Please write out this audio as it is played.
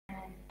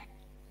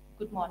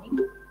Good morning.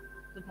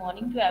 Good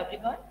morning to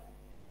everyone.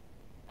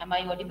 Am I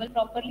audible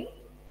properly?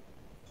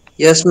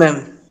 Yes,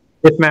 ma'am.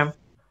 Yes, ma'am.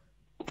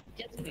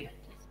 Just wait.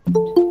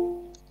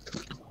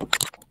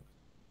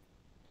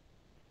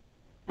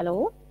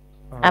 Hello,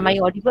 am I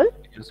Yes, audible?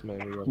 yes,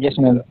 ma'am. You are Yes,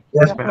 audible. ma'am.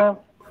 Yes, ma'am.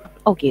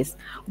 Okay.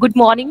 Good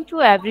morning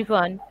to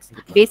everyone.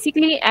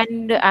 Basically,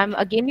 and I'm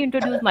again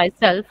introduce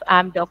myself.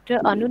 I'm Dr.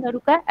 Anu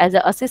Naruka as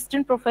an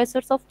assistant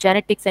professor of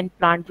genetics and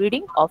plant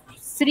breeding of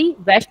Shri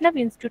Vaishnav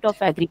Institute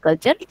of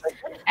Agriculture,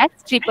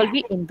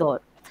 SVVV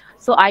Indore.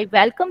 So I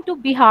welcome to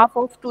behalf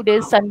of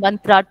today's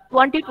Sanmantrana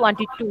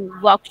 2022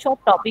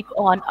 workshop topic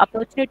on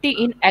opportunity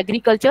in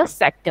agriculture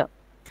sector.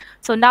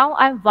 So now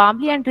I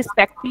warmly and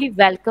respectfully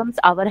welcomes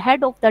our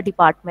head of the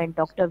department,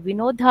 Dr.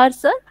 Vinod Dhar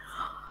sir,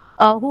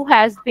 who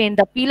has been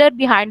the pillar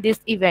behind this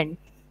event.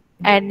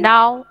 And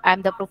now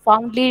I'm the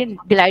profoundly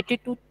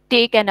delighted to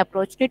take an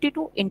opportunity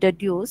to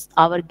introduce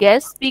our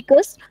guest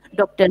speakers,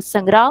 Dr.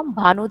 Sangram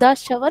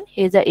Bhanudas Chavan.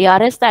 He is a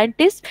ARS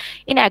scientist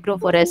in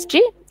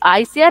agroforestry,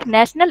 ICR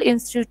National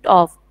Institute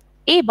of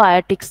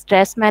Abiotic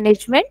Stress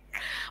Management,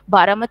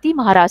 Baramati,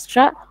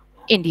 Maharashtra,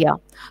 India.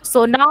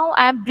 So now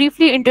I'm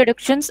briefly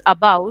introductions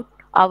about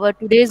our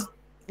today's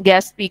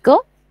guest speaker.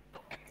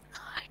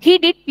 He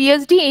did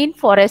PhD in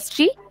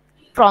forestry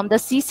from the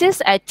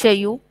CSIS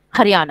HIU,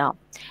 Haryana,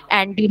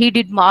 and he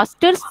did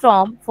masters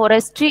from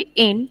forestry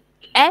in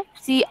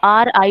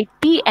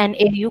FCRIT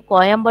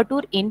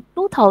Coimbatore in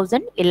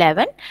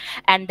 2011,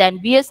 and then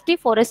BSc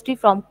forestry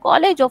from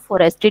College of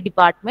Forestry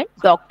Department,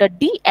 Dr.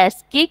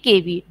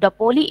 DSKKV,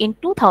 Dapoli in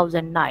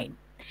 2009.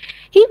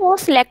 He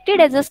was selected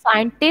as a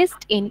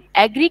scientist in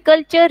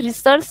Agriculture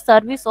Research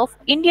Service of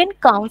Indian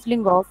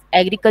Council of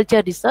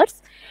Agriculture Research,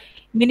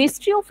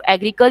 Ministry of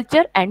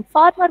Agriculture and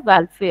Farmer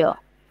Welfare,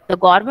 the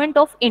Government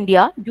of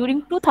India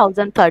during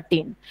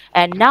 2013,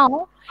 and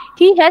now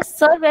he has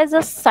served as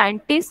a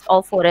scientist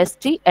of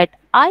forestry at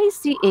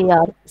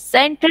ICAR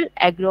Central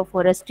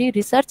Agroforestry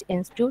Research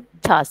Institute,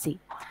 Jhansi.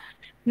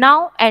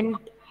 Now and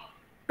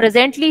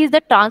presently is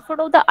the transfer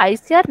of the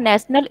ICR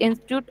National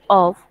Institute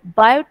of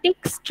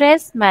Biotic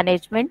Stress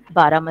Management,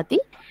 Baramati.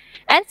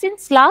 And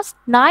since last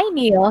 9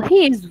 years,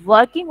 he is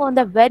working on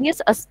the various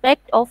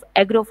aspects of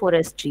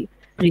agroforestry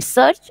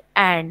research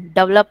and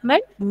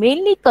development,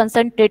 mainly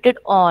concentrated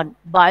on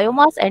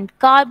biomass and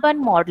carbon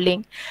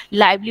modeling,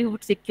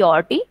 livelihood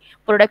security,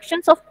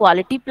 productions of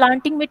quality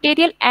planting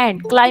material,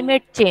 and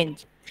climate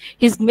change.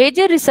 His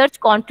major research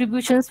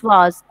contributions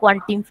was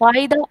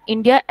quantify the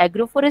India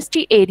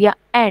agroforestry area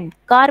and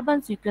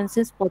carbon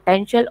sequences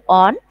potential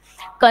on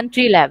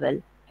country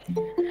level.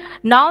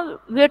 Now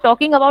we are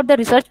talking about the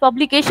research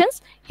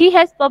publications. He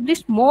has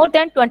published more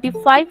than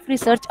 25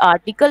 research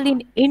articles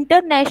in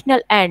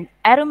international and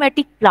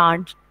aromatic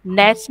plants,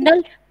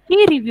 national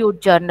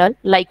peer-reviewed journal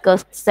like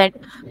Current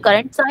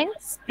Science,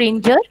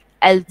 Springer,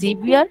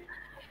 Elsevier.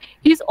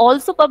 He's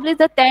also published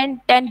the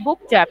 10 book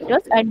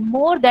chapters and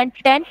more than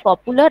 10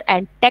 popular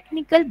and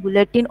technical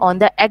bulletin on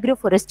the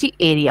agroforestry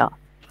area.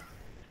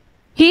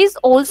 He is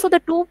also the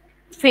two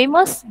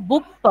famous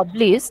book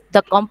published,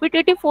 the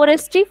competitive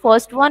forestry.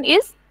 First one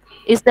is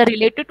the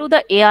related to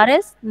the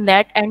ARS,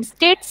 NET and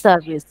state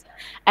service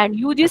and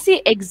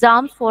UGC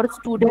exams for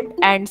student.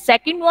 And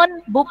second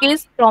one book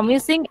is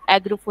promising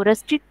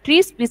agroforestry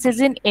tree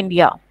species in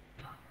India.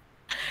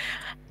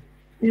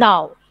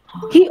 Now,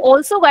 he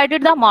also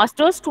guided the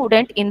master's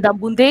student in the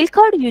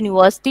Bundelkhand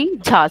University,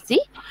 Jhansi.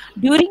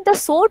 During the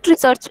short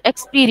research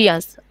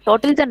experience,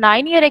 total the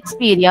 9 year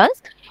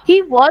experience,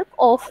 he worked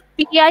of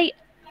PI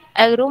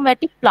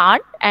aromatic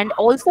plant and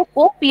also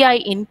co-PI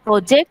in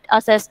project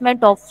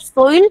assessment of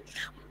soil,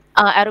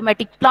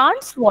 aromatic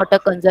plants, water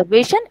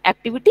conservation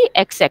activity,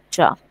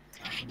 etc.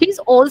 He's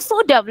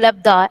also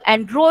developed the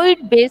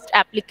Android-based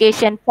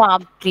application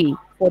Farm Tree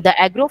for the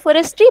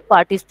agroforestry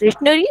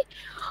participatory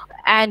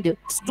and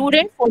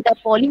student for the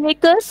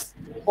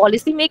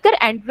policymaker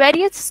and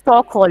various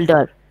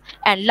stockholder.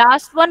 And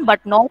last one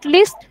but not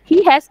least,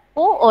 he has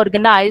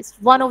co-organized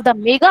one of the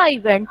mega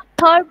event,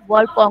 Third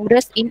World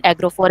Congress in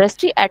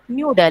Agroforestry at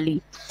New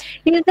Delhi.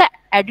 He is the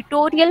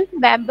editorial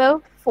member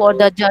for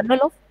the Journal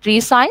of Tree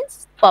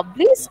Science,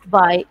 published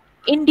by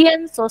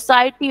Indian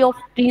Society of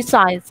Tree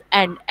Science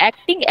and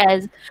acting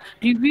as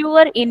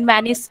reviewer in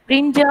many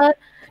Springer,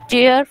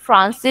 Chair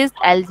Francis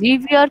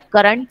Elsevier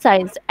Current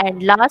Science,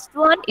 and last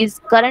one is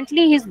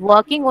currently he's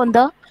working on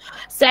the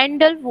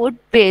sandalwood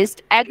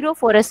based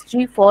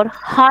agroforestry for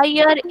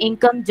higher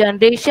income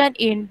generation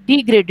in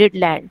degraded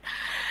land.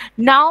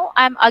 Now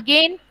I'm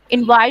again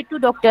invite to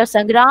Dr.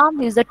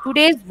 Sangram. Is the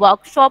today's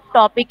workshop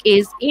topic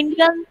is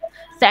Indian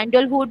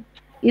sandalwood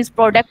is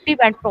productive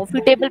and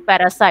profitable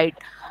parasite.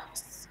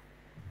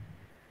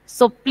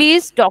 So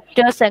please,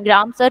 Dr.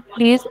 Sangram sir,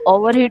 please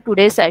overhear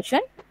today's session.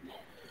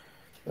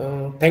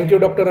 Thank you,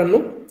 Dr.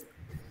 Anu.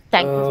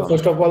 Thank you so much.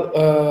 First of all,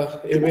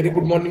 a very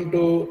good morning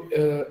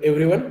to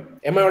everyone.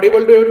 Am I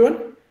audible to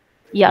everyone?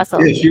 Yeah,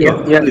 sir. Yes,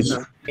 Yes, yes, sir.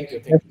 sir. Thank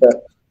you. Yes, Thank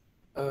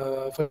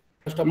you. sir.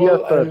 First of Yes,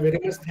 all, I sir. am very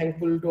much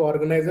thankful to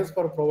organizers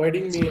for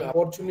providing me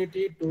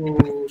opportunity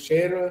to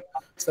share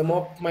some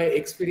of my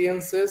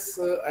experiences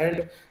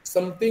and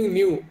something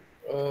new.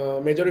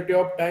 Majority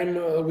of time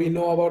we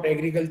know about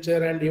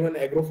agriculture and even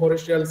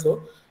agroforestry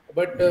also,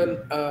 but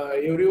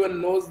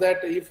everyone knows that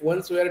if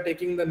once we are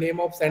taking the name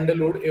of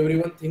sandalwood,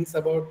 everyone thinks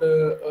about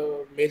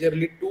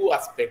majorly two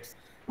aspects.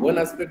 One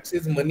aspect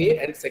is money,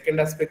 and second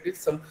aspect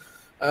is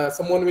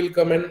someone will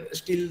come and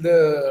steal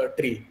the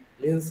tree.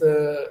 Means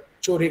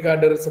चोरी का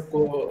डर सबको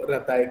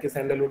रहता है कि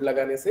sandalwood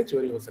लगाने से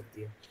चोरी हो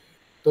सकती है.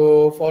 तो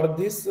for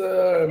this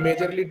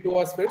majorly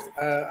two aspects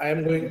I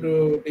am going to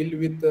deal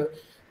with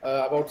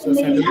about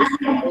sandalwood.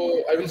 So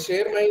I will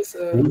share my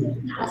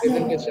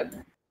presentation.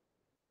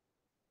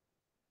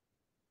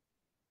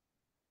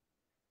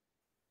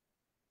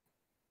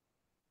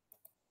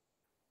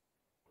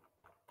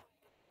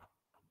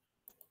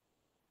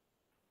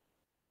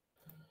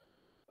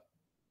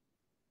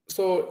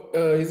 So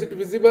is it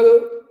visible?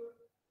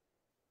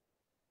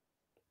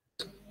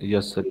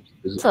 Yes, sir.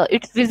 Sir,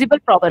 it's visible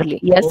properly.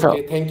 Yes, sir.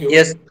 Okay, thank you.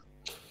 Yes.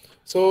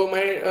 So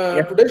my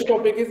today's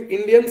topic is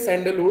Indian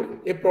sandalwood,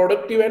 a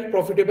productive and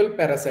profitable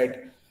parasite.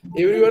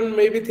 Everyone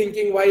may be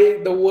thinking why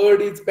the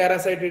word is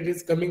parasite. It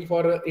is coming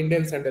for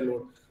Indian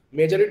sandalwood.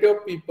 Majority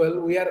of people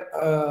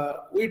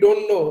we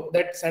don't know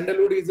that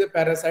sandalwood is a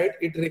parasite.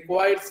 It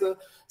requires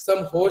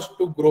some host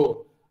to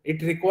grow.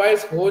 It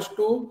requires host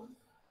to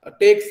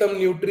take some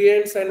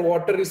nutrients and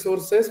water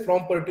resources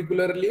from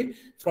particularly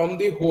from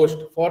the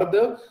host for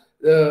the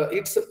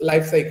its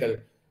life cycle.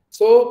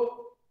 So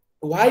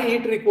why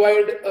it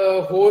required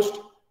a host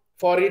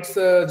for its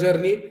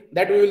journey,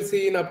 that we will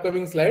see in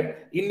upcoming slide.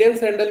 Indian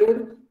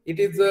sandalwood, it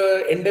is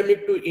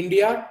endemic to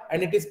India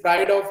and it is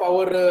pride of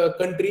our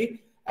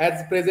country,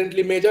 as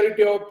presently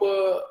majority of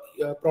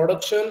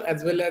production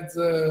as well as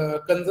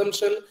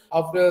consumption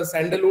of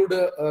sandalwood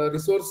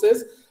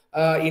resources.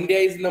 India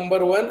is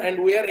number one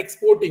and we are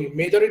exporting.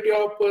 Majority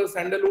of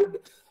sandalwood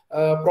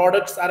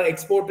products are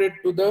exported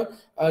to the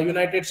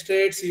United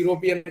States,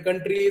 European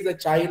countries,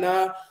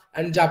 China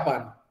and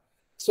Japan.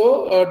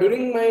 So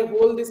during my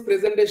whole this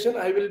presentation,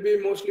 I will be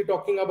mostly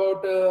talking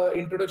about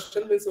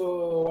introduction, means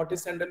what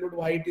is sandalwood,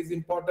 why it is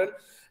important,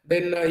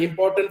 then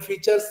important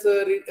features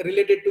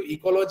related to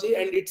ecology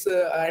and its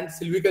and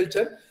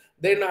silviculture,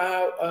 then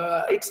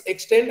its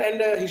extent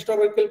and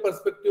historical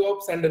perspective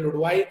of sandalwood,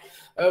 why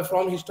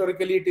from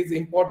historically it is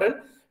important.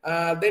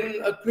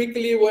 Then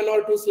quickly 1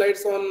 or 2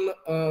 slides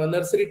on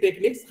nursery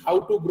techniques,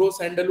 how to grow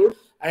sandalwood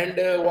and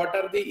what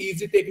are the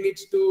easy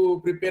techniques to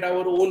prepare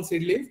our own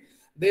seedlings.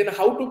 Then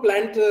how to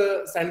plant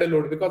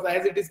sandalwood, because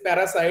as it is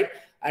parasite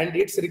and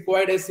it's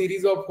required a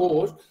series of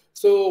hosts.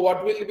 So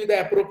what will be the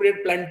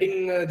appropriate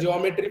planting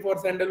geometry for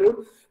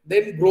sandalwood?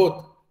 Then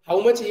growth, how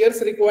much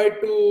years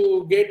required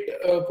to get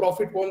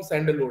profit from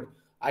sandalwood?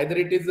 Either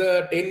it is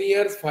 10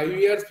 years, 5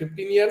 years,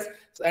 15 years,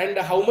 and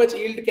how much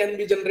yield can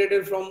be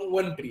generated from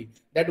one tree,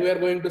 that we are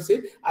going to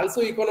see.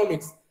 Also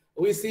economics,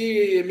 we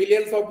see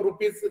millions of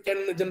rupees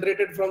can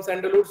generated from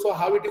sandalwood. So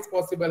how it is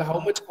possible, how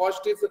much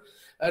cost is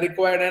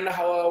required, and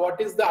how, what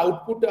is the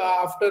output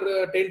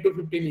after 10 to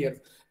 15 years.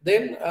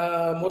 Then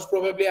most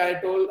probably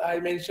I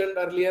mentioned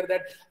earlier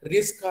that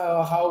risk,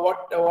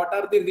 what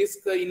are the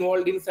risks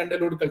involved in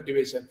sandalwood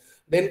cultivation.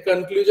 Then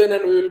conclusion,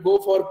 and we will go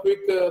for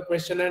quick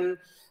question and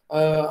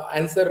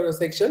answer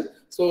section.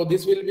 So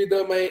this will be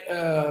the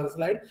my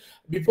slide.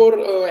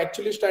 Before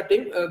actually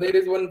starting, there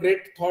is one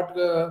great thought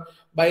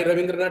by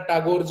Rabindranath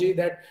Tagore ji,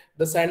 that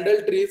the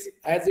sandal trees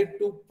as it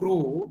to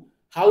prove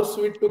how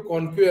sweet to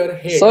conquer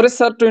hate. Sorry,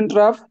 sir, to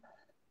interrupt.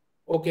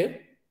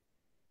 Okay.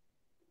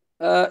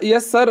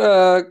 Yes,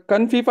 sir.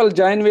 Can people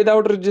join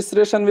without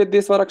registration with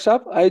this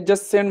workshop? I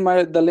just sent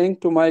the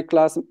link to my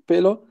class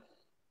fellow.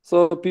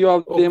 So few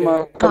of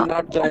them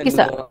cannot join. Okay,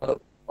 sir.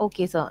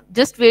 Okay, sir.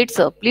 Just wait,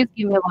 sir. Please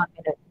give me 1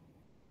 minute.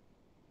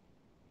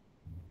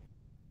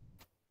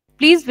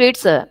 Please wait,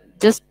 sir.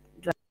 Just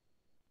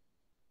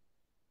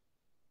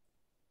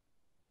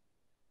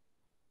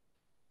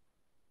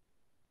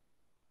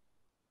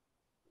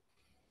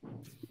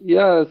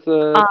Yes,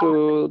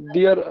 to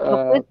dear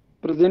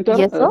presenter,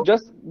 yes, sir.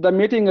 just the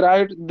meeting,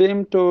 write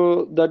them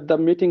to that the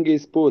meeting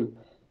is full.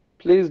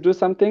 Please do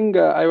something.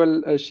 I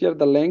will share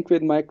the link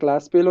with my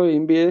class fellow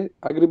MBA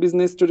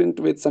agribusiness student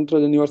with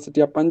Central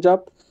University of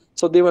Punjab.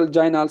 So they will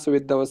join also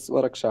with the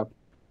workshop.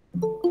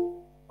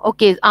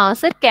 Okay,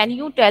 sir, can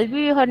you tell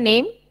me her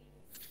name?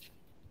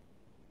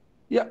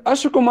 Yeah,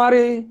 Ashu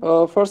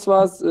Kumari first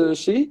was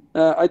she.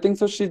 I think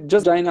so. She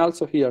just joined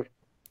also here.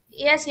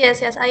 Yes.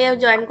 I have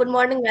joined. Good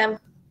morning, ma'am.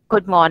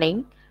 Good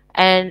morning.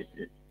 And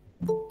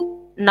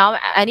now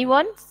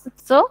anyone,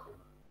 sir?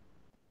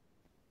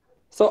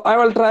 So I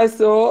will try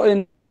so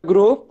in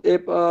group.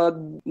 If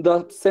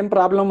the same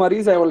problem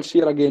arise, I will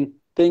share again.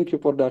 Thank you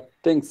for that.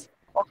 Thanks.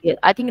 Okay,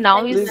 I think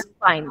now is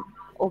fine.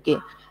 Okay.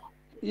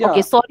 Yeah.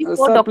 Okay, sorry for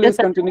sir, Dr. please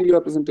continue your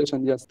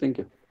presentation. Yes, thank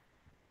you.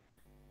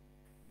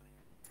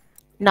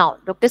 Now,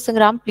 Dr.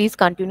 Sangram, please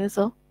continue,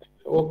 sir.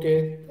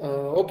 Okay.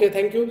 Okay,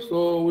 thank you.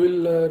 So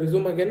we'll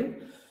resume again.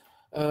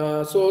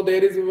 So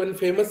there is one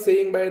famous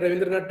saying by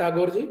Ravindranath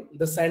Tagore,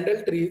 the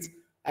sandal trees,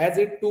 as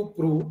it to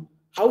prove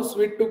how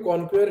sweet to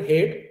conquer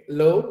hate,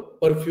 love,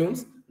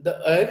 perfumes, the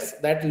earths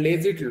that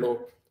lays it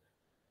low.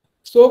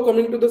 So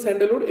coming to the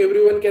sandalwood,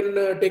 everyone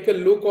can take a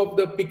look of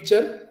the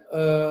picture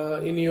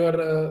in your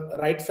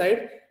right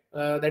side.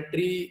 That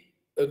tree,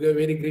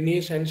 very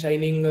greenish and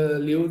shining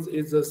leaves,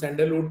 is a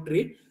sandalwood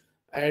tree.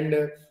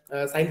 And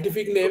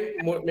scientific name,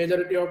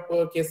 majority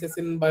of cases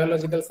in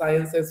biological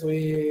sciences,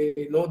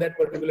 we know that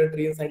particular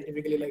tree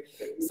scientifically like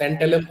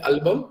Santalum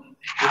album.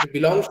 It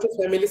belongs to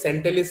family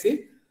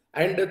Santalaceae.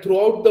 And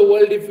throughout the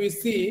world, if we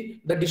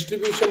see the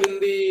distribution in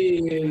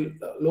the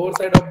lower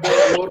side of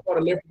the lower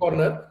or left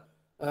corner,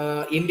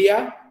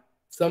 India,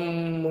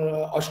 some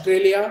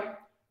Australia,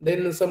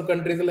 then some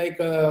countries like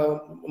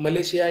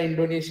Malaysia,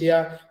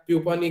 Indonesia,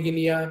 Papua New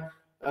Guinea,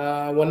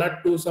 one or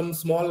two some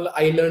small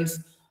islands.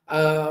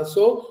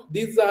 So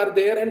these are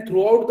there, and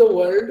throughout the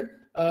world,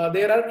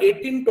 there are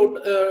 18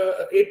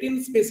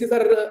 species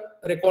are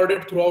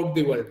recorded throughout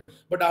the world.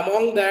 But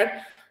among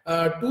that,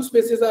 two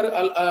species are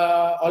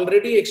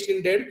already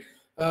extincted.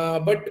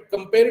 But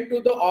compared to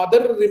the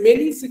other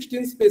remaining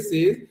 16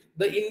 species,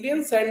 the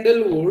Indian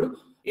sandalwood,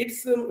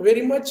 it's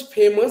very much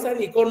famous and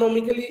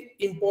economically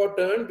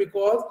important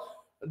because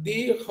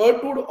the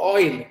heartwood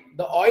oil,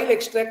 the oil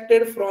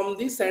extracted from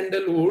the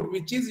sandalwood,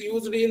 which is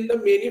used in the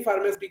many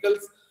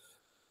pharmaceuticals,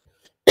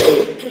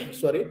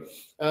 sorry,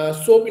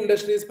 soap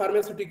industries,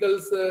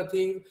 pharmaceuticals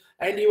thing,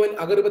 and even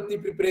agarbatti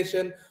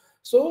preparation.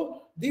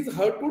 So this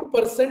heartwood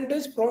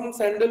percentage from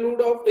sandalwood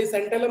of a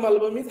Santalum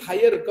album is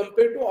higher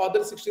compared to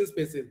other 16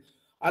 species.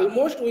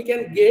 Almost we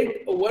can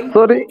get 1 to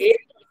 8%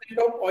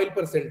 of oil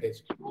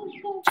percentage.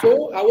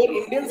 So our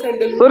Indian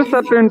sandalwood is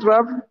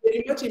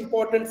very much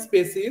important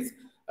species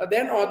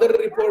than other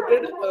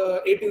reported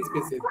 18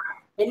 species.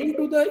 Coming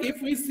to the,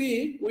 if we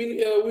see,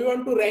 we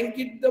want to rank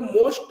it the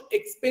most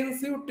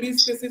expensive tree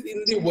species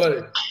in the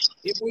world.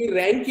 If we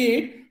rank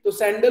it, so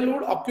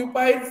sandalwood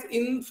occupies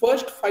in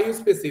first 5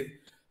 species.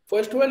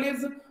 First one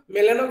is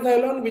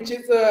Melanoxylon, which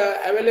is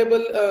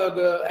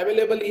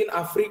available in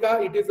Africa.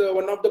 It is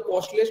one of the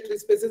costliest tree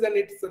species, and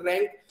it's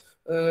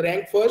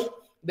ranked first.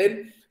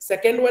 Then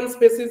second one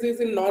species is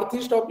in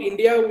northeast of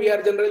India. We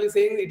are generally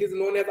saying it is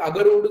known as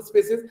agarwood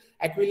species,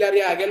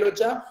 Aquilaria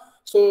agallocha.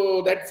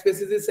 So that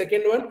species is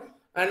second one.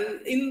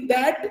 And in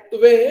that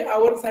way,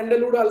 our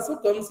sandalwood also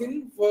comes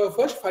in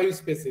first 5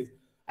 species.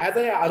 As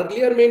I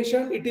earlier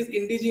mentioned, it is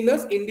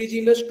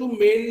indigenous to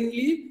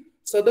mainly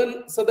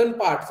southern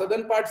part.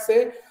 Southern part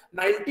say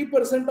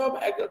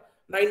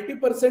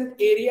 90%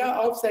 area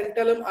of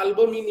Santalum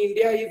album in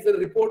India is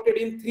reported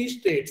in 3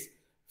 states.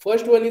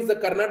 First one is the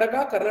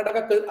Karnataka,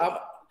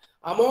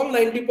 among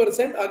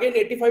 90%, again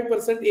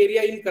 85%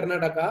 area in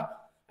Karnataka,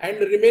 and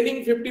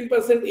remaining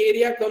 15%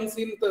 area comes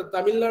in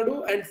Tamil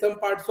Nadu and some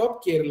parts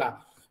of Kerala.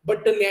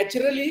 But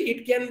naturally,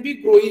 it can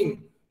be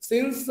growing.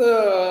 Since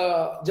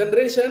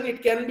generation,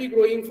 it can be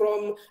growing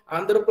from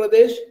Andhra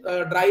Pradesh,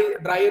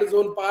 drier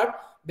zone part,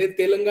 then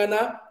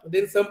Telangana,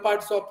 then some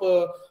parts of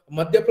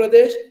Madhya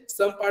Pradesh,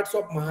 some parts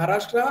of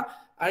Maharashtra,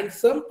 and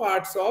some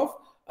parts of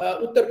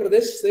Uttar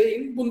Pradesh, say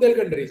in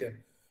Bundelkhand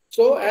region.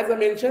 So as I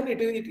mentioned,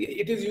 it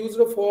is used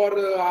for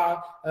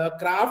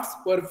crafts,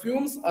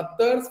 perfumes,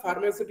 others,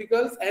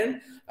 pharmaceuticals,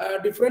 and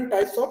different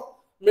types of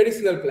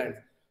medicinal plants.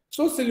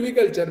 So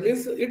silviculture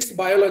means it's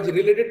biology,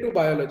 related to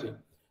biology.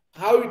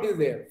 How it is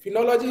there?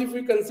 Phenology, if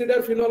we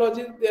consider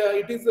phenology,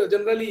 it is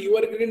generally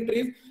evergreen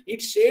trees.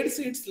 It shades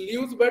its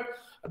leaves, but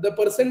the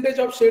percentage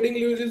of shading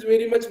leaves is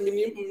very much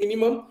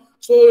minimum.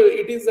 So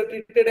it is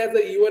treated as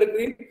a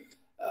evergreen.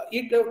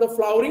 The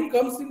flowering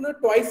comes in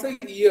twice a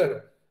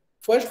year.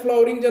 First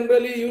flowering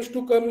generally used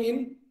to come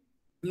in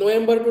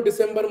November to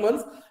December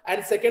months,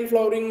 and second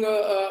flowering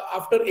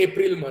after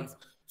April months.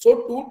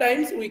 So 2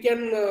 times we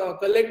can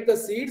collect the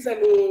seeds,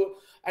 and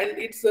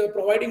it's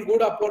providing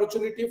good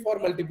opportunity for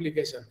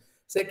multiplication.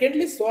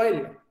 Secondly,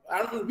 soil,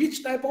 and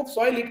which type of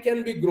soil it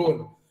can be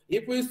grown.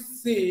 If we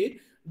see,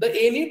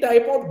 any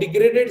type of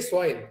degraded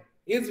soil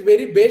is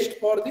very best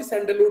for the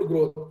sandalwood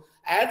growth,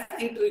 as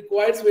it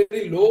requires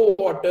very low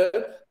water.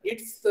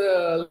 It's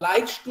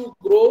likes to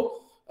grow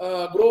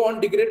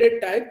on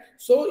degraded type,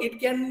 so it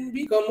can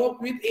be come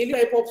up with any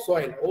type of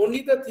soil.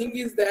 Only the thing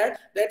is that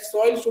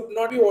soil should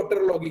not be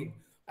waterlogging,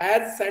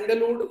 as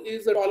sandalwood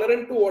is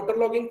tolerant to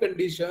waterlogging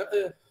condition.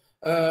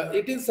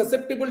 It is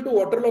susceptible to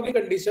waterlogging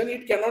condition.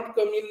 It cannot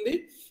come in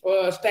the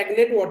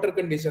stagnant water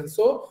condition.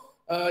 So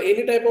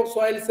any type of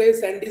soil, say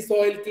sandy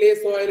soil, clay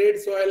soil, red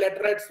soil,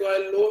 laterite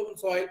soil, loam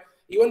soil,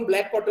 even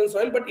black cotton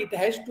soil, but it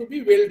has to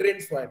be well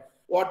drained soil.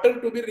 Water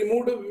to be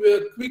removed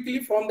quickly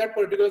from that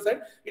particular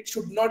site. It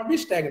should not be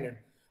stagnant.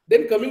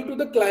 Then coming to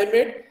the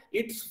climate,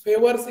 it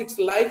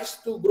likes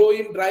to grow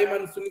in dry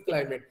monsoon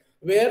climate,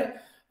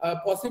 where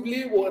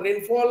possibly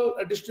rainfall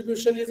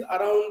distribution is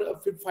around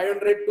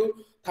 500 to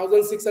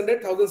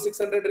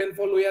 1600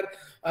 rainfall we are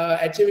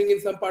achieving in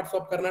some parts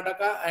of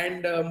Karnataka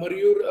and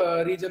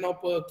Marur region of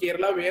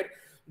Kerala, where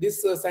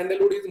this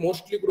sandalwood is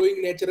mostly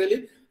growing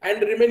naturally,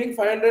 and remaining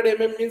 500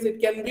 mm means it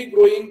can be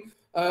growing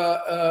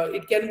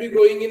It can be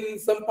growing in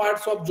some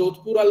parts of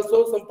Jodhpur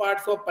also, some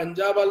parts of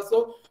Punjab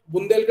also,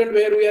 Bundelkhand,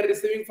 where we are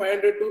receiving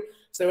 500 to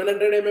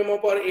 700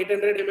 mm or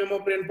 800 mm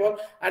of rainfall,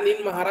 and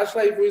in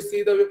Maharashtra, if we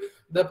see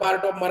the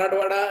part of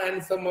Marathwada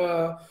and some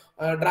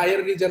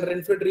drier region,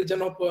 rainfed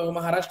region of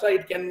Maharashtra,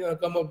 it can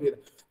come up with.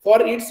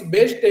 For its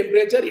best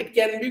temperature, it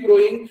can be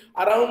growing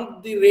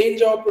around the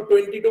range of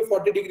 20 to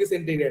 40 degrees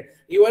centigrade.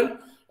 Even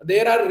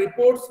there are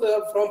reports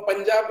from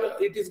Punjab,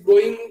 it is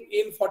growing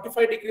in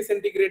 45 degrees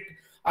centigrade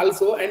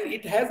also, and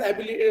it has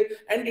ability,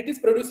 and it is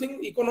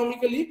producing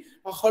economically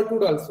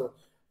hardwood also.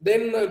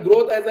 Then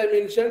growth, as I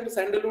mentioned,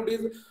 sandalwood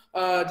is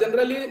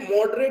generally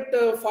moderate,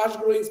 fast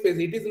growing species.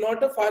 It is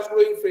not a fast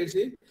growing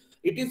species.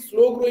 It is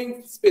slow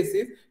growing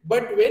species.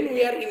 But when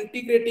we are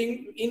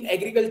integrating in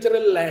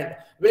agricultural land,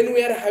 when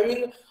we are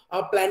having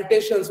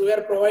plantations, we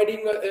are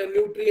providing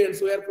nutrients,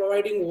 we are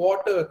providing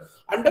water.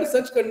 Under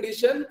such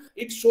condition,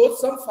 it shows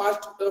some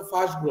fast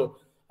growth.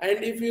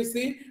 And if you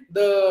see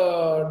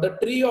the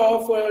tree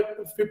of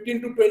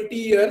 15 to 20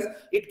 years,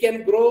 it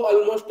can grow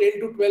almost 10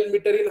 to 12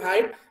 meter in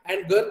height,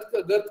 and girth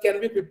can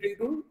be 15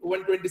 to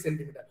 120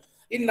 centimeter.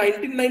 In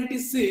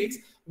 1996,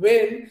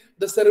 when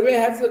the survey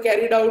has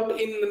carried out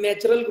in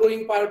natural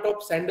growing part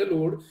of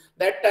sandalwood,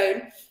 that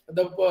time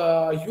the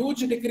huge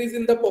decrease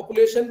in the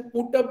population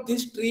put up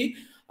this tree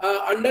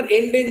under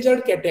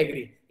endangered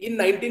category in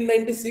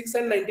 1996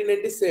 and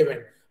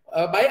 1997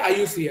 by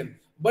IUCN.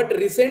 But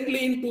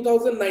recently in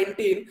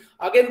 2019,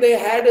 again they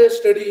had a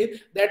study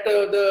that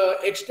the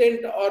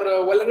extent or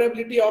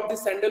vulnerability of the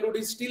sandalwood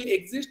is still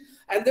exists,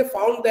 and they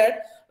found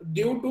that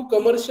due to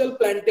commercial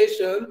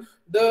plantation,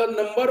 the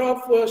number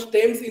of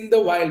stems in the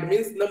wild,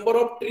 means number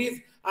of trees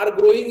are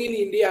growing in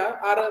India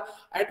are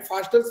at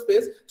faster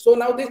pace. So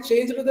now they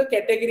changed the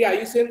category,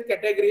 IUCN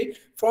category,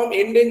 from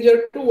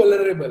endangered to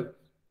vulnerable.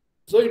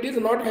 So it is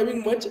not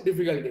having much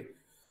difficulty.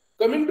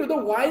 Coming to the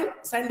why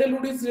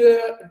sandalwood is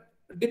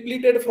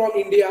depleted from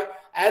India,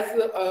 as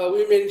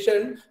we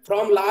mentioned,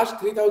 from last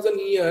 3,000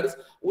 years,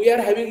 we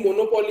are having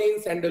monopoly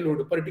in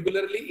sandalwood,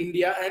 particularly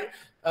India and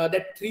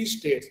that 3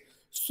 states.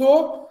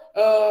 So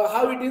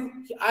how it is,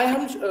 I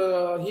have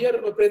here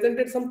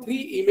presented some 3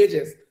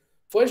 images.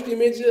 First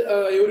image,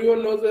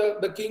 everyone knows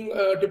the King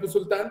Tipu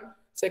Sultan.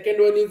 Second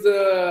one is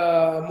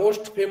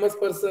most famous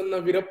person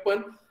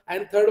Virappan,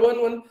 and third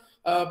one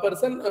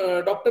person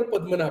Dr.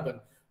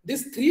 Padmanabhan.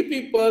 These 3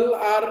 people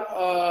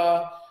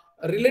are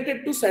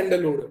related to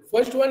sandalwood.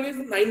 First one is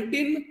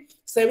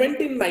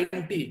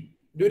 1790.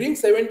 During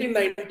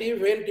 1790,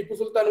 when Tipu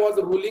Sultan was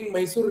ruling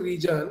Mysore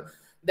region,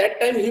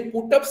 that time he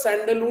put up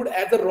sandalwood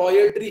as a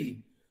royal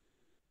tree.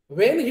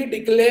 When he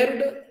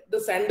declared the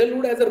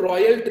sandalwood as a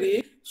royal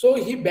tree, so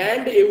he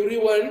banned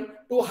everyone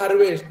to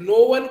harvest.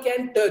 No one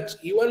can touch.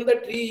 Even the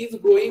tree is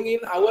growing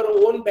in our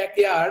own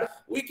backyard,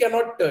 we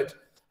cannot touch.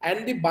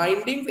 And the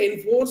bindings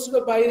enforced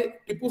by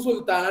Tipu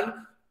Sultan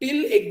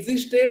till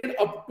existed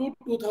up to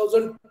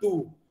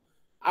 2002.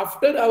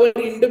 After our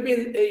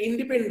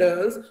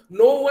independence,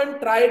 no one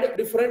tried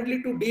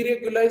differently to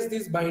deregularize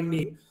this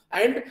binding,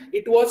 and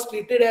it was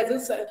treated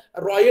as a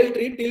royal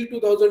tree till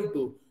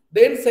 2002.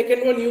 Then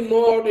second one, you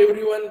know about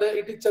everyone,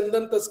 it is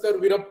Chandan Taskar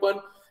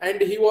Virappan, and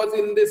he was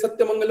in the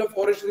Satyamangalam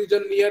forest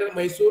region near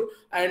Mysore,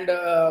 and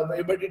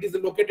but it is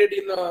located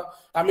in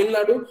Tamil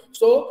Nadu.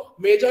 So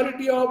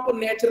majority of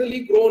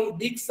naturally grown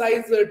big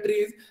size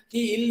trees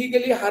he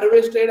illegally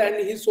harvested and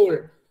he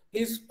sold.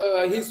 He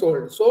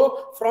sold.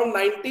 So from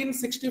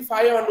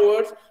 1965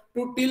 onwards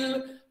to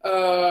till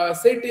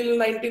say till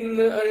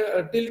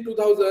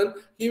 2000,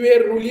 he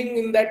were ruling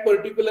in that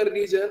particular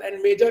region,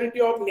 and majority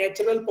of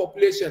natural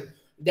population,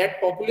 that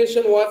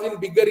population was in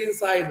bigger in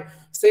size,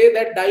 say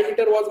that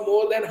diameter was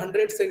more than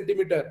 100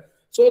 centimeter.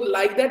 So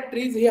like that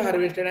trees he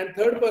harvested. And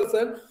third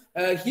person,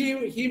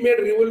 he made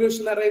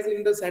revolutionize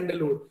in the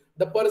sandalwood.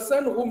 The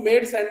person who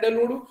made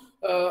sandalwood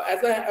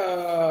as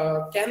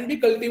a can be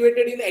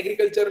cultivated in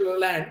agricultural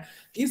land,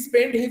 he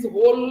spent his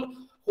whole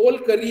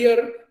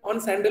career on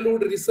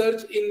sandalwood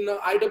research in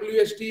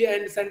IWST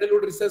and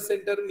Sandalwood Research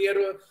Center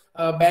near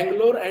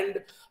Bangalore,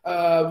 and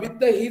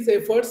with his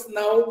efforts,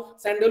 now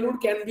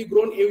sandalwood can be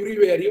grown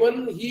everywhere.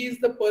 Even he is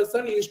the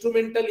person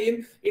instrumental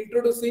in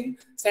introducing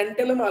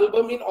Santalum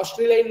album in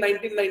Australia in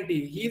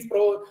 1990.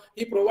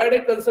 He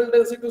provided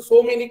consultancy to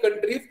so many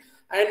countries,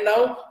 and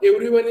now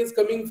everyone is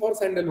coming for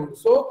sandalwood.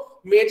 So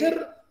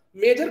major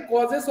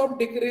causes of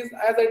decrease,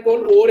 as I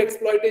told,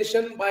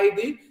 overexploitation by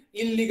the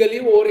illegally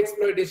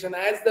overexploitation,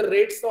 as the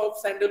rates of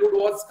sandalwood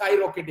was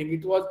skyrocketing.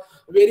 It was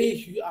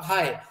very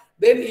high.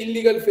 Then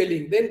illegal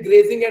felling, then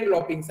grazing and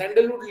lopping.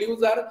 Sandalwood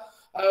leaves are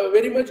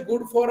very much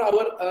good for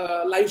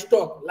our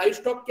livestock.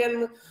 Livestock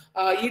can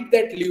eat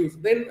that leaves.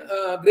 Then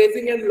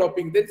grazing and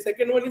lopping. Then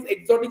second one is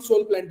exotic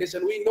soil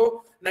plantation. We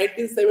know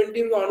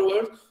 1917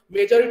 onwards,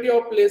 majority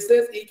of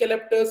places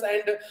eucalyptus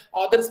and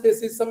other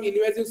species, some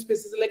invasive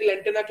species like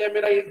Lantana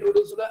camera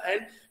introduced,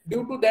 and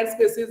due to that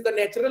species, the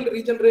natural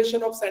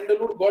regeneration of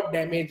sandalwood got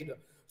damaged.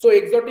 So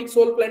exotic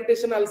soil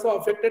plantation also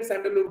affected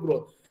sandalwood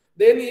growth.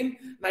 Then in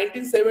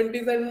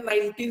 1970s and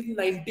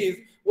 1990s,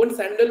 one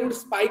sandalwood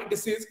spike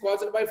disease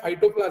caused by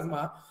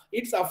phytoplasma,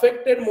 it's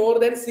affected more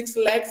than 6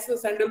 lakhs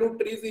sandalwood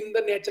trees in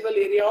the natural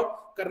area of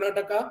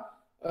Karnataka,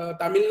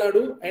 Tamil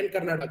Nadu and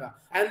Karnataka.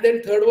 And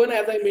then third one,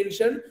 as I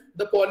mentioned,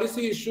 the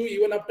policy issue.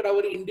 Even after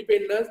our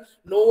independence,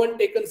 no one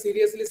taken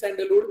seriously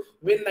sandalwood.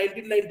 When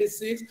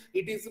 1996,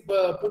 it is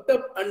put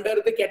up under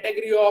the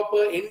category of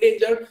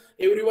endangered.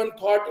 Everyone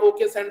thought,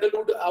 okay,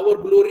 sandalwood, our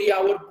glory,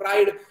 our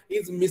pride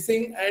is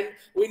missing, and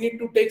we need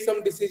to take some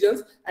decisions.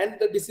 And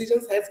the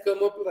decisions has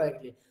come up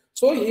rightly.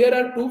 So here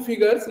are two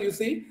figures. You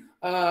see,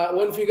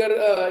 one figure,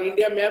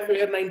 India map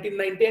where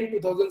 1990 and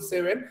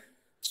 2007.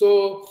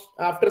 So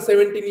after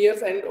 17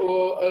 years, and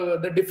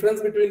the difference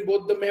between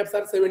both the maps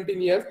are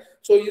 17 years.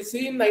 So you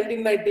see in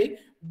 1990,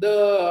 the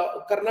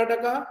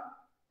Karnataka,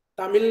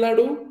 Tamil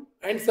Nadu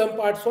and some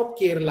parts of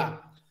Kerala.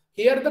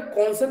 Here the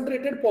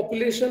concentrated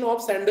population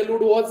of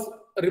sandalwood was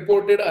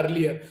reported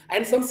earlier,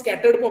 and some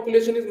scattered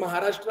population is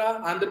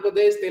Maharashtra, Andhra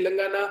Pradesh,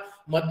 Telangana,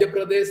 Madhya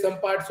Pradesh, some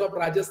parts of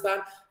Rajasthan,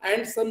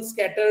 and some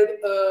scattered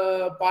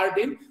part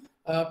in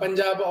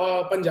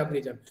Punjab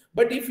region.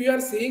 But if you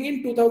are seeing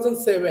in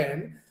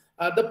 2007,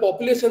 the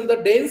population, the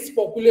dense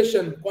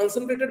population,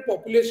 concentrated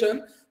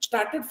population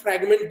started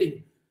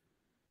fragmenting.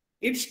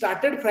 It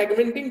started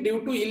fragmenting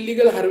due to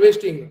illegal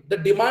harvesting. The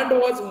demand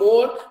was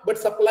more, but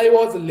supply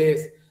was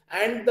less.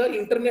 And the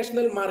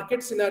international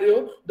market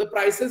scenario, the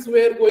prices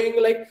were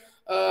going like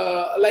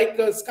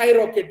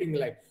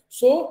skyrocketing.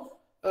 So,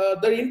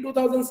 in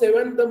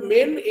 2007, the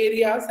main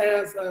areas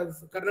as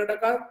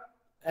Karnataka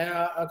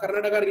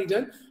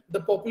region,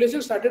 the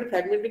population started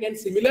fragmenting, and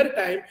similar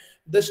time,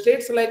 the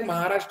states like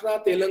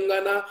Maharashtra,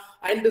 Telangana,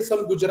 and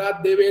some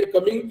Gujarat, they were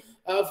coming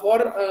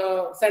for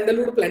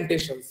sandalwood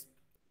plantations.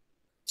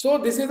 So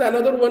this is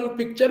another one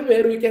picture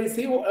where we can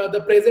see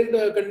the present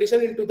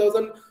condition in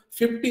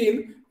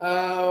 2015.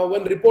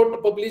 One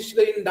report published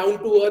in Down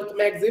to Earth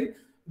magazine,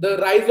 the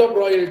rise of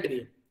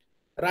royalty.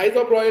 Rise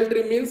of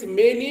royalty means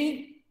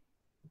many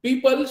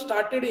people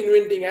started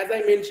inventing. As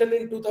I mentioned,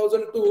 in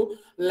 2002,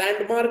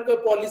 landmark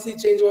policy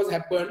change was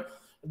happened.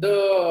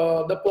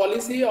 The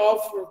policy of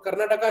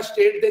Karnataka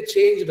state, they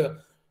changed.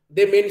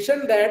 They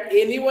mentioned that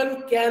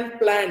anyone can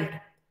plant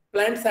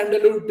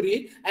sandalwood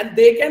tree and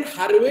they can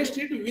harvest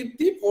it with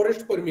the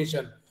forest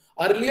permission.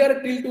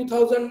 Earlier till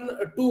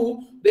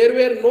 2002, there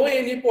were no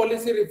any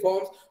policy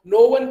reforms.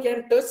 No one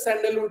can touch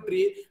sandalwood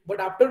tree.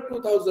 But after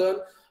 2000,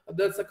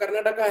 the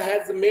Karnataka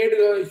has made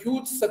a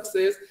huge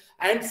success.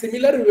 And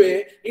similar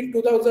way, in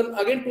 2000,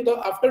 again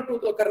after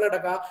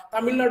Karnataka,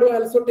 Tamil Nadu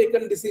also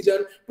taken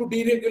decision to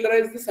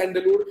deregularize the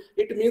sandalwood.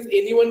 It means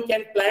anyone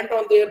can plant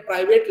on their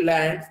private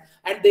lands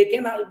and they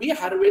can be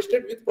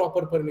harvested with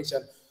proper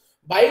permission.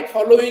 By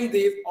following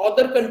these,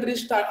 other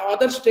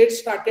states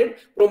started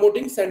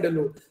promoting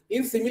sandalwood.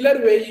 In similar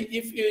way,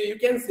 if you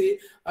can see,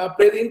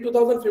 in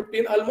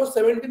 2015, almost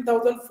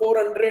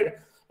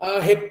 17,400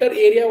 hectare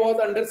area was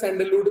under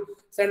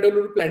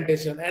sandalwood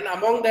plantation, and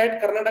among that,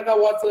 Karnataka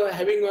was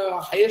having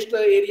highest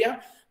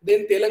area.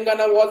 Then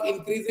Telangana was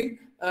increasing.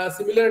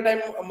 Similar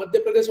time,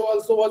 Madhya Pradesh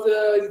also was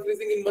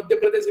increasing. In Madhya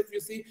Pradesh, if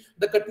you see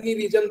the Katni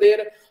region,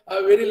 there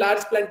very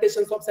large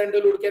plantations of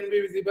sandalwood can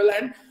be visible.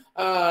 And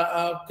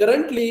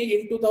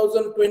currently in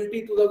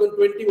 2020,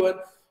 2021,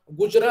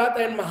 Gujarat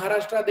and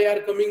Maharashtra, they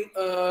are coming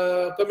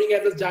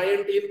as a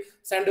giant in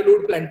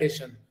sandalwood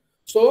plantation.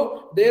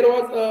 So there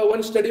was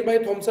one study by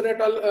Thompson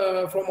et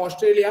al. From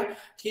Australia.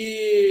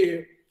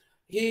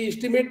 He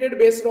estimated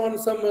based on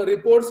some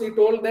reports. He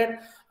told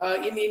that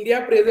in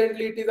India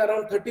presently it is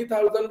around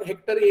 30,000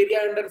 hectare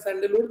area under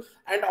sandalwood,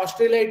 and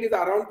Australia it is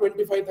around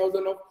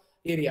 25,000 of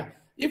area.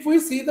 If we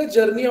see the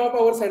journey of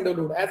our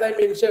sandalwood, as I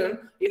mentioned,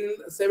 in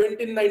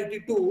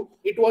 1792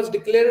 it was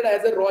declared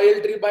as a royal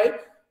tree by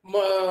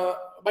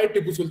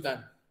Tipu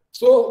Sultan.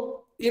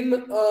 So in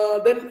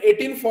then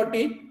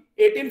 1840,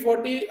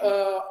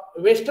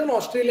 Western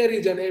Australia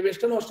region,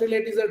 Western Australia,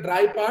 it is a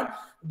dry part.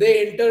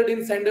 They entered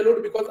in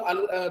sandalwood because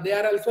they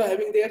are also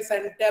having their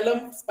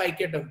Santalum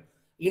spicatum.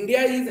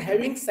 India is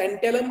having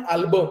Santalum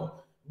album,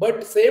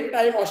 but same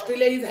time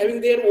Australia is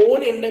having their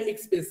own endemic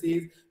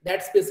species.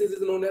 That species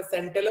is known as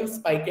Santalum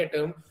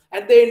spicatum,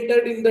 and they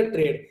entered in the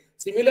trade.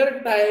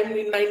 Similar time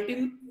in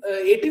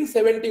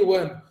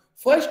 1871,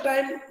 first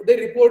time they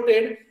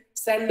reported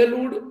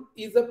sandalwood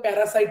is a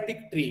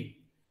parasitic tree.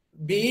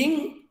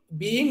 Being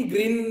green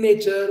in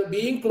nature,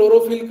 being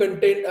chlorophyll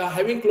content,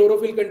 having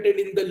chlorophyll content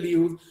in the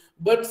leaves,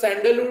 but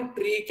sandalwood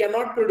tree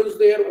cannot produce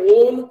their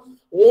own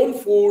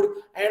food,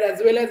 and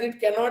as well as it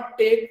cannot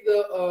take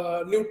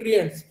the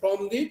nutrients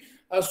from the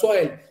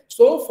soil.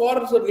 So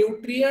for the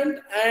nutrient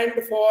and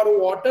for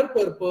water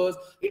purpose,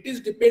 it is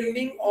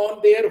depending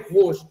on their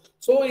host.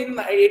 So in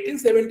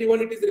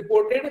 1871, it is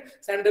reported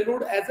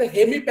sandalwood as a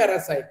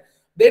hemiparasite.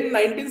 Then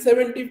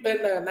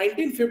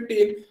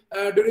 1915,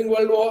 during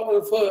World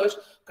War I,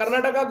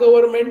 Karnataka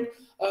government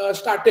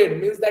started,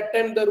 means that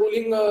time the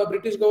ruling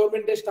British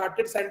government, they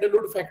started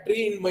sandalwood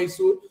factory in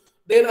Mysore.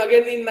 Then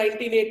again in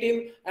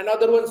 1918,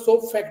 another one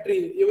soap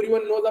factory.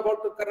 Everyone knows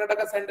about the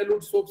Karnataka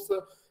sandalwood soaps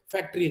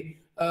factory.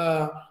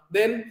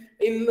 Then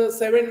in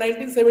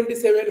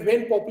 1977,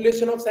 when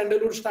population of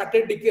sandalwood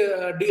started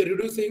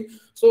reducing,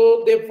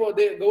 so therefore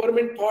the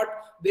government thought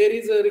there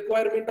is a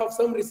requirement of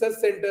some research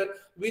center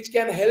which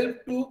can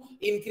help to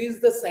increase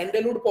the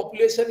sandalwood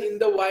population in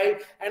the wild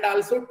and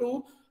also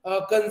to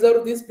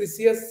conserve these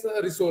precious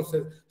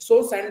resources.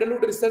 So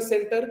Sandalwood Research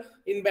Center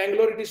in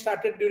Bangalore, it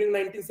started during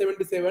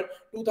 1977.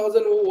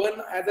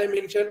 2001, as I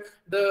mentioned,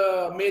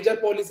 the major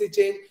policy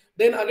change.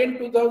 Then again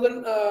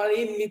 2000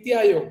 in Niti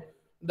Aayog,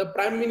 the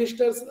Prime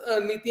Minister's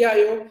Niti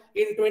Aayog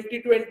in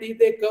 2020,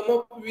 they come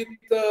up with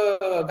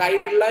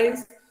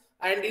guidelines,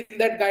 and in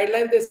that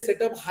guideline they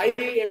set up high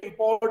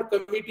empowered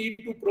committee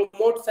to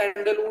promote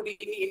sandalwood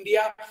in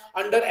India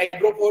under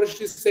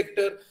agroforestry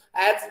sector,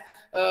 as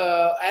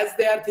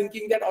they are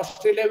thinking that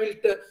Australia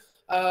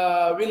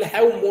will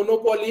have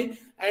monopoly,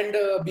 and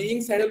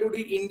being sandalwood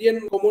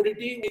Indian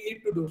commodity, we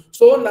need to do.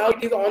 So now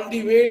it is on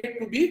the way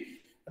to be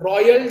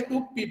royal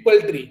to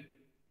people tree.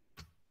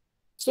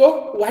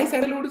 So why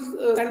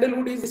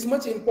sandalwood is this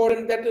much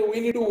important that we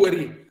need to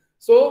worry?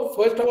 So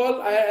first of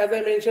all, as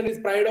I mentioned, is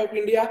pride of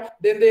India.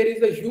 Then there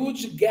is a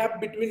huge gap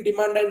between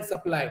demand and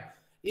supply.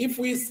 If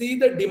we see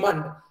the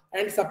demand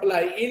and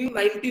supply in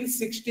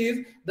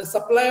 1960s, the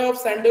supply of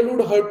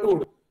sandalwood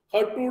hardwood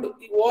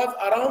was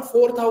around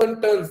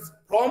 4,000 tons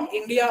from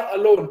India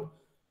alone.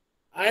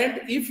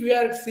 And if we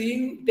are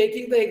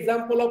taking the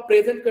example of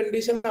present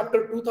condition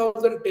after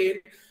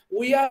 2010,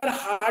 we are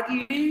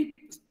hardly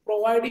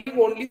providing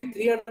only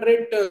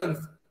 300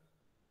 tons.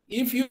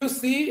 If you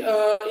see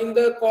in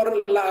the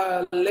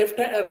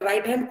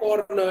right hand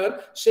corner,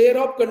 share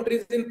of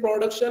countries in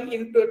production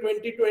in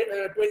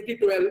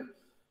 2012,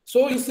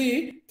 so you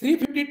see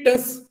 350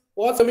 tons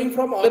was coming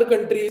from other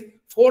countries,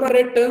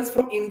 400 tons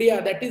from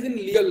India, that is in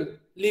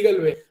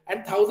legal way,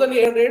 and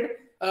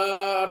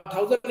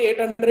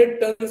 1,800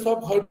 tons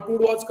of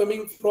hardwood was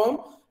coming from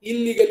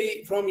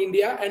illegally from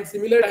India, and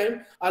similar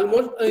time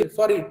almost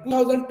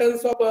 2,000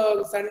 tons of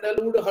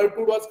sandalwood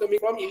hardwood was coming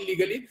from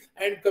illegally,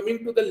 and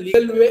coming to the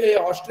legal way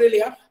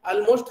Australia,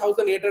 almost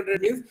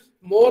 1,800, means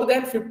more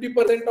than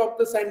 50% of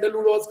the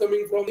sandalwood was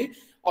coming from the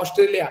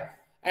Australia.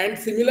 And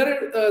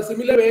similar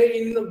way,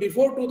 in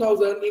before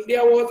 2000,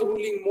 India was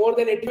ruling, more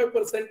than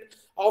 85%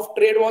 of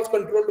trade was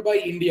controlled by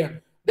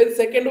India. Then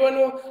second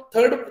one,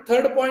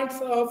 third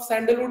points of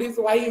sandalwood is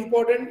why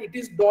important. It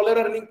is dollar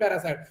earning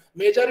parasite.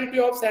 Majority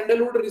of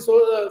sandalwood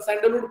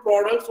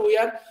products we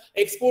are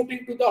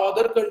exporting to the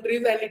other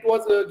countries, and it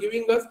was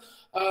giving us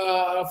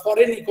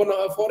foreign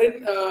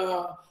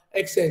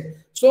exchange.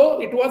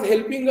 So it was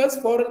helping us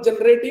for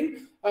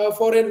generating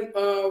foreign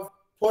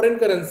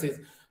currencies.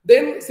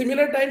 Then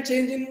similar time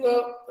change in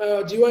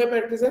GOI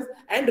practices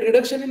and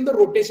reduction in the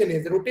rotation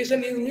age.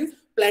 Rotation age means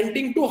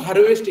planting to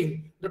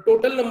harvesting. The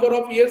total number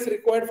of years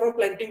required from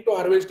planting to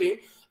harvesting.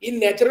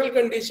 In natural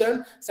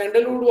condition,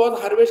 sandalwood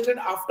was harvested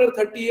after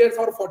 30 years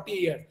or 40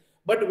 years.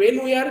 But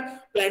when we are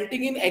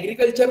planting in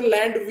agricultural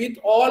land with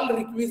all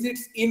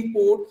requisites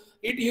input,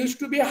 it used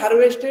to be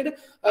harvested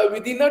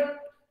within a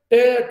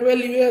 12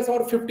 years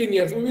or 15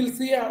 years. We will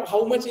see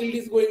how much yield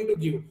is going to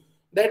give.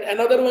 That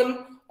another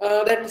one.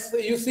 That's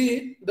you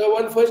see, the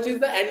one first is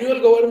the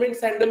annual government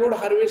sandalwood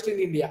harvest in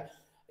India.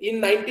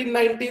 In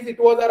 1990s, it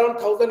was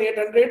around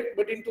 1,800,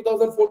 but in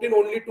 2014,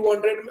 only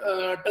 200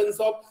 tons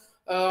of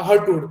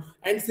hardwood.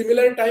 And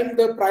similar time,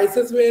 the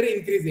prices were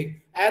increasing.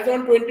 As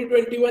on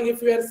 2021,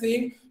 if we are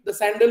seeing the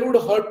sandalwood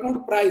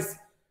hardwood price,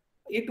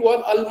 it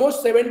was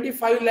almost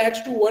 75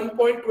 lakhs to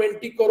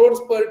 1.20 crores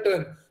per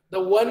ton.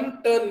 The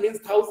 1 ton means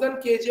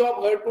 1,000 kg of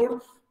hardwood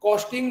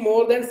costing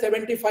more than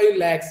 75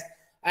 lakhs.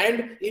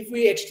 And if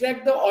we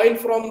extract the oil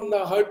from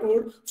the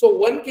hardwood, so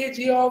 1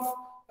 kg of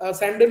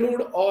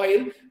sandalwood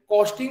oil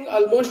costing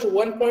almost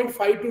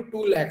 1.5 to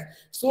 2 lakhs.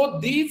 So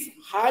these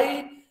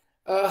high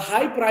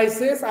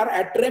prices are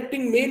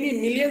attracting many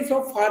millions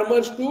of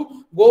farmers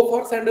to go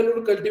for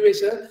sandalwood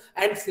cultivation.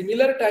 And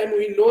similar time,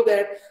 we know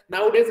that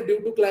nowadays, due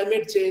to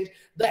climate change,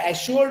 the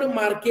assured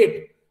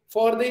market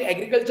for the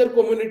agriculture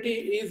community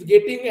is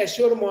getting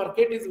assured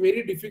market is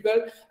very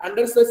difficult.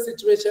 Under such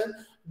situation,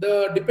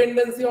 the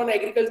dependency on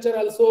agriculture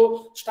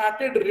also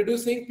started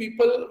reducing.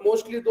 People,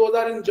 mostly those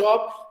are in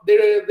job,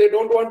 they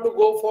don't want to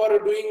go for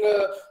doing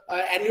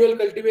annual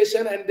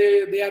cultivation, and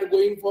they are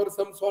going for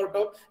some sort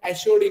of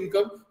assured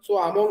income. So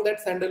among that,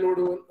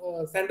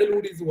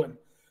 sandalwood is one.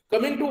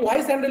 Coming to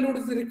why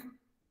sandalwood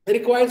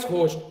requires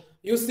host.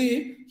 You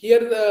see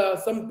here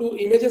some two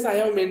images I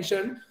have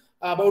mentioned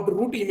about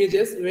root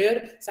images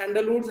where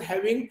sandalwoods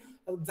having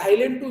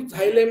xylem to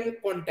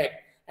xylem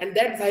contact. And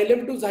that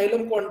xylem to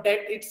xylem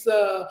contact, it's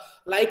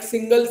like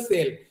single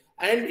cell,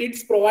 and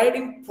it's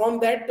providing from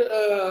that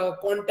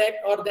contact,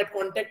 or that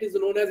contact is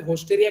known as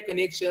host area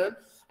connection.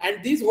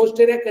 And this host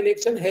area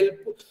connection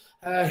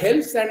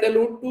helps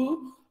sandalwood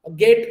to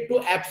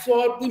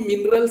absorb the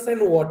minerals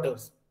and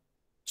waters.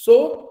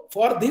 So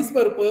for this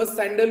purpose,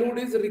 sandalwood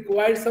is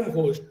required some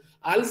host.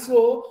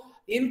 Also,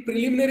 in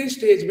preliminary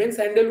stage, when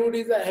sandalwood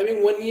is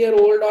having 1 year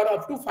old or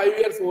up to 5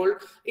 years old,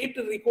 it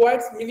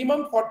requires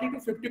minimum 40 to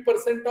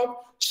 50% of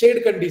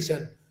shade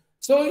condition.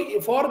 So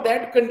for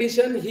that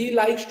condition, he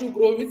likes to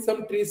grow with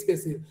some tree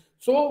species.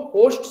 So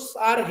hosts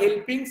are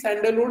helping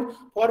sandalwood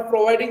for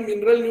providing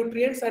mineral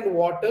nutrients and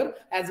water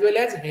as well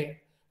as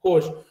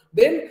host.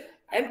 Then,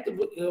 and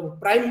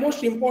prime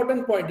most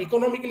important point,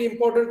 economically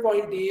important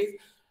point is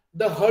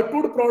the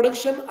hardwood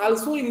production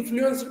also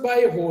influenced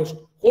by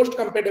host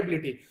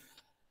compatibility.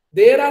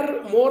 There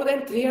are more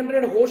than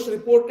 300 hosts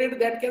reported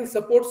that can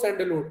support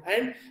sandalwood,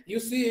 and you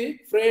see,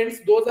 friends,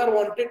 those are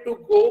wanted to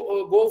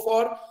go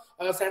for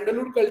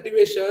sandalwood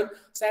cultivation.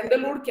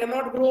 Sandalwood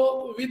cannot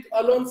grow with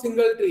alone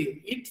single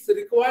tree. It's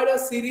required a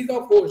series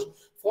of hosts.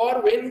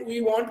 For when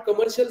we want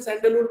commercial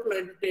sandalwood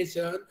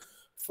plantation,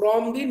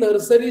 from the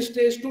nursery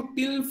stage to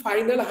till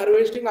final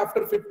harvesting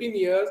after 15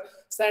 years,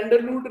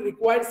 sandalwood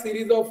requires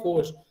series of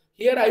hosts.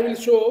 Here I will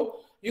show.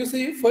 You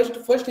see,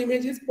 first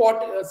image is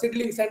pot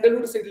seedling,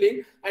 sandalwood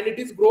seedling, and it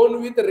is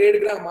grown with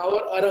red gram,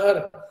 our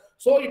arhar.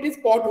 So it is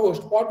pot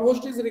host. Pot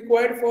host is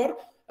required for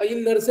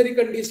in nursery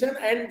condition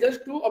and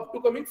just to up to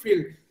coming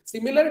field.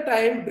 Similar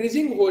time,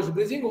 bridging host.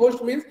 Bridging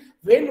host means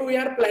when we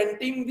are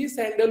planting the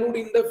sandalwood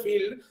in the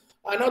field,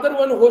 another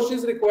one host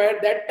is required.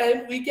 That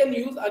time we can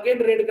use again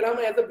red gram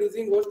as a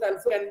bridging host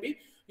also can be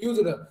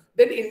used.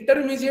 Then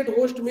intermediate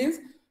host means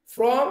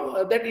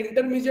from that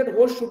intermediate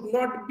host should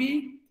not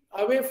be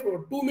away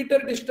from 2 meter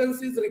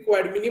distance is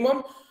required,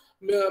 minimum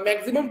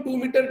maximum 2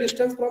 meter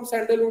distance from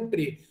sandalwood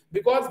tree,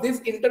 because this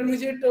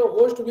intermediate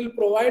host will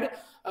provide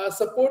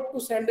support to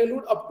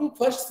sandalwood up to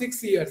first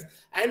 6 years,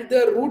 and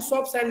the roots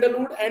of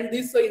sandalwood and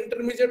this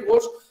intermediate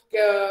host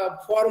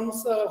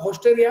forms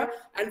hosteria,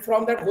 and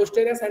from that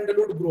hosteria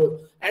sandalwood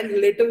grows,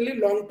 and laterally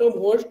long term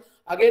host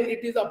again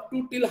it is up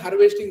to till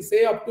harvesting,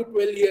 say up to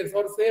 12 years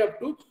or say up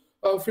to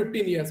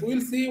 15 years. We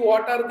will see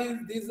what are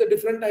these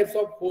different types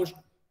of host.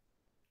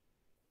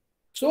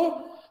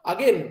 So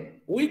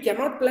again, we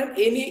cannot plant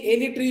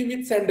any tree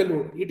with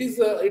sandalwood.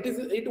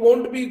 It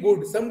won't be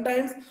good.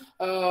 Sometimes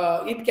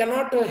it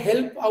cannot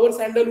help our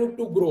sandalwood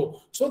to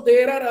grow. So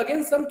there are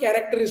again some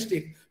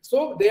characteristics.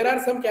 So there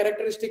are some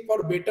characteristics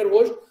for better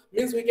host.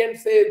 Means we can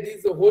say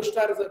these hosts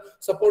are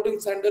supporting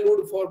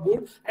sandalwood for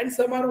good, and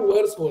some are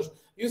worse host.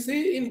 You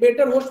see, in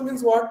better host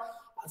means what?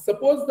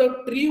 Suppose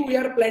the tree we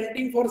are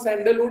planting for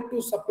sandalwood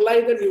to supply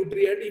the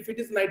nutrient, if it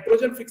is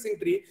nitrogen fixing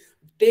tree,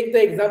 take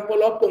the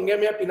example of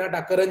Pongamia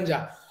pinnata,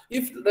 karanja.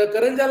 If the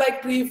karanja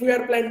like tree, if we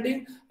are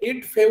planting,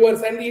 it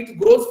favors and it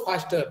grows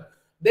faster.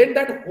 Then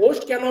that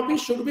host canopy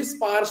should be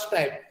sparse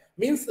type.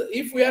 Means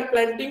if we are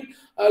planting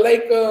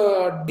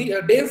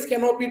dense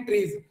canopy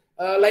trees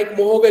like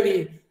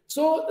mahogany,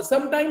 so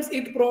sometimes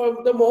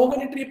the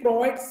mahogany tree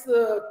provides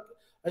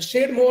a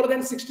shade more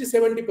than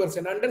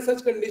 60-70%. Under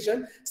such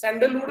condition,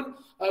 sandalwood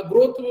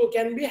growth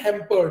can be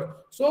hampered.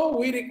 So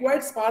we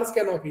require sparse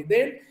canopy.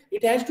 Then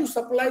it has to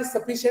supply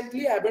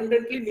sufficiently,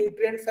 abundantly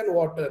nutrients and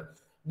water.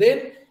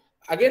 Then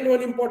again,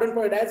 one important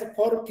point, as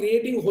for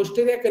creating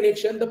hosteria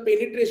connection, the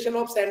penetration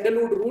of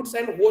sandalwood roots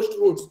and host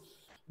roots,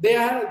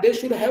 they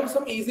should have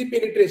some easy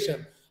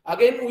penetration.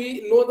 Again,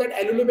 we know that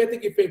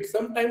allelopathic effect.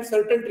 Sometimes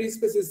certain tree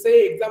species,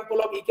 say example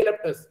of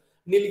eucalyptus,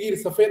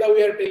 Nilgiri, Safeda,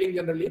 we are telling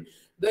generally,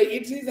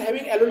 it is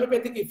having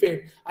allelopathic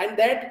effect, and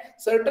that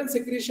certain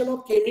secretion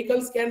of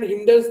chemicals can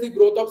hinder the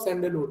growth of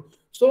sandalwood.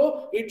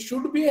 So it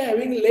should be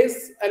having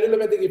less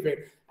allelopathic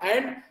effect.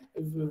 And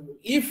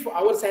if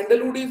our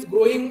sandalwood is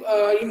growing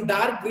in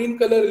dark green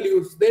color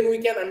leaves, then we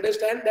can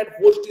understand that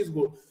host is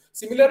good.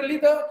 Similarly,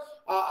 the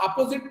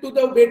opposite to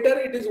the better,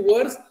 it is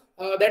worse.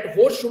 That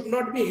host should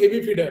not be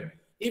heavy feeder.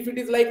 If it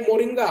is like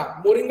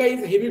moringa is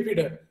heavy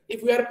feeder.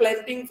 If we are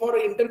planting for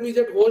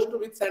intermediate host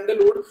with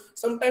sandalwood,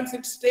 sometimes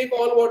it takes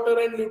all water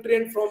and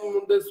nutrient from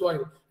the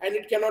soil and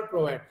it cannot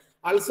provide.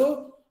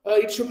 Also,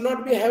 it should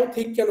not be have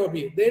thick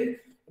canopy. Then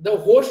the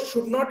host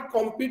should not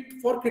compete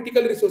for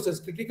critical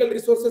resources. Critical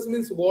resources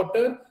means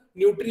water,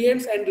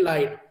 nutrients, and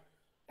light.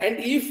 And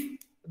if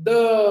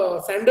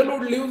the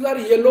sandalwood leaves are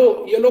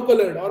yellow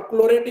colored or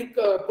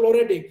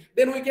chlorotic,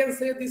 then we can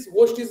say this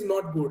host is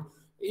not good.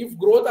 If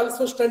growth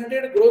also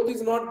stunted, growth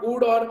is not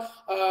good, or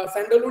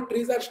sandalwood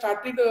trees are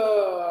started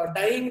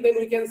dying, then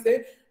we can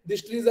say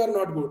these trees are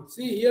not good.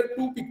 See here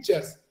two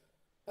pictures.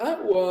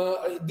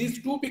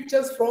 These two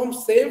pictures from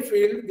same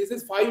field. This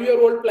is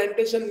 5-year-old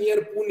plantation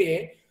near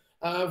Pune,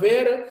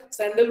 where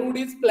sandalwood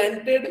is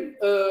planted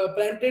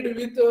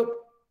with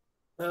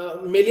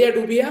Melia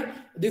dubia.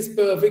 This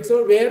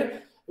picture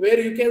where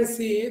you can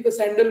see the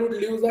sandalwood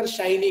leaves are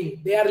shining.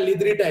 They are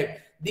leathery type.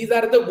 These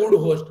are the good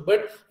host.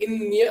 But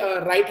in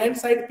right hand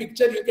side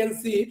picture, you can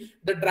see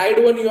the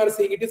dried one you are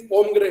seeing. It is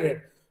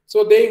pomegranate.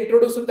 So they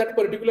introduced that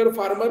particular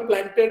farmer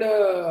planted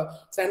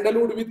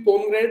sandalwood with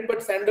pomegranate,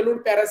 but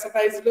sandalwood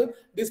parasitized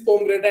this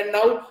pomegranate, and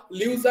now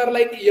leaves are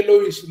like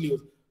yellowish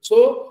leaves.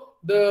 So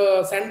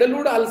the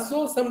sandalwood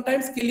also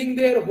sometimes killing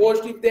their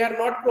host if they are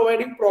not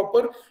providing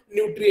proper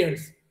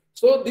nutrients.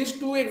 So these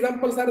two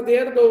examples are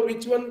there, though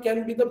which one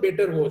can be the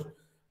better host.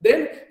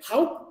 Then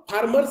how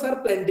farmers are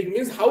planting,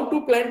 means how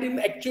to plant in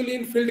actually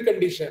in field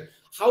condition.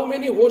 How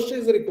many hosts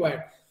is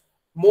required?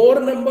 More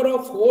number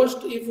of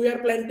hosts if we are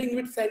planting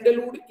with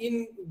sandalwood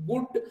in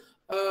good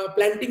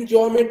planting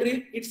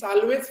geometry, it's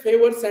always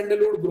favors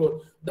sandalwood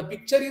growth. The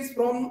picture is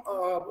from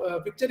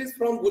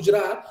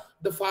Gujarat.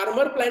 The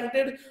farmer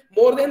planted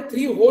more than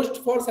 3 hosts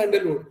for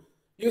sandalwood.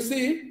 You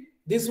see,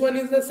 this one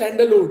is the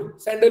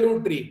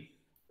sandalwood tree.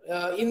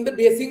 In the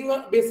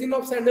basin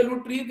of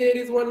sandalwood tree, there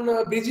is one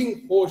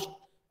bridging host,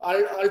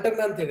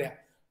 Alternanthera.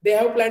 They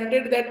have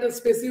planted that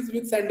species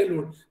with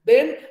sandalwood.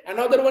 Then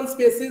another one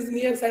species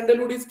near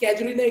sandalwood is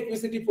Casuarina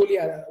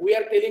equisetifolia. We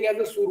are telling as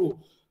a suru.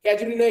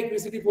 Casuarina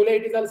equisetifolia,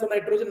 it is also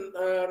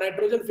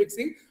nitrogen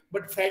fixing,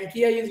 but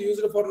Frankia is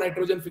used for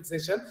nitrogen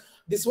fixation.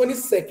 This one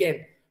is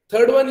second.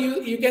 Third one,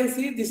 you can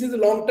see this is a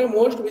long-term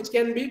host which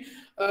can be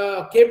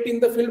kept in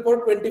the field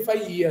for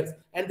 25 years.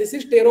 And this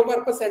is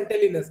Pterocarpus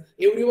santalinus.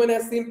 Everyone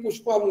has seen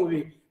Pushpa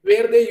movie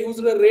where they used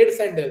a red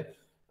sandal.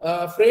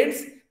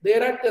 Friends,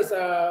 there are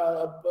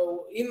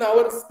in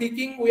our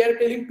speaking we are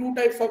telling 2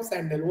 types of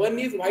sandal. One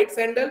is white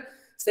sandal,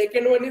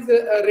 second one is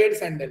red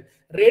sandal.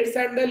 Red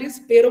sandal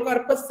is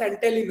Pterocarpus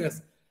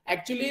santalinus.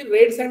 Actually,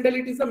 red sandal,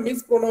 it is a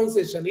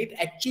mispronunciation. It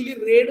actually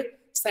red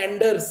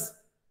sanders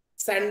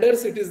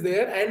it is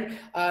there, and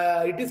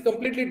it is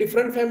completely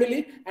different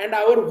family. And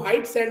our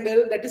white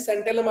sandal, that is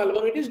Santalum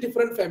album, it is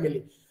different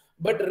family.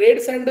 But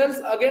red sandals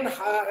again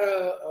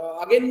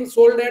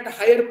sold at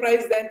higher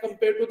price than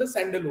compared to the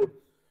sandalwood.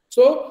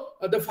 So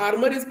the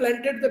farmer is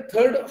planted, the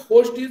third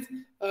host is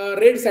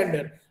red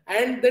sandal,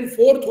 and then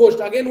fourth host,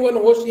 again one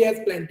host he has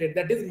planted,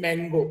 that is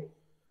mango.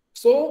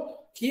 So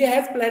he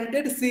has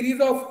planted series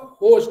of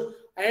hosts,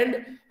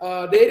 and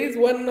there is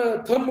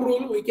one thumb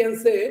rule we can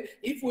say,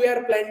 if we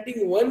are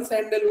planting one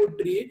sandalwood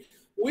tree,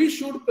 we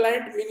should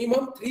plant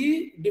minimum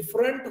 3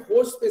 different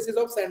host species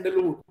of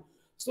sandalwood.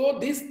 So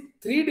these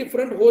 3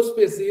 different host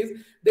species,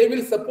 they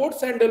will support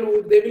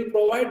sandalwood, they will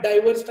provide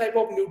diverse type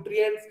of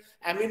nutrients,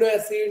 amino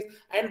acids,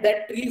 and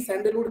that tree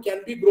sandalwood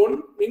can be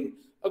grown in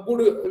a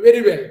good,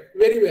 very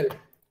well.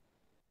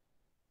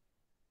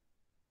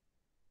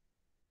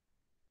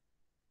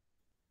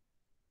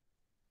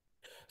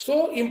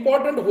 So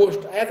important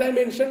host, as I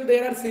mentioned,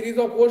 there are series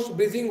of hosts: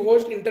 bridging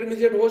host,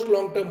 intermediate host,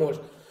 long-term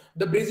host.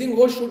 The bridging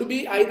host should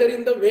be either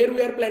in the where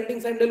we are planting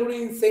sandalwood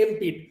in same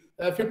pit,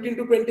 15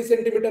 to 20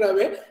 centimeter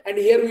away, and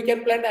here we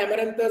can plant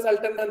Amaranthus,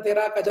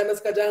 Alternanthera,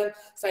 Cajanus cajan,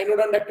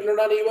 Cynodon,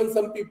 Dactylodon. Even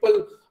some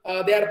people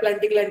they are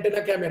planting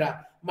Lantana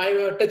camera. My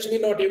touch me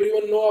not,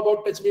 everyone know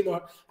about touch me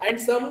not, and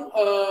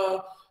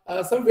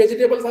some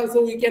vegetables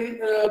also we can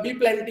be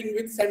planting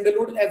with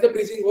sandalwood as a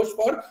bridging host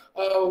for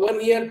 1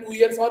 year, 2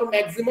 years, or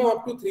maximum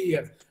up to 3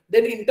 years.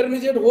 Then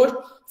intermediate host,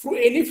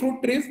 any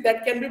fruit trees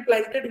that can be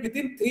planted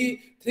within 3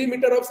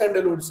 meter of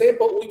sandalwood. Say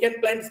we can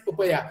plant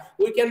papaya,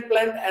 we can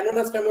plant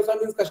Ananas famosa,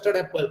 means custard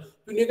apple,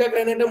 Punica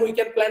granatum we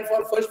can plant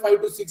for first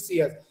 5 to 6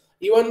 years.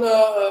 Even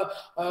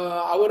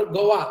our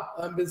Goa,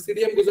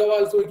 Psidium guava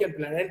also we can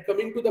plant. And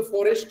coming to the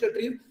forest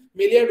trees,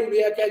 Melia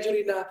dubia,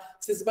 Casuarina,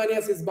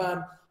 Sisbania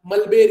sisban,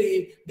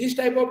 mulberry, this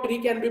type of tree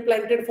can be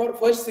planted for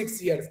first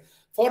 6 years.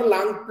 For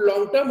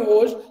long-term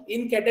host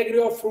in category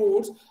of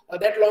fruits,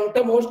 that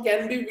long-term host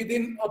can be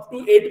within up to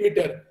 8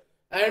 meter.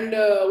 And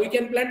we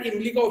can plant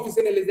Imblica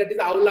officinalis, that is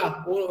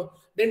Aula.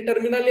 Then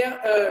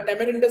Terminalia,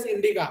 Tamarindus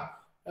indica.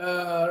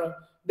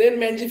 Then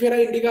Mangifera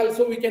indica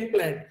also we can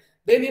plant.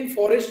 Then in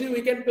forestry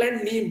we can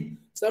plant neem.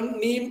 Some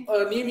neem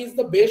is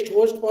the best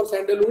host for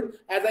sandalwood.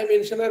 As I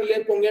mentioned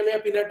earlier,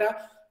 Pongamia pinnata,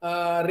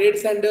 red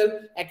sandal,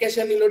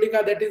 Acacia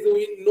nilotica, that is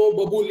we know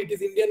babul, it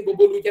is Indian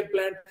babul we can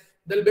plant.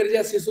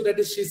 Dalbergia sisu, that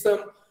is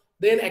shisam.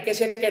 Then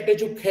Acacia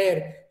catechu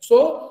khair.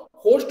 So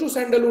host to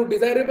sandalwood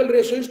desirable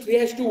ratio is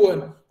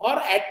 3:1, or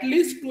at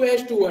least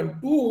 2:1.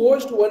 2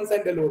 host 1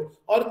 sandalwood,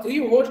 or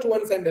 3 host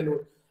 1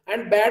 sandalwood.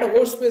 And bad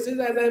host species,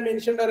 as I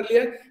mentioned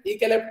earlier,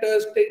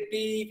 Eucalyptus,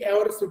 teak,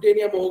 or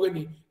Sutenia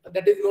mahogany,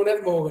 that is known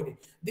as mahogany.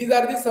 These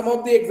are some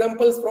of the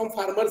examples from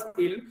farmers'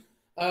 field.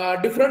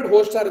 Different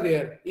hosts are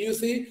there. You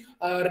see,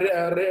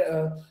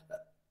 Arhar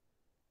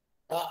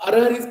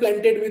is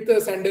planted with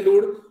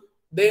sandalwood.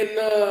 Then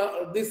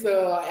this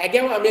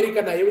Agave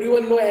americana,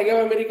 everyone know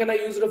Agave americana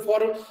used for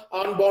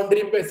on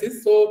boundary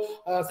basis. So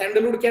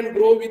sandalwood can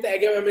grow with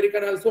Agave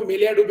americana also.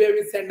 Melia dubia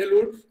with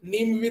sandalwood,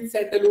 neem with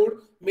sandalwood,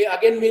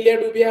 again Melia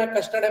dubia,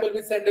 custard apple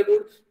with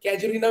sandalwood,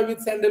 Casuarina with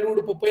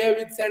sandalwood, papaya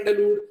with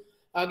sandalwood,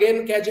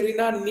 again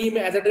Casuarina, neem,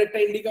 Azadirachta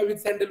indica with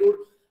sandalwood,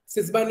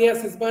 Sisbania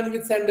sisban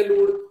with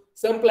sandalwood.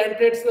 Some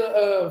planted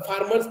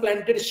farmers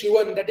planted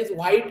Shivan, that is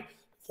white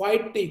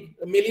teak,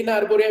 Melina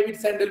arborea with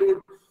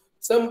sandalwood.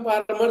 Some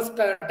farmers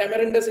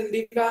Tamarindus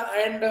indica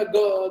and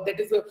that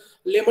is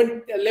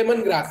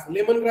lemongrass.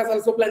 Lemongrass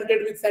also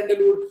planted with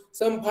sandalwood.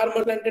 Some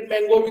farmers planted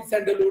mango with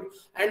sandalwood.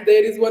 And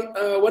there is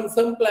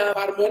some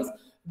farmers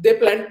they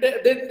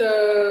planted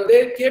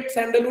they kept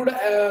sandalwood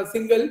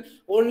single.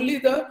 Only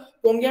the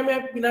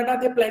Pongamia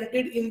pinnata they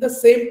planted in the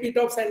same pit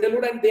of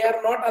sandalwood, and they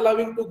are not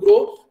allowing to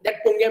grow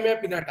that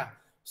Pongamia pinnata.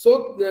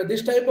 So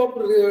this type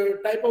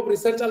of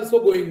research also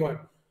going on.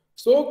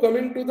 So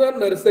coming to the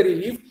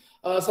nursery, if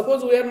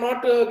suppose we are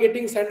not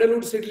getting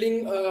sandalwood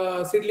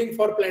seedling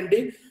for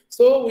planting,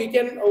 so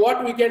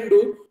what we can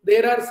do,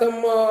 there are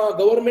some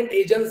government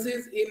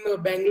agencies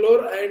in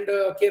Bangalore and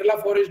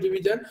Kerala Forest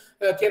Division,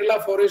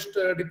 Kerala Forest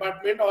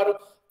Department, or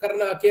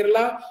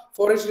Kerala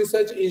Forest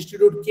Research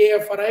Institute,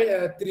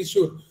 KFRI,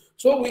 Thrissur.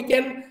 So we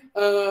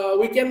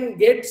can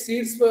get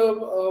seeds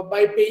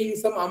by paying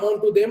some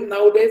amount to them.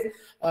 Nowadays,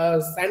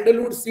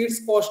 sandalwood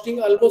seeds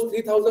costing almost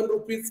 3,000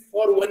 rupees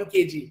for 1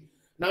 kg.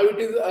 Now it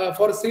is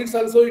for seeds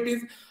also it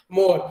is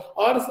more.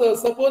 Or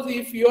suppose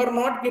if you are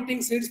not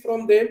getting seeds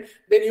from them,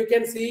 then you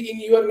can see in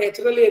your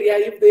natural area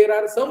if there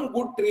are some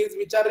good trees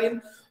which are in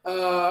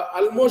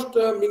almost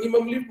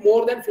minimally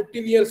more than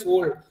 15 years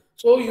old.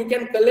 So you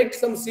can collect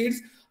some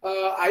seeds.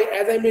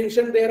 As I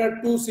mentioned, there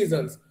are 2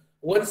 seasons.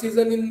 One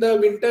season in the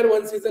winter,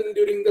 one season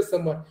during the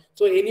summer.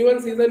 So any one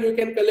season you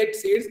can collect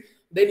seeds.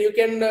 Then you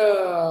can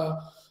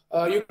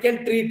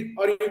treat,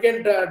 or you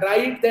can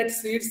dry that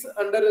seeds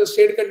under a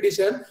shade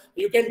condition.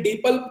 You can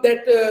depulp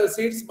that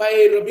seeds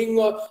by rubbing.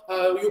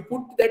 You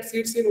put that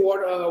seeds in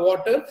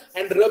water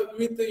and rub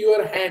with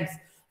your hands.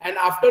 And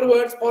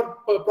afterwards, for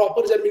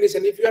proper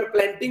germination, if you are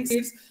planting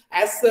seeds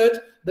as such,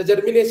 the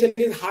germination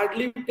is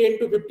hardly 10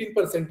 to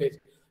 15%.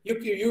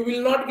 You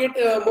will not get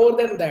more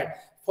than that.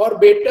 For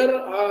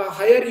better,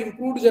 higher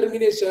improved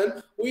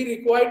germination, we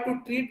require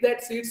to treat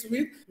that seeds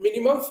with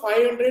minimum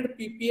 500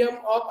 ppm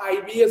of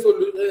IBA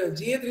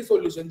GA3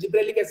 solution,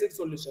 gibberellic acid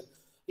solution.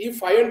 If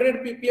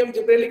 500 ppm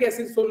gibberellic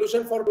acid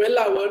solution for 12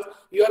 hours,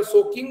 you are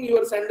soaking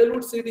your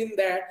sandalwood seed in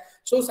that.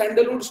 So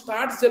sandalwood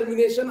starts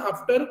germination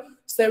after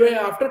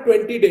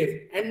 20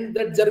 days, and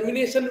that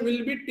germination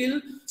will be till,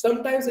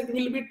 sometimes it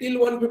will be till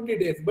 150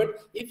 days.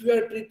 But if you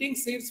are treating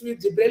seeds with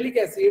gibberellic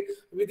acid,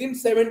 within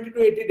 70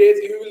 to 80 days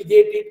you will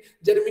get it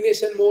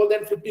germination more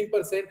than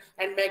 15%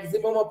 and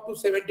maximum up to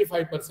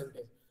 75%.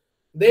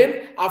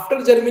 Then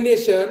after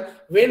germination,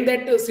 when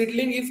that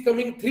seedling is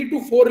coming 3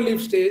 to 4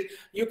 leaf stage,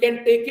 you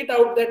can take it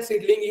out, that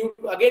seedling. You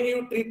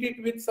treat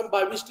it with some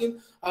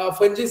Bavistin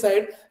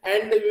fungicide,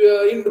 and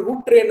in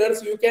root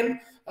trainers you can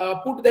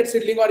put that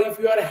seedling, or if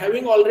you are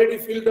having already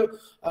filled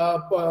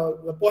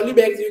poly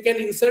bags, you can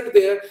insert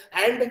there.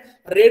 And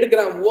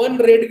one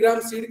red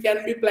gram seed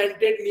can be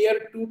planted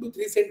near 2 to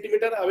 3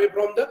 centimeter away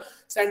from the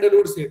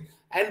sandalwood seed.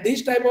 And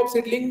this type of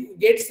seedling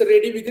gets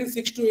ready within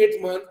 6 to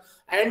 8 months.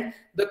 And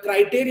the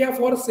criteria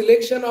for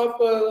selection of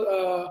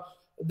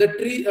the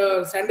tree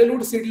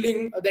sandalwood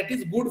seedling that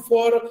is good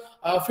for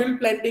field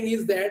planting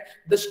is that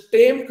the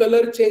stem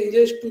color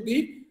changes to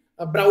the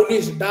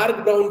brownish,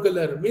 dark brown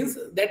color, means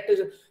that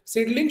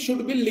seedling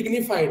should be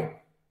lignified.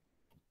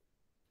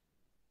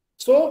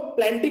 So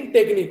planting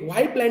technique,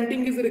 why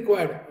planting is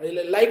required?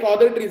 Like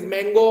other trees,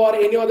 mango or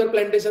any other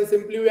plantation,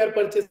 simply we are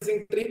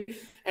purchasing tree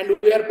and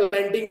we are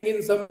planting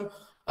in some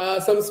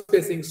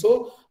spacing.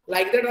 So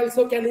like that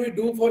also can we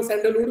do for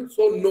sandalwood?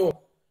 So no,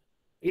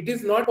 it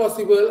is not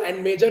possible.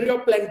 And majority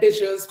of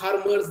plantations,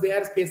 farmers, they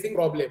are facing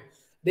problem.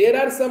 There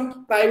are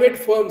some private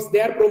firms, they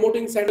are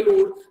promoting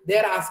sandalwood. They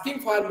are asking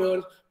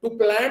farmers to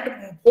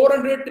plant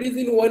 400 trees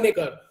in 1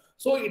 acre.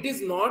 So it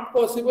is not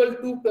possible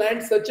to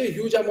plant such a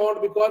huge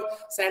amount, because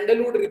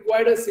sandalwood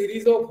required a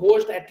series of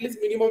hosts, at least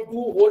minimum 2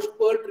 hosts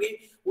per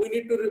tree we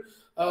need to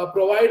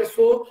provide.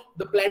 So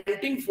the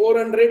planting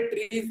 400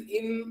 trees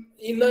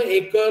in an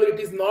acre, it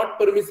is not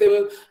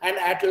permissible, and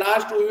at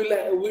last we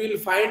will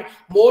find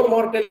more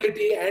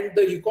mortality and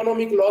the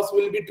economic loss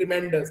will be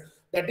tremendous.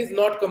 That is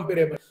not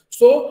comparable.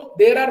 So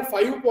there are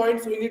 5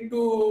 points we need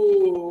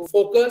to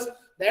focus.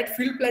 That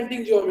field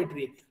planting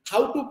geometry,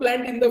 how to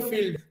plant in the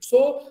field.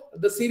 So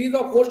the series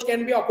of hosts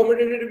can be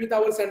accommodated with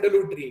our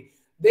sandalwood tree.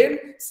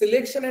 Then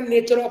selection and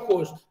nature of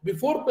host.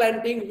 Before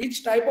planting,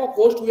 which type of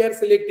host we are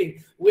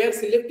selecting? We are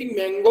selecting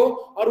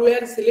mango or we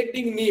are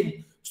selecting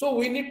neem. So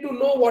we need to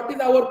know what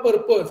is our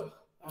purpose,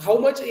 how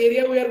much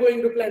area we are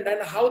going to plant,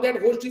 and how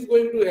that host is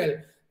going to help.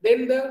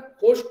 Then the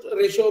host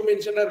ratio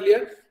mentioned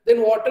earlier.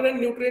 Then water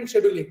and nutrient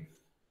scheduling.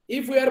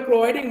 If we are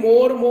providing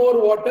more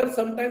water,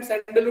 sometimes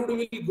sandalwood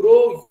will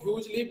grow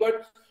hugely,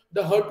 but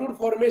the heartwood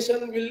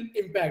formation will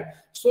impact.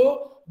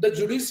 So the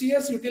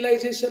judicious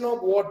utilization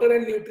of water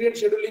and nutrient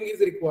scheduling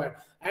is required.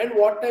 And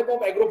what type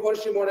of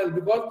agroforestry model?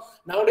 Because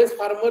nowadays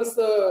farmers'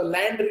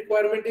 land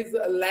requirement is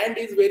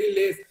very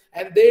less,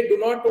 and they do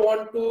not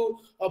want to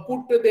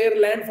put their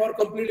land for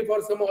completely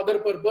for some other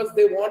purpose.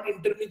 They want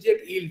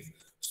intermediate yields.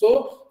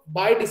 So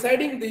by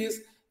deciding this,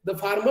 the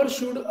farmer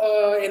should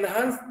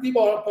enhance the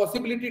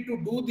possibility to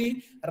do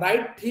the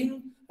right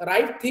thing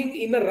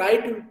in the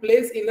right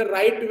place, in the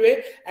right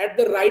way, at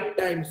the right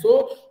time.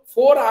 So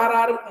 4 R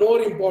are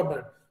more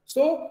important.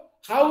 So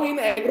how in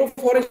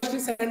agroforestry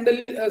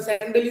sandal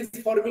is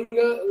forming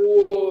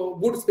a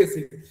good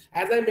species?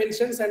 As I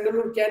mentioned,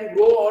 sandalwood can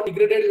grow on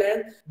degraded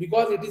land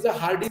because it is a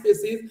hardy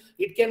species.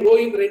 It can grow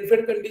in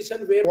rainfed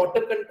condition where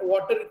water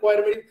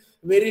requirement is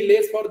very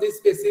less for this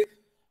species.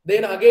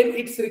 Then again,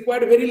 it's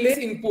required very less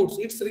inputs.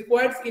 It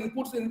requires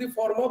inputs in the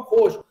form of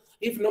host.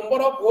 If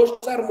number of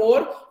hosts are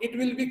more, it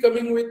will be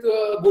coming with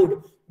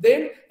good.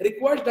 Then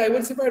requires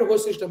diversified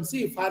host system.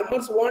 See,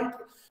 farmers want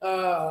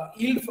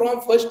yield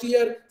from first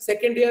year,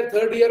 second year,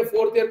 third year,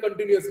 fourth year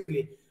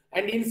continuously.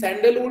 And in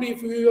sandalwood,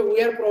 if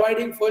we are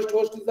providing first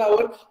host is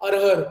our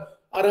arhar.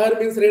 Arhar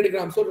means red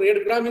gram. So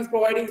red gram is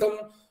providing some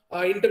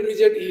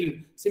intermediate yield.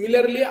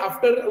 Similarly,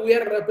 after we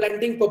are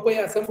planting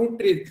papaya, some fruit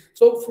trees.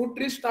 So fruit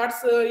tree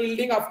starts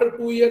yielding after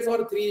 2 years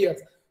or 3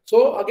 years.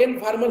 So again,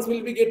 farmers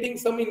will be getting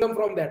some income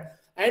from that.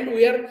 And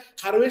we are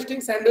harvesting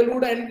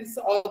sandalwood and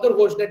other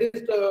host, that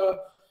is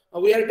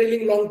we are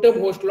telling long-term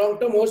host.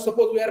 Long-term host,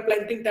 suppose we are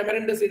planting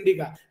Tamarindus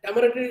indica.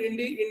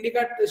 Tamarindus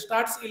indica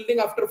starts yielding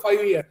after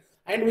 5 years.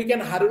 And we can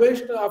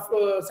harvest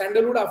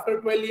sandalwood after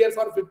 12 years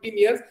or 15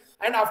 years,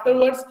 and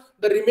afterwards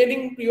the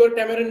remaining pure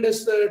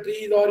Tamarindus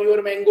trees or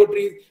your mango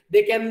trees,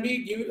 they can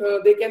be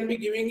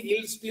giving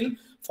yields till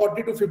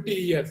 40 to 50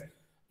 years.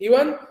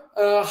 Even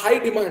high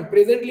demand,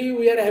 presently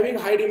we are having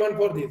high demand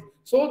for this.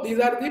 So these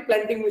are the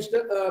planting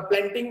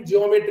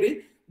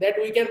geometry,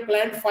 that we can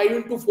plant 5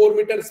 into 4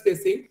 meter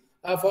spacing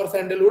for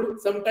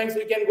sandalwood. Sometimes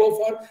we can go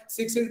for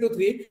 6 into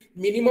 3.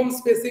 Minimum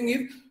spacing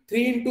is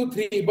 3 into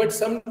 3, but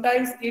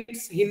sometimes it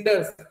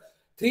hinders.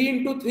 3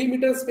 into 3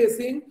 meter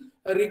spacing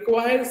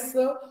requires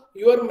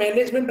your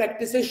management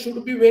practices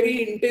should be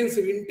very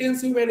intensive.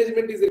 Intensive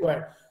management is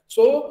required.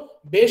 So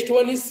best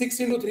one is 6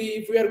 into 3.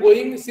 If we are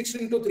going 6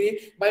 into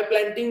 3 by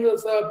planting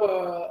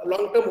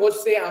long-term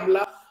host, say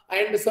amla,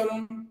 and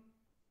some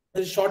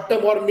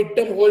short-term or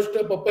mid-term host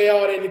papaya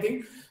or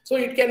anything, so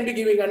it can be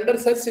giving under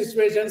such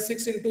situation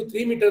 6 into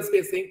 3 meter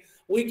spacing.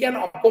 We can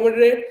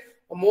accommodate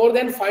more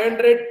than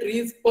 500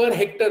 trees per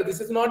hectare. This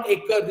is not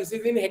acre, this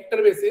is in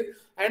hectare basis,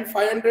 and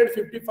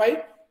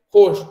 555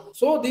 host.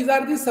 So these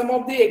are some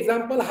of the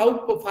example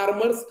how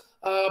farmers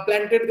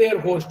planted their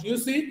host. You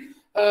see,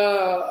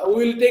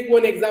 we will take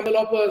one example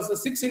of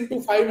 6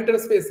 into 5 meter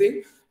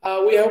spacing.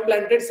 We have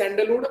planted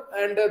sandalwood,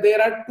 and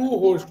there are 2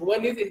 hosts.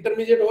 One is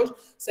intermediate host,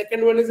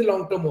 second one is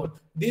long-term host.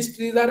 These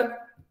trees are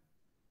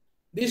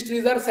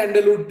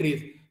sandalwood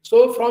trees.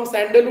 So from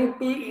sandalwood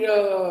to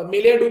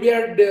Melia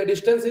dubia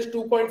distance is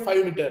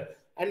 2.5 meter,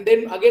 and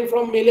then again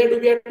from Melia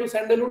dubia to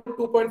sandalwood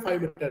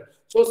 2.5 meter.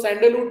 So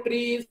sandalwood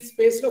tree is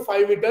spaced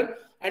 5 meter,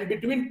 and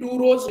between 2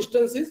 rows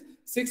distance is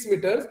 6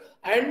 meters.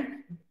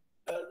 And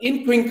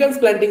in quincunx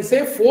planting,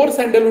 say 4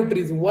 sandalwood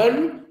trees,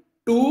 1,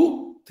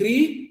 2,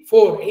 3,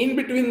 4. In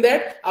between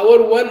that,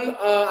 our one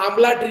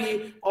amla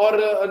tree or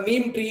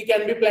neem tree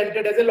can be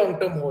planted as a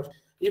long-term host.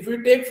 If we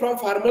take from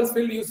farmer's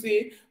field, you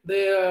see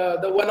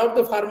the one of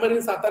the farmer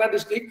in Satara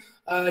district,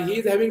 he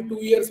is having 2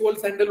 years old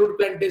sandalwood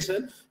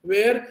plantation,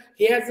 where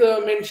he has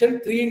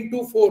mentioned 3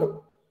 into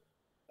 4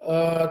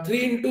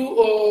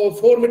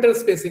 meter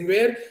spacing,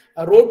 where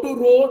row to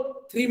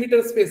row 3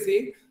 meter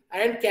spacing,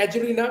 and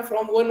casuarina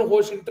from one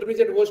host,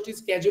 intermediate host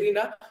is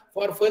casuarina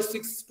for first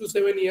 6 to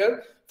 7 years.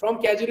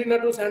 From casuarina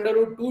to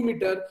sandalwood 2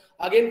 meter,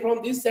 again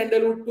from this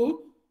sandalwood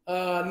to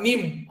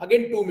neem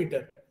again 2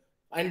 meter.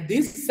 And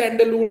this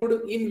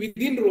sandalwood in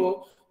within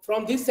row,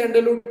 from this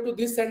sandalwood to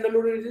this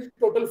sandalwood is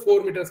total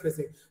 4 meter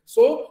spacing.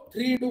 So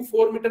 3 to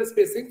 4 meter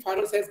spacing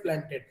farmers has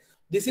planted.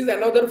 This is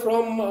another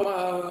from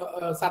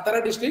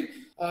Satara district.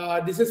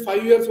 This is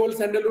 5 years old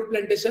sandalwood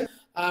plantation.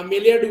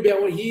 Melia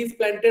dubia, he is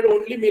planted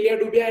only Melia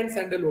dubia and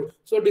sandalwood.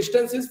 So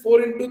distance is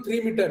 4 into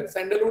 3 meter.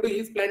 Sandalwood he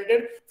is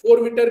planted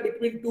 4 meter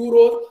between 2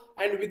 rows,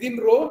 and within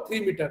row 3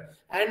 meter.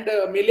 And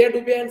Melia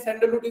dubia and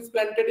sandalwood is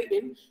planted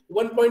in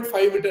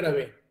 1.5 meter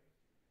away.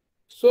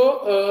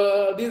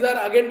 So these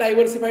are again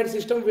diversified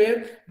system,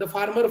 where the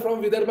farmer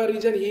from Vidarbha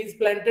region, he is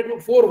planted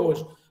 4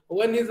 hosts.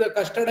 One is a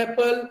custard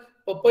apple,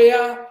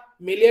 papaya,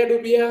 Melia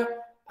dubia,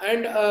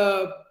 and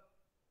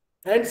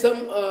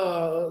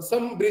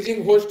some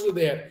bridging hosts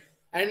there.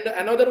 And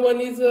another one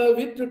is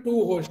with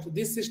 2 hosts.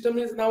 This system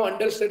is now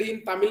under study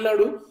in Tamil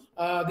Nadu.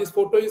 This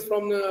photo is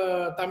from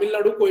Tamil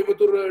Nadu,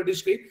 Coimbatore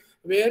district,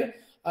 where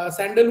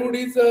sandalwood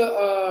is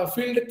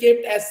field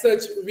kept as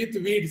such with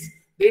weeds.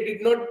 They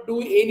did not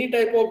do any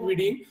type of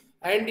weeding,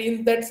 and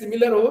in that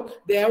similar row,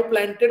 they have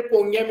planted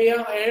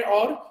pongamia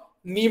or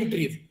neem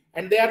trees,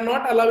 and they are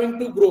not allowing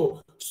to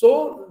grow.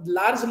 So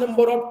large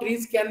number of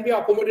trees can be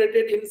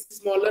accommodated in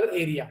smaller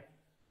area.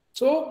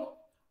 So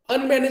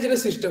unmanaged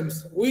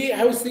systems, we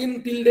have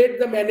seen till date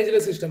the managed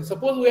system.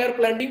 Suppose we are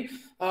planting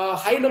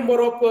high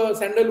number of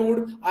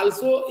sandalwood,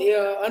 also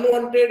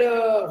unwanted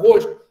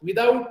host,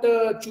 without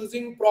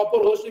choosing proper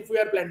host. If we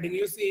are planting,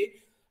 you see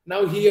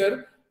now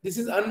here, this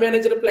is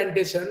unmanaged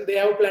plantation. They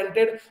have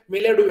planted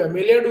Melia dubia.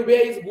 Melia dubia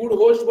is good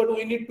host, but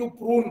we need to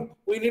prune.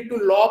 We need to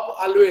lop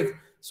always.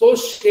 So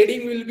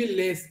shading will be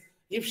less.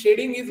 If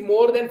shading is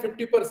more than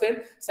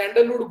 50%,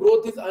 sandalwood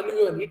growth is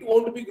uneven. It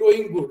won't be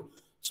growing good.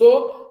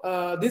 So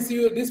this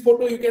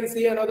photo, you can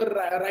see another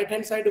right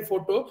hand side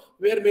photo,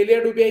 where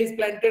Melia dubia is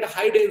planted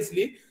high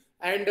densely,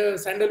 and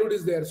sandalwood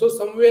is there. So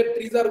somewhere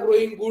trees are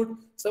growing good,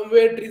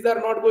 somewhere trees are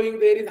not growing,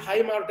 there is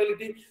high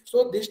mortality.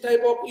 So this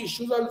type of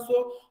issues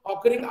also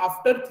occurring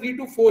after 3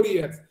 to 4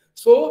 years.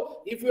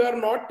 So if you are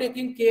not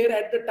taking care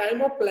at the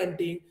time of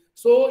planting,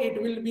 so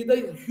it will be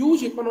the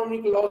huge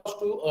economic loss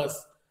to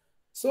us.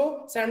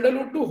 So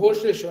sandalwood to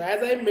host ratio,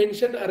 as I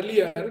mentioned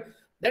earlier,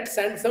 that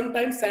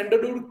sometimes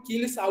sandalwood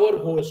kills our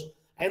host,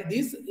 and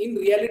this in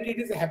reality it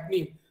is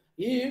happening.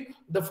 If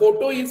the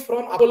photo is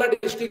from Akola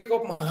district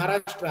of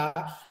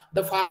Maharashtra,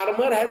 the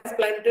farmer has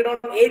planted on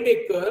 8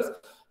 acres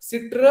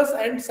citrus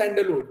and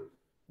sandalwood.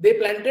 They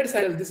planted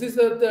sandal. This is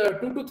the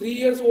 2 to 3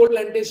 years old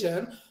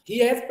plantation. He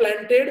has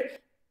planted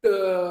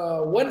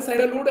one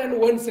sandalwood and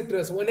one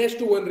citrus,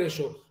 1:1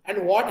 ratio.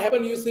 And what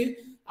happened, you see,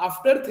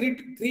 after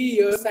 3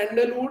 years,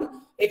 sandalwood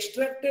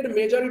extracted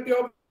majority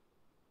of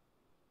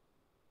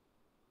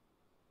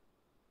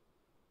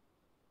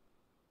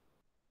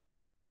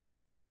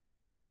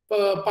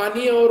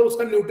पानी और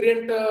उसका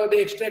nutrient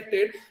they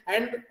extracted,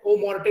 and वो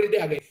mortality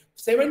आ गई.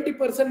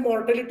 70%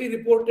 mortality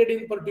reported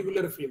in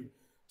particular field.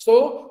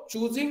 So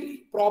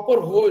choosing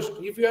proper host,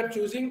 if you are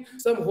choosing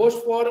some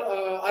host for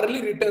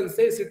early returns,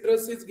 say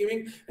citrus is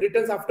giving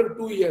returns after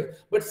 2 years,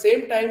 but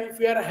same time if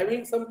you are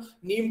having some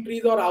neem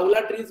trees or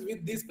aula trees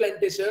with this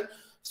plantation,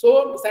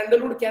 so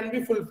sandalwood can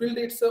be fulfilled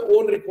its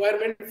own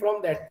requirement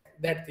from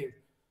that thing.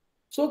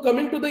 So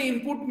coming to the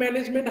input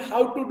management,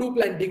 how to do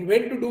planting,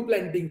 when to do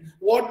planting,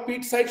 what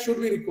peat site should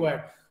be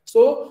required.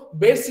 So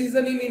best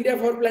season in India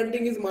for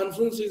planting is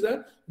monsoon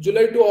season.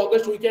 July to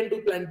August we can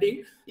do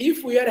planting.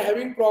 If we are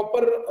having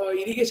proper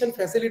irrigation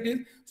facilities,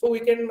 so we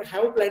can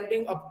have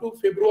planting up to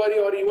February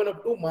or even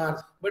up to March.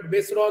 But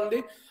based on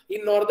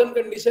in northern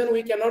condition,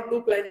 we cannot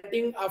do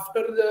planting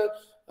after the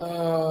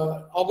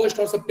August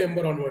or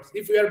September onwards.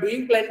 If we are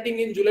doing planting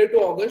in July to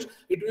August,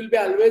 it will be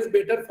always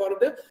better for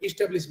the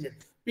establishment.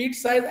 Peat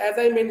size, as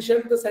I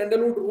mentioned, the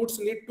sandalwood roots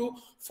need to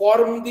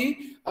form the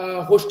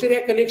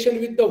hosteria connection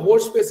with the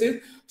host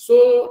species,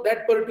 so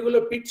that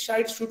particular peat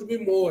size should be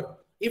more.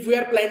 If we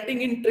are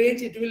planting in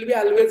trench, it will be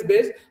always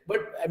best,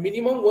 but a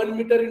minimum 1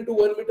 meter into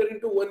 1 meter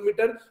into 1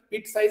 meter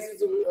peat size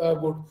is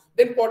good.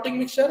 Then potting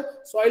mixture,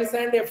 soil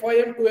sand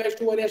FYM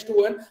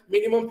 2:1:1,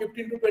 minimum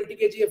 15 to 20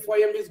 kg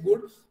FYM is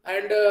good,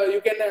 and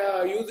you can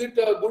use it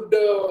good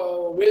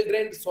well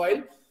drained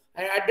soil.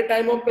 And at the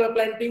time of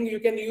planting, you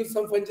can use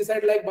some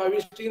fungicide like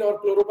bavistine or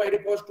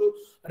chloropyrifos to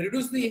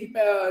reduce the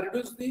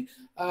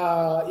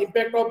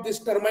impact of this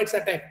termites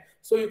attack.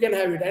 So you can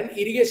have it. And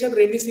irrigation,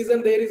 rainy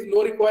season, there is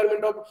no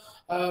requirement of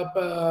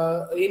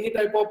any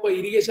type of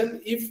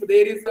irrigation. If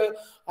there is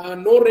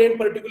no rain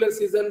particular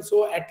season,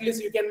 so at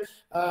least you can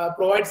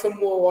provide some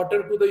more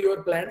water to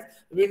your plants.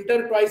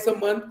 Winter, twice a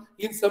month.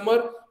 In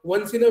summer,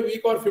 once in a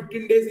week or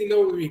 15 days in a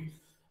week.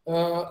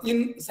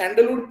 In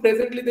sandalwood,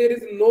 presently there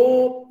is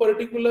no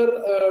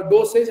particular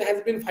dosage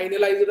has been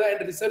finalized,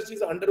 and research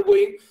is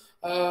undergoing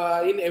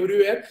in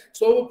everywhere.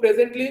 So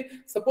presently,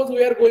 suppose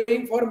we are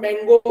going for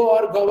mango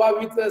or guava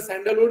with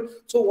sandalwood,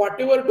 so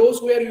whatever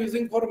dose we are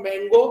using for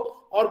mango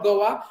or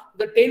guava,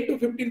 the 10 to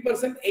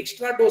 15%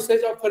 extra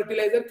dosage of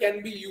fertilizer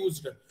can be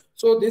used.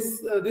 So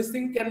this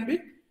thing can be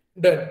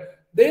done.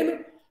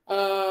 Then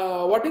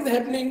what is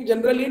happening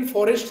generally in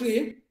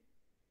forestry,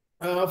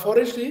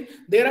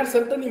 there are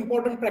certain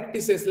important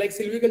practices like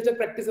silviculture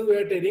practices we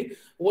are training.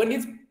 One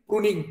is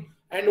pruning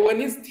and one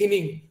is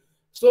thinning.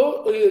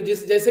 So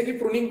जैसे कि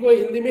pruning को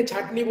हिंदी में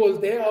छाटनी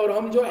बोलते हैं, और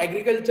हम जो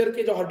agriculture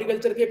के जो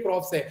हॉर्टिकल्चर के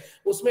क्रॉप्स है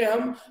उसमें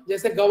हम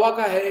जैसे गवा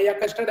का है या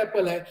कस्टर्ड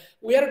एप्पल है,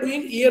 we are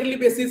doing yearly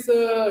basis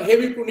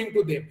heavy pruning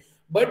to them.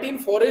 But in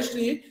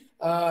forestry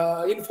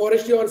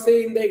or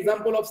say in the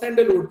example of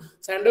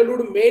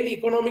sandalwood main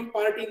economic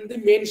part in the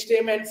main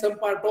stem and some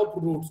part of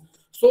roots.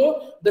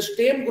 So the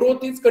stem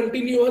growth is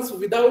continuous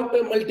without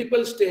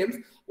multiple stems,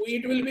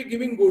 it will be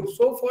giving good.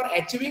 So for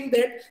achieving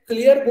that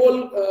clear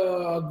goal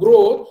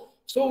growth,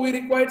 so we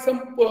require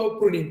some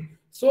pruning.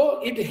 So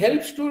it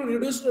helps to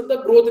reduce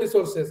the growth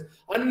resources.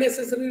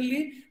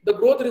 Unnecessarily, the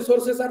growth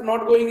resources are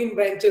not going in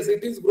branches,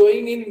 it is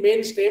growing in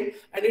main stem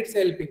and it's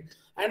helping.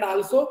 And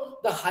also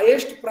the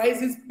highest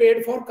price is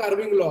paid for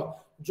carving log.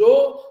 जो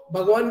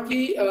भगवान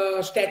की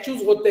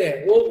statues होते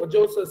हैं वो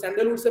जो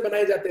sandalwood से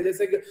बनाए जाते हैं,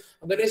 जैसे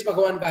गणेश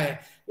भगवान का है,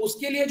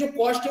 उसके लिए जो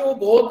कॉस्ट है वो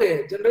बहुत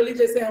है. जनरली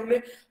जैसे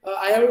हमने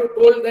I have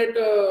told that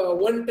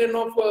 1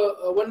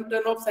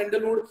 ton of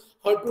sandalwood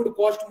hurt would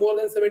cost more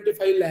than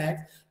 75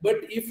 lakhs. But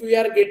if we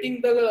are getting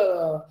the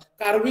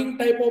carving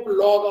type of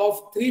log of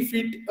 3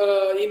 feet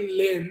in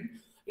length,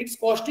 it's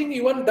costing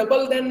even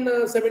double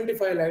than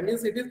 75 lakhs.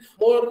 Means it is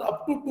more,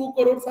 up to 2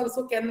 crores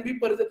also can be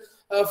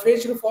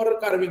fetched for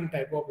carving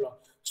type of log.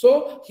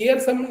 So here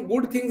some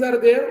good things are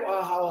there,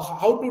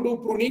 how to do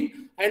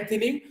pruning and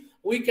thinning.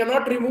 We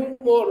cannot remove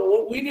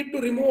more, we need to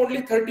remove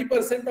only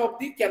 30% of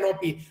the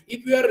canopy.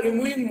 If we are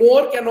removing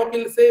more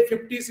canopy, say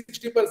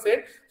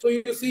 50-60%, so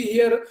you see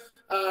here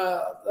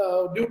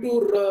due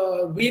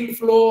to wind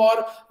flow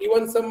or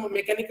even some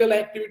mechanical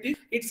activity,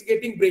 it's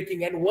getting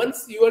breaking. And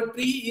once your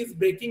tree is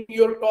breaking,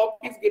 your top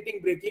is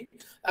getting breaking,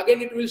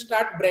 again it will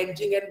start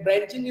branching, and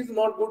branching is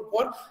not good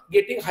for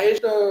getting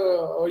highest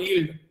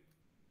yield.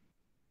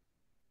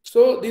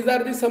 So these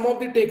are some of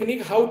the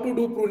technique how to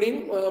do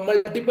pruning.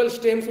 Multiple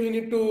stems we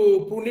need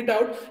to prune it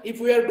out. If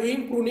we are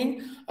doing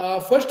pruning,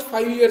 first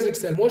 5 years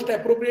itself, most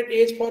appropriate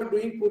age for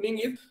doing pruning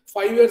is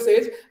 5 years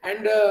age,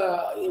 and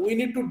we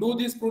need to do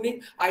this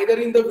pruning either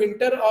in the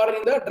winter or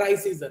in the dry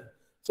season.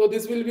 So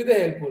this will be the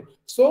helpful.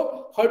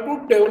 So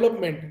hardwood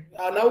development.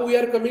 Now we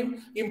are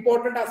coming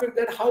important aspect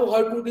that how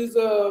hardwood is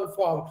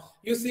formed.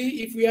 You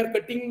see, if we are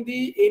cutting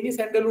the any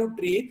sandalwood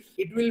tree,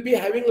 it will be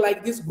having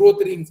like this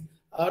growth rings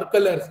or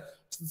colors.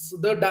 So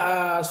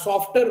the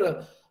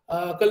softer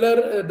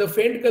color, the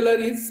faint color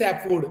is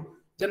sapwood.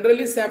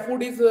 Generally,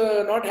 sapwood is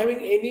not having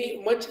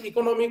any much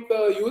economic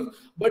use,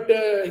 but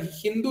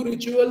Hindu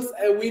rituals,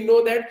 we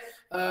know that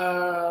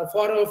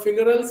for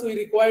funerals we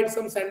required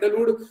some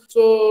sandalwood.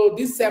 So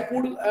this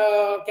sapwood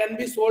can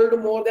be sold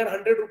more than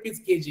 100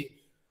 rupees kg.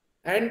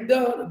 And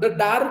the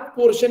dark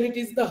portion, it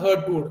is the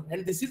hardwood,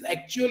 and this is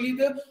actually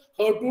the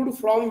hardwood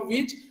from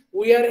which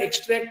we are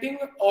extracting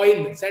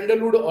oil,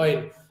 sandalwood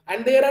oil.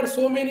 And there are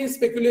so many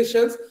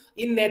speculations.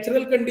 In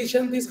natural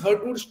condition, this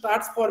hardwood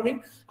starts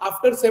forming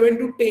after 7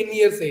 to 10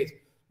 years age.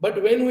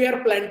 But when we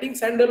are planting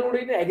sandalwood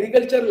in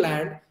agriculture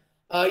land,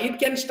 it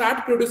can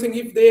start producing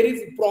if there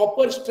is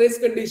proper stress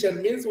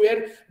condition, means we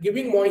are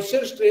giving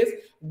moisture stress,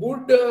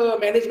 good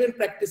management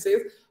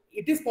practices.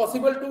 It is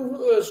possible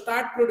to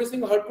start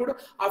producing hardwood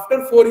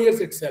after 4 years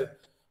itself.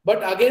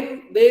 But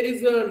again, there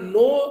is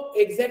no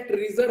exact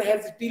reason,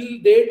 has till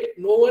date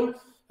no one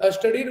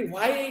studied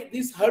why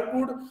this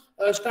hardwood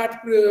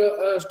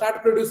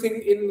start producing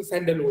in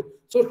sandalwood.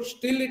 So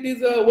still it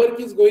is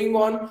work is going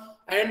on,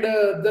 and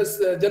this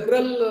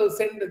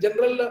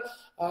general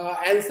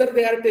answer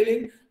they are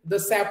telling, the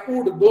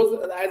sapwood,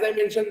 those as I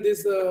mentioned,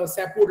 this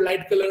sapwood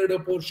light colored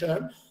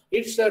portion,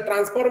 it's a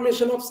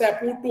transformation of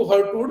sapwood to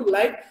hardwood.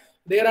 Like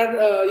there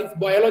are, if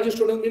biology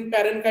students mean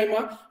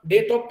parenchyma,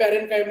 death of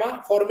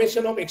parenchyma,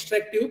 formation of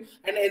extractive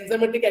and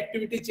enzymatic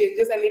activity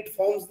changes, and it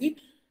forms the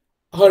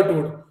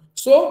hardwood.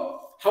 So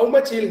how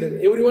much yield?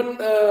 Everyone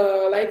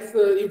likes,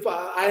 if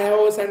I have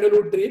a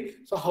sandalwood tree,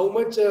 so how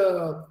much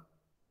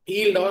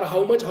yield or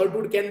how much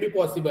hardwood can be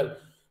possible?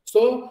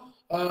 So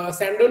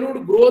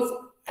sandalwood grows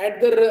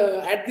at the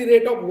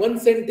rate of 1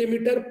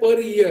 centimeter per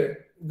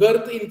year.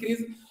 Girth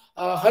increase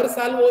हर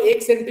साल वो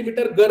 1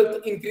 centimetre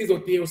गर्थ increase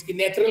होती है उसकी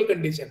natural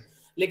condition.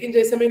 लेकिन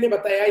जैसे मैंने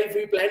बताया, if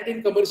we plant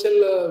in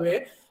commercial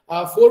way,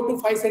 4 to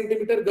 5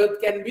 centimeter girth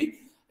can be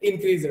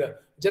increased.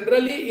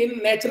 Generally,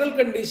 in natural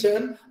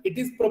condition, it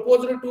is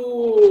proposed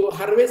to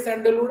harvest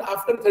sandalwood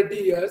after 30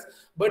 years,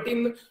 but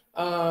in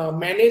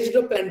managed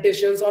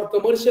plantations or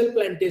commercial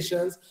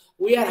plantations,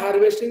 we are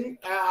harvesting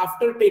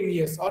after 10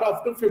 years or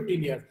after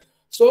 15 years.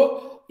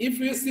 So if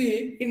you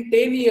see, in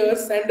 10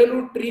 years,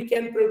 sandalwood tree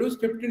can produce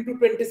 15 to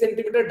 20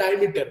 centimeter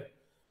diameter.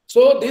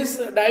 So this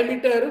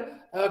diameter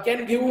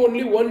can give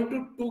only 1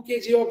 to 2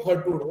 kg of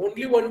hardwood,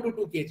 only 1 to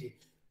 2 kg.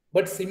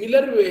 But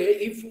similar way,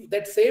 if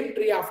that same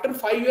tree after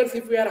 5 years,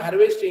 if we are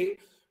harvesting,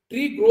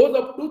 tree grows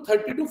up to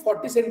 30 to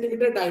 40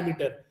 centimeter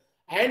diameter,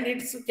 and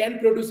it can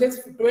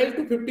produces 12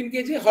 to 15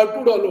 kg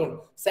hardwood alone.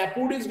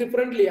 Sapwood is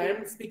differently. I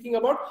am speaking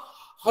about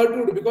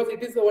hardwood because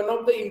it is one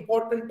of the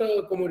important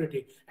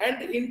commodity.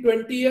 And in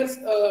 20 years,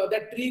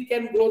 that tree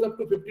can grow up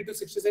to 50 to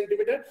 60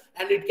 centimeter,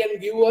 and it can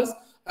give us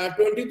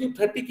 20 to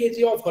 30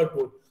 kg of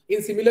hardwood.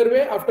 In similar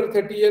way, after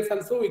 30 years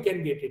also we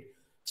can get it.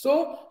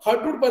 So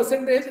hardwood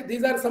percentage,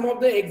 these are some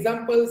of the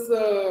examples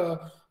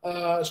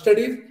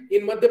studies.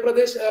 In Madhya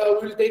Pradesh,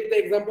 we will take the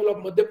example of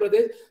Madhya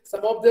Pradesh.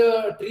 Some of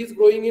the trees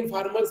growing in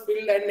farmers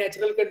field and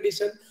natural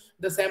condition,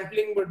 the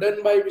sampling were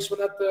done by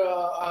Vishwanath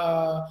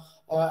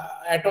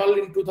et al.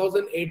 In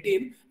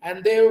 2018,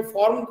 and they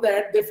found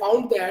that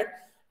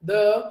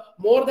the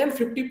more than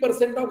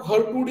 50% of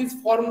hardwood is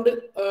formed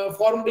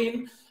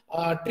in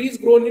trees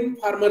grown in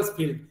farmers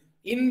field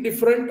in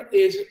different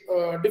age,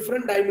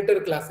 different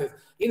diameter classes.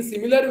 In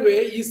similar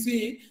way, you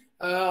see,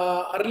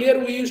 earlier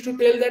we used to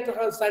tell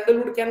that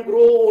sandalwood can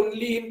grow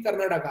only in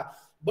Karnataka,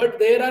 but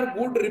there are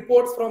good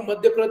reports from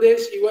Madhya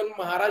Pradesh, even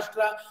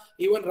Maharashtra,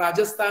 even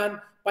Rajasthan,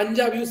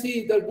 Punjab. You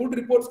see the good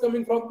reports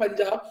coming from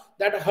Punjab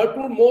that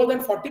hardwood, more than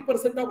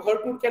 40% of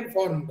hardwood can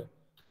form.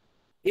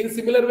 In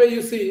similar way,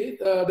 you see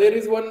there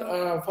is one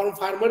from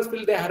farmers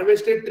field, they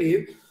harvested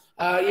trees.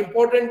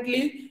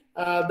 Importantly,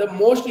 the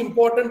most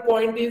important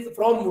point is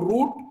from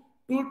root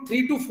to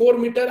 3 to 4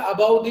 meter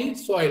above the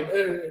soil,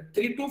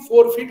 3 to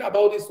 4 feet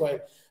above the soil.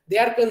 They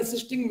are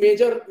consisting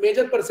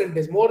major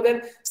percentage. More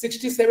than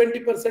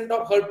 60-70%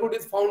 of hardwood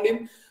is found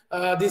in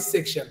this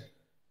section.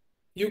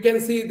 You can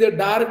see the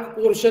dark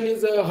portion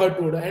is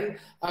hardwood, and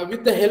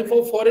with the help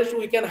of forest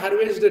we can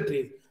harvest the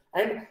trees.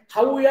 And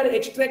how we are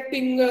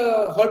extracting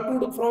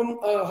hardwood from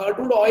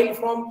hardwood oil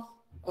from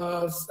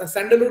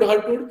sandalwood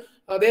hardwood,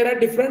 there are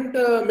different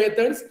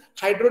methods.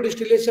 Hydro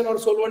distillation or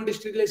solvent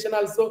distillation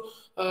also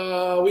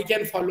we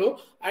can follow,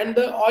 and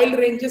the oil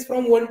ranges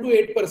from 1 to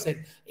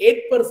 8%.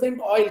 8%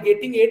 oil,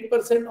 getting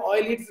 8%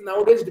 oil is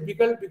nowadays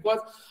difficult because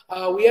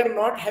we are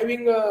not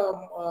having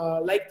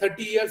like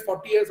 30 years,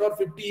 40 years or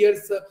 50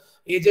 years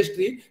ages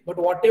tree, but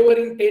whatever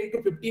in 10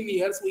 to 15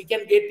 years we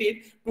can get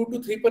it 2 to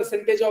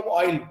 3% of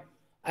oil.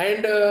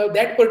 And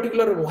that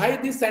particular, why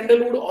this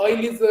sandalwood oil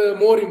is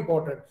more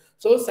important.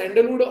 So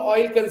sandalwood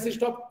oil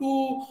consists of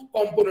two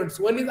components.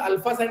 One is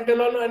alpha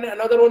santalol and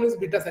another one is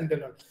beta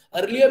santalol.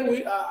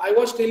 Earlier I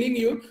was telling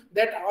you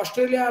that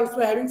Australia also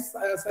having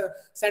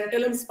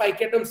Santalum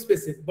spicatum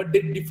species, but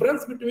the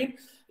difference between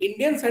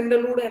Indian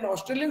sandalwood and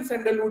Australian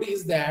sandalwood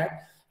is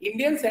that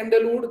Indian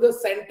sandalwood, the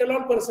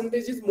santalol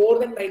percentage is more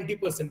than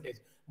 90%,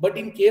 but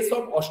in case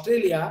of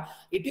Australia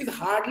it is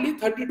hardly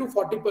 30 to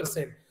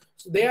 40%.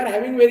 So they are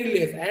having very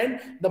less, and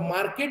the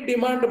market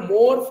demand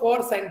more for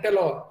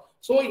santalol.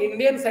 So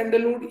Indian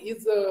sandalwood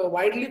is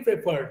widely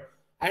preferred.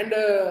 And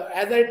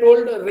as I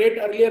told rate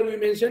earlier, we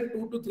mentioned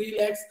 2 to 3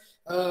 lakhs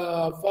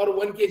for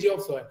 1 kg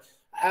of soil.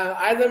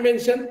 As I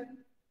mentioned,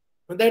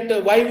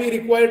 that why we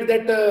required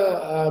that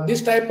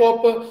this type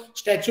of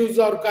statues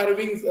or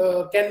carvings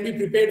can be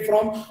prepared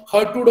from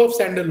heartwood of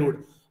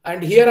sandalwood.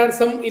 And here are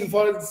some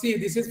info. See,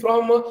 this is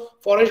from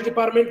Forest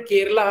Department,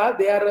 Kerala.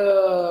 They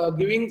are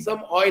giving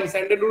some oil,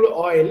 sandalwood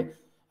oil,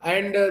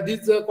 and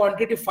this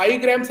quantity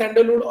 5 gram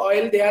sandalwood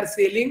oil they are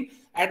selling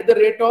at the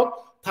rate of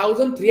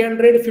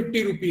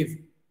 1,350 rupees.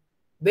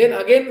 Then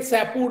again,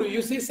 sapwood.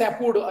 You see,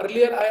 sapwood.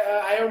 Earlier,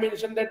 I have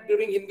mentioned that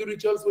during Hindu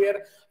rituals we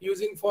are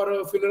using for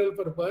a funeral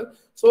purpose.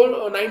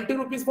 So 90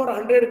 rupees for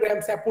 100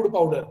 gram sapwood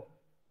powder.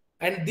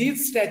 And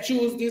these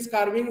statues, these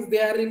carvings,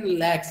 they are in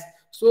lakhs.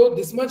 So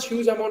this much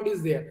huge amount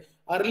is there.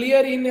 Earlier,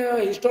 in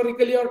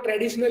historically or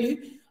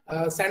traditionally,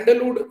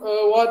 sandalwood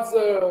was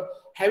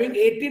having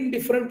 18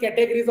 different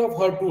categories of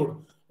heartwood.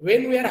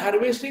 When we are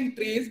harvesting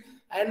trees,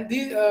 and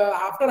the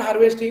after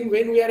harvesting,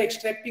 when we are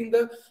extracting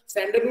the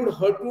sandalwood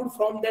heartwood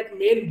from that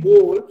main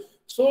bowl,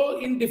 so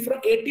in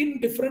different 18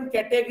 different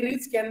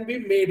categories can be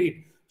made it.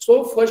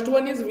 So first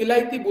one is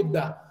Vilayati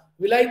Buddha.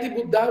 Vilayati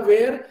Buddha,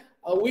 where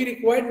we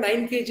require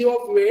 9 kg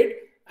of weight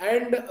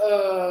and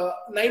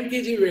 9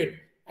 kg weight,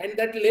 and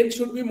that length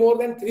should be more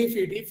than 3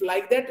 feet. If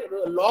like that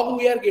log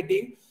we are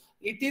getting,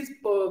 it is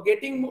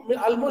getting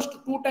almost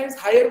 2 times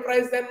higher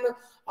price than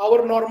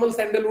our normal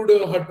sandalwood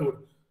heartwood.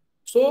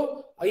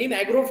 So in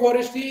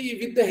agroforestry,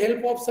 with the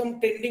help of some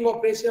tending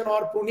operation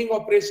or pruning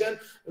operation,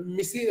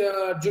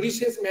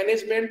 judicious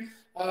management,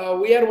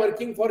 we are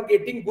working for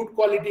getting good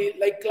quality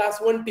like class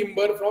 1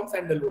 timber from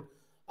sandalwood.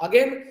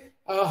 Again,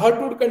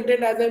 heartwood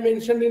content, as I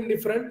mentioned, in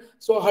different.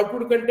 So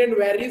heartwood content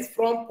varies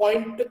from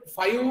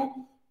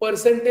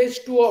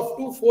 0.5% to up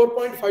to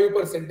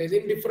 4.5%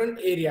 in different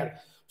areas.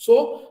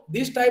 So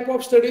these type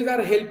of studies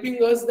are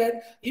helping us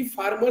that if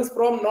farmers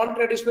from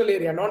non-traditional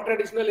area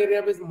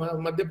is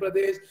Madhya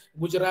Pradesh,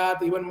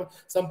 Gujarat, even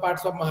some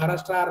parts of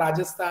Maharashtra,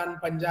 Rajasthan,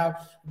 Punjab,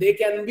 they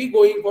can be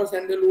going for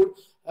sandalwood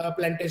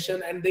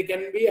plantation, and they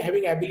can be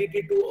having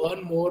ability to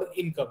earn more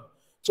income.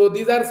 So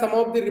these are some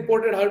of the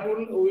reported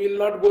heartwood. We will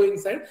not go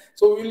inside.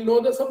 So we will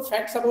know some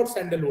facts about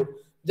sandalwood.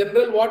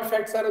 General, what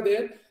facts are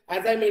there?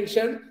 As I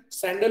mentioned,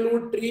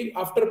 sandalwood tree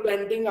after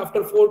planting,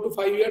 after 4 to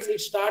 5 years, it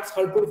starts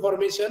heartwood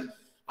formation.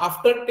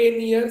 After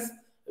 10 years,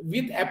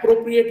 with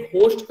appropriate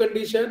host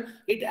condition,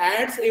 it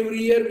adds every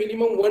year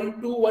minimum 1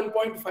 to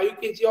 1.5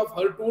 kg of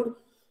heartwood.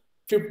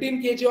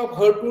 15 kg of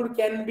heartwood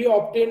can be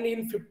obtained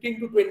in 15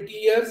 to 20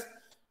 years.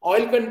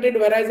 Oil content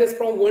varies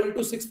from 1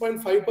 to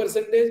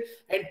 6.5%,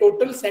 and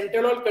total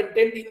santalol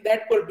content in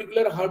that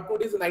particular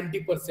heartwood is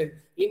 90%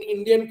 in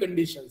Indian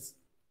conditions.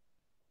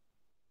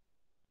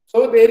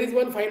 So there is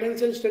one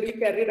financial study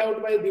carried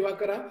out by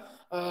Divakara,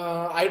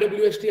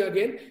 IWST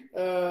again.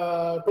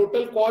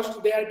 Total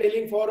cost they are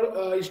telling for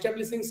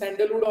establishing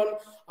sandalwood on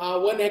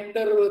 1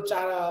 hectare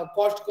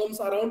cost comes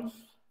around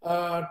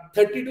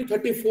 30 to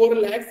 34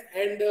 lakhs,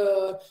 and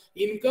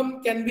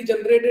income can be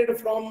generated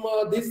from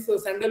this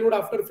sandalwood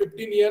after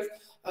 15 years.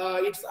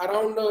 It's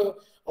around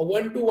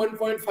 1 to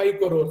 1.5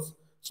 crores.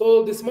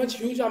 So this much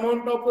huge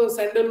amount of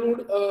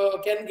sandalwood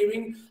can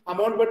giving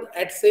amount, but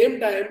at same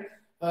time,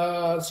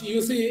 so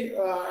you see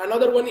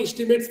another one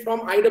estimates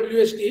from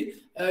IWST,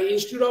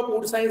 Institute of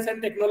Wood Science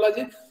and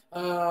Technology.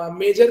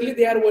 Majorly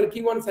they are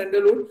working on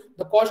sandalwood.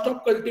 The cost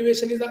of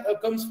cultivation is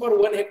comes for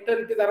 1 hectare,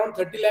 it is around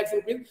 30 lakhs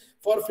rupees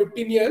for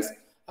 15 years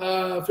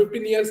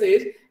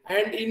age,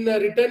 and in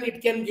return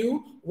it can give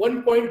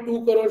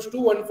 1.2 crores to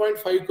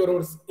 1.5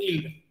 crores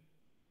yield.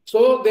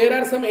 So there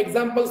are some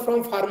examples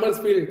from farmers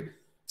field.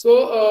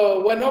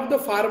 So one of the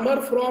farmer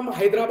from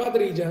Hyderabad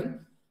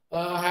region,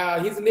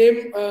 his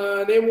name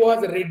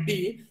was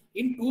Reddy.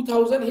 In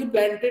 2000, he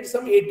planted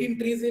some 18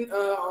 trees in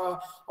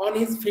on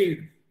his field.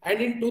 And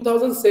in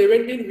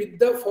 2017, with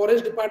the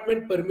Forest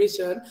Department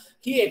permission,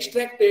 he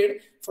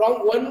extracted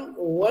from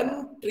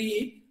one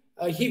tree.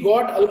 He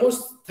got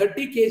almost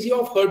 30 kg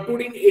of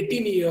heartwood in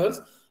 18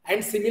 years.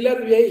 And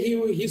similar way,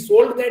 he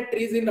sold that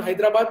trees in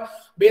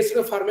Hyderabad-based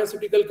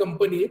pharmaceutical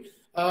company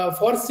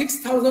for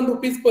 6,000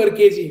 rupees per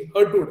kg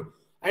heartwood.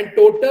 And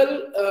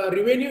total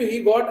revenue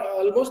he got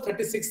almost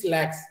 36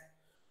 lakhs.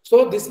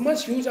 So this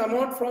much huge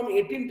amount from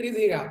 18 trees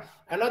here.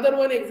 Another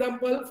one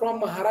example from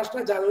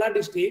Maharashtra Jalna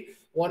district,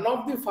 one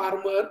of the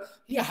farmer,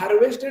 he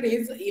harvested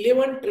his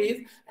 11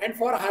 trees, and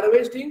for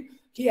harvesting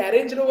he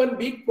arranged one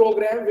big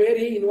program where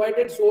he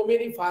invited so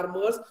many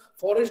farmers,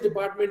 forest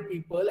department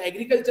people,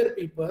 agriculture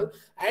people,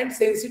 and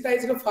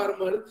sensitized the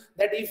farmers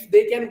that if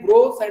they can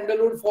grow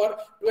sandalwood for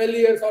 12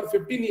 years or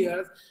 15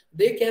 years,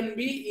 they can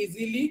be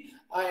easily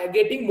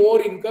getting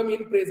more income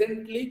in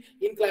presently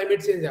in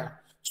climate change.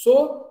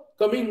 So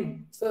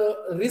coming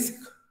risk,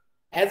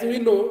 as we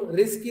know,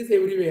 risk is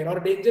everywhere or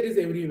danger is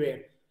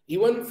everywhere.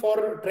 Even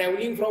for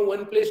traveling from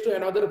one place to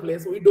another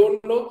place, we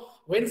don't know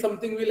when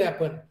something will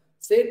happen.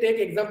 Say, take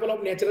example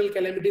of natural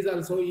calamities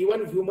also,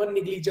 even human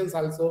negligence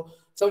also,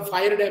 some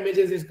fire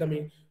damages is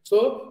coming.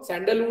 So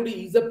sandalwood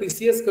is a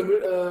precious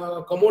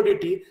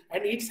commodity,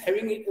 and it's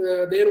having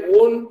their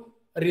own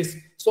risk.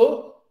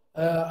 So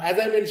as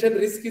I mentioned,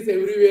 risk is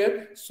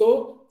everywhere.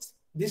 So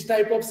this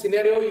type of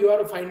scenario you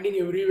are finding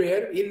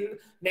everywhere in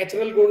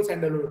natural grown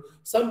sandalwood.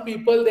 Some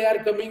people, they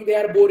are coming, they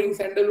are boring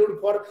sandalwood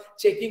for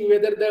checking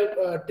whether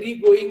the tree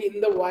growing in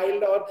the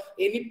wild or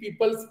any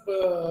people's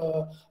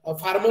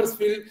farmers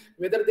field,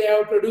 whether they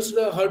have produced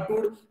a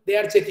hurtwood, they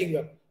are checking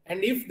up.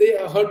 And if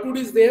the hurtwood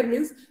is there,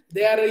 means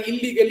they are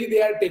illegally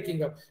they are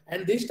taking up.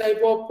 And this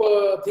type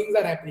of things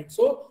are happening.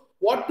 So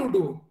what to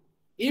do?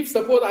 If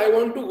suppose I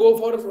want to go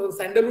for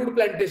sandalwood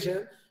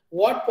plantation,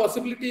 what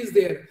possibility is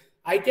there?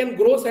 I can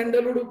grow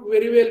sandalwood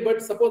very well,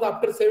 but suppose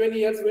after 7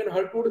 years when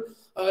hurtwood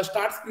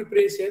starts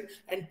preparation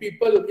and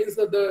people, means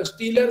the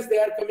stealers, they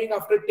are coming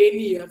after 10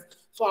 years.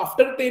 So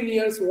after 10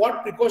 years,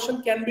 what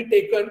precaution can be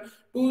taken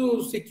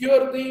to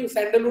secure the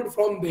sandalwood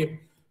from them?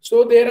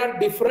 So there are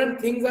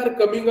different things are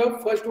coming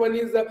up. First one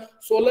is the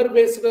solar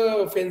based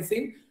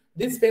fencing.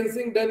 This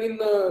fencing done in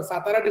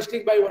Satara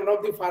district by one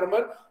of the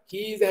farmer.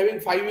 He is having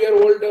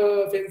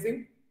 5-year-old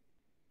fencing.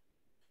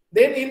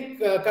 Then in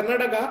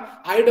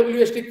Karnataka,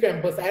 IWST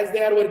campus, as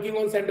they are working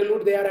on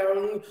sandalwood, they are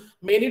having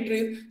many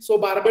trees. So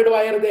barbed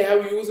wire they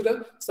have used.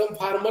 Some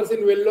farmers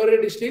in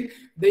Vellore district,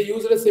 they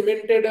used a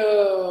cemented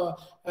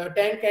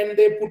tank, and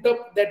they put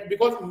up that,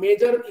 because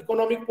major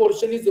economic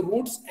portion is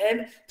roots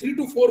and 3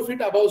 to 4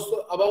 feet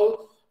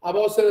above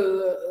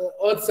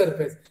earth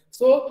surface.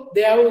 So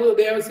they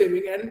have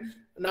saving, and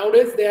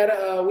nowadays they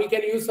are we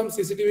can use some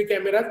CCTV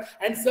cameras,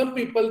 and some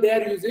people they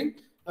are using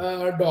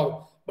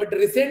dog. But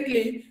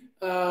recently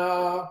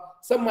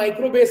some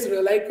micro-based,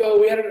 like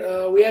we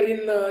are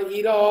in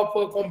era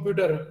of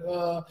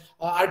computer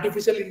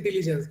artificial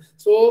intelligence.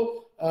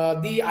 So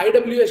the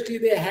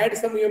IWST, they had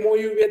some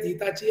MOU with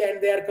Hitachi,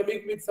 and they are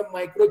coming with some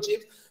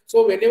microchips.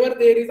 So whenever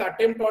there is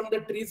attempt on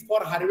the trees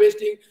for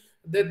harvesting,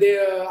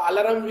 the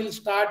alarm will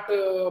start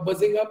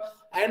buzzing up,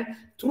 and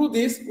through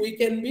this we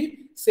can be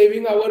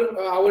saving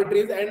our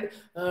trees. And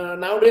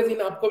nowadays in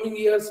upcoming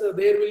years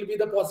there will be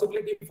the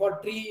possibility for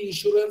tree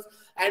insurance,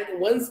 and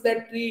once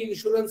that tree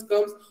insurance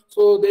comes,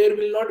 so there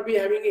will not be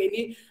having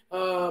any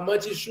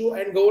much issue,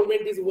 and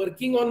government is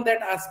working on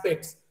that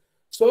aspects.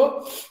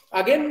 So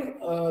again,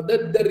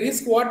 the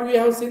risk what we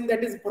have seen,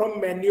 that is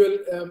from manual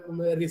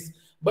risk.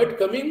 But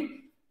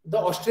coming the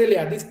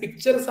Australia, these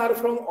pictures are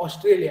from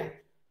Australia.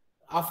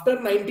 After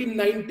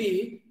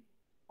 1990,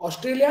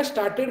 Australia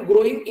started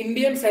growing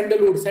Indian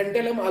sandalwood,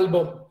 Santalum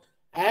album,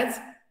 as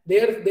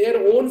their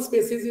own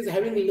species is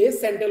having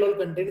less santalol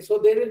content. So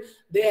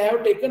they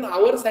have taken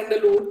our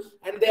sandalwood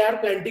and they are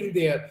planting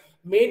there.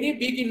 Many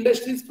big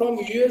industries from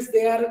US,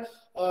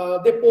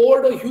 they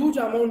poured a huge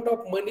amount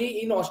of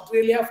money in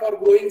Australia for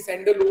growing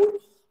sandalwood.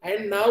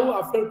 And now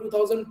after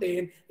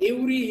 2010,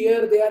 every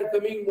year they are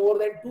coming more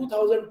than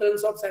 2,000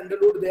 tons of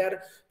sandalwood they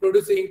are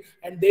producing.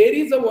 And there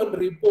is one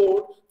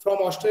report from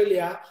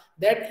Australia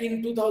that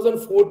in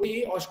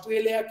 2040,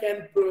 Australia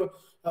can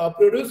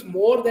produce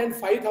more than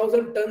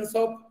 5,000 tons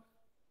of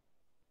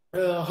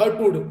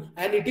hurtwood,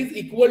 and it is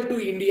equal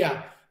to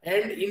India.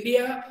 And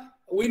India,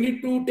 we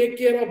need to take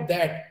care of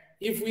that.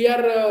 If we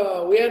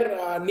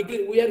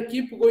are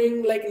keep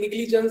going like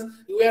negligence,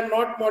 we are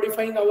not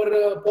modifying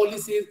our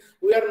policies,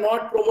 we are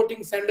not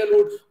promoting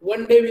sandalwood,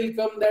 one day will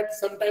come that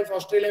sometimes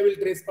Australia will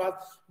trespass.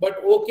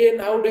 But okay,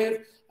 nowadays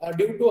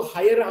due to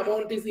higher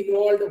amount is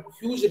involved,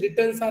 huge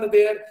returns are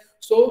there,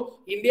 so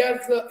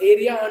India's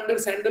area under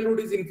sandalwood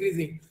is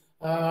increasing.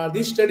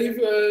 This study,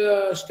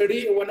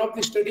 one of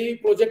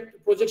the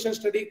projection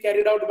study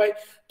carried out by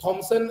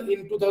Thomson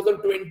in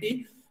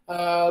 2020,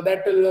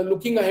 that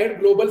looking ahead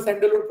global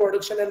sandalwood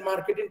production and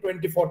market in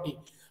 2040.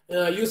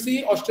 You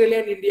see Australia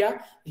and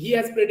India, he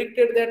has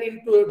predicted that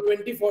in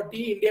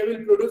 2040 India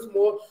will produce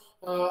more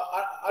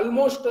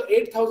almost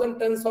 8,000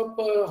 tons of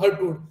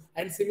hurtwood,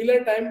 and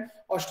similar time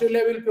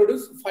Australia will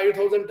produce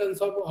 5,000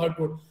 tons of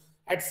hurtwood.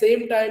 At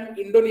same time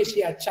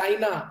Indonesia,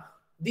 China,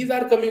 these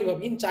are coming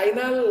up. In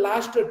China,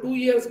 last 2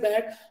 years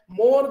back,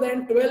 more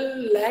than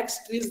 12 lakhs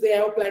trees they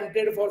have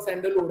planted for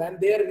sandalwood, and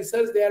their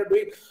research, they are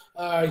doing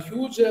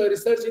huge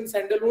research in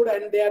sandalwood,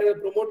 and they are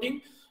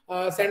promoting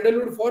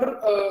sandalwood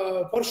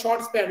for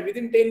short span.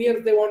 Within 10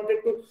 years, they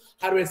wanted to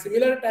harvest.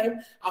 Similar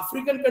time,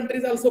 African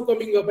countries also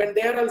coming up, and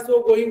they are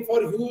also going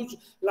for huge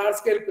large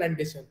scale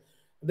plantation.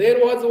 There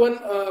was one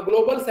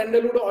global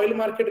sandalwood oil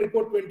market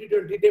report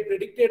 2020. They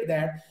predicted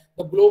that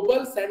the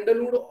global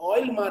sandalwood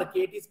oil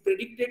market is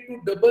predicted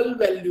to double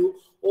value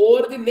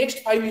over the next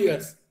 5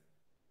 years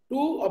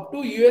to up to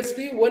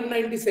USD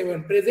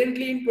 197.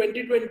 Presently in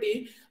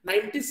 2020,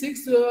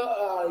 96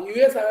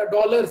 US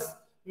dollars,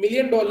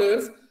 million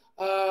dollars,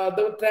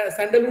 the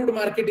sandalwood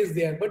market is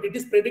there, but it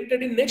is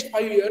predicted in next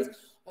 5 years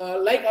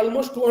like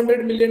almost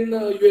 200 million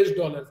US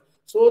dollars.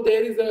 So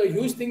there is a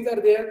huge things are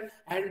there,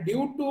 and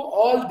due to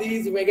all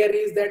these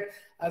vagaries that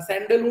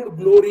sandalwood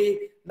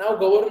glory, now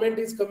government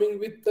is coming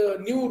with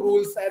new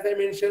rules. As I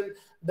mentioned,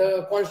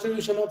 the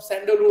constitution of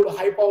sandalwood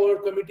high power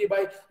committee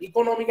by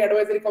economic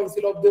advisory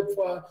council of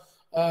the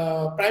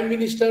prime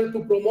minister to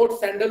promote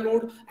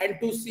sandalwood and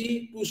to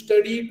see, to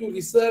study, to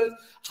research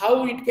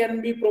how it can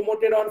be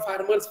promoted on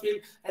farmers field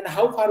and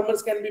how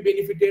farmers can be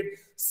benefited.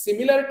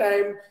 Similar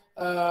time,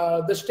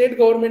 the state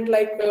government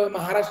like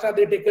Maharashtra,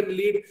 they taken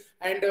lead,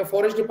 and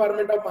forest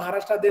department of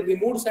Maharashtra, they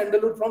removed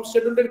sandalwood from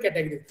scheduled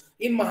category.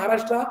 In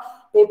Maharashtra,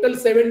 total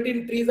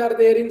 17 trees are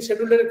there in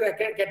scheduled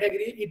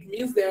category. It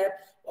means that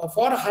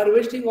for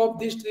harvesting of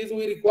these trees,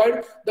 we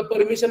required the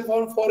permission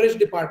from forest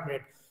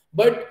department.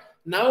 But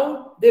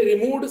now they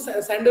removed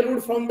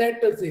sandalwood from that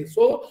tree.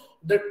 So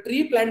the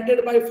tree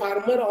planted by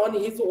farmer on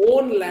his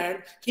own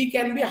land, he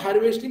can be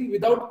harvesting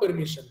without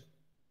permission.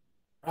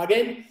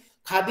 Again,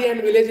 Khadi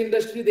and village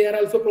industry, they are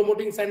also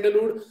promoting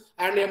sandalwood,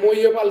 and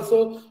MOEF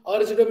also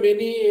urged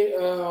many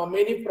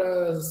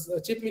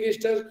chief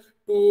ministers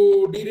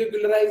to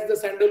deregularize the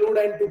sandalwood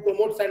and to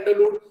promote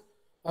sandalwood.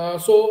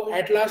 So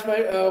at last,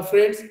 my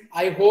friends,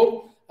 I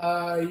hope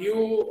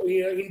you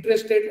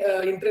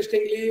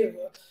interestingly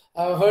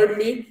heard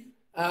me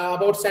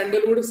about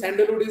sandalwood.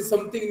 Sandalwood is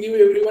something new.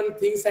 Everyone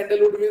thinks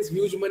sandalwood means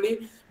huge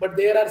money, but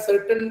there are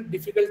certain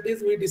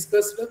difficulties we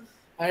discussed.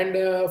 And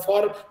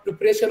for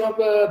preparation of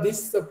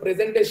this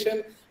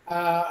presentation,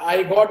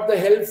 I got the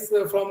help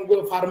from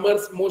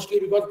farmers mostly,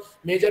 because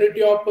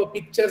majority of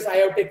pictures I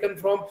have taken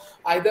from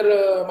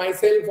either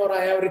myself, or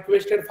I have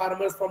requested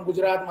farmers from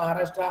Gujarat,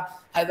 Maharashtra,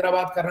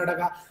 Hyderabad,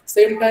 Karnataka.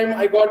 Same time,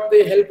 I got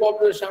the help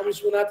of Sham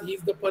Vishwanath. He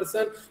is the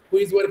person who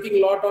is working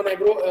a lot on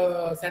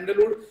agro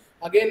sandalwood.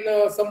 Again,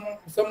 some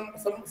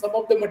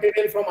of the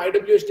material from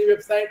IWST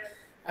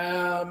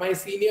website, my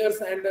seniors,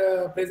 and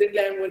presently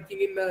I am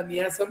working in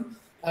NIASM.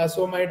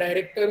 So my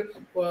director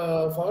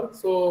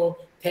so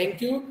thank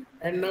you,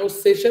 and now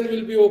session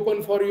will be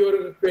open for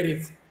your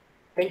queries.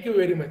 Thank you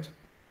very much.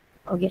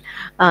 Okay,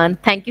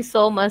 and thank you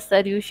so much,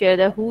 sir. You share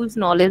the whose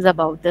knowledge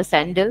about the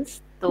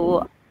sandals.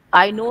 So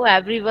I know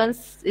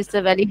everyone's is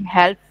a very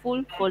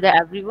helpful for the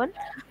everyone.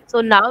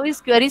 So now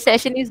his query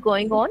session is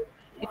going on.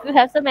 If you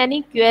have some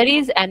any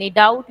queries, any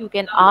doubt, you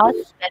can ask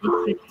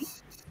very freely.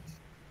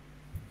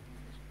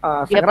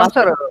 Sangram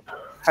sir,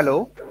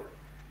 hello.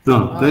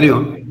 No, carry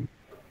on.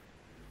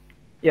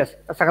 Yes,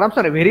 Sangram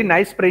sir, very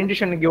nice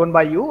presentation given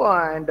by you,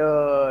 and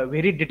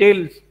very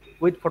details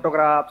with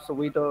photographs,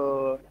 with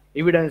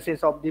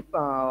evidences of the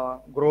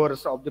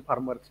growers, of the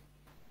farmers.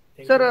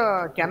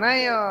 Sir, can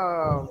I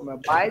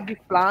buy the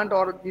plant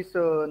or this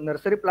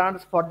nursery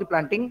plants for the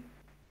planting?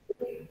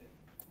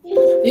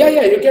 Yeah,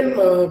 you can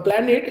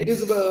plan it. It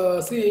is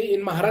see,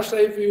 in Maharashtra,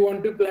 if you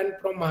want to plant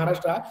from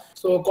Maharashtra,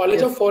 so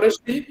College of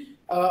Forestry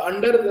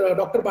under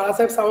Dr.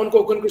 Parasite Sawan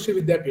Kokon Krishi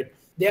Vidyapeeth,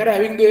 they are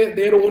having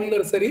their own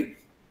nursery,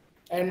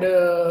 and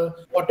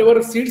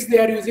whatever seeds they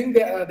are using,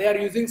 they are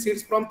using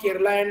seeds from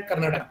Kerala and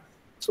Karnataka.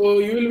 So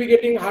you will be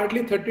getting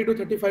hardly 30 to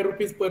 35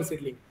 rupees per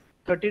seedling.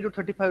 30 to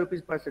 35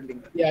 rupees per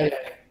seedling. Yeah.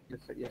 Yes,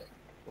 sir, yes.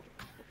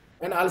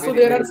 And also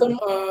there are some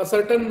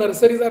certain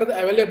nurseries are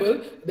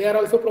available. They are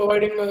also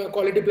providing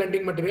quality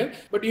planting material,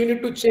 but you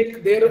need to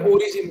check their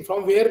origin,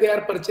 from where they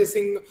are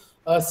purchasing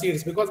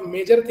seeds, because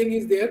major thing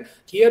is there.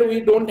 Here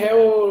we don't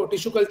have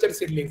tissue culture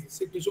seedlings.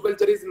 See, tissue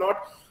culture is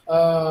not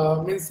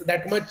means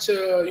that much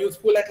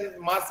useful, and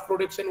mass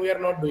production we are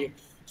not doing.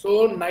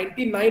 So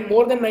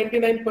more than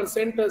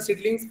 99%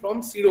 seedlings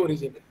from seed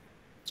origin.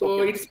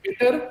 So it's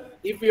better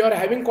if you are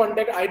having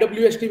contact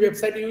IWST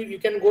website, you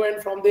can go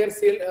and from their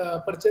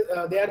sale purchase.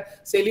 They are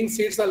selling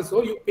seeds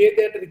also. You pay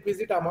that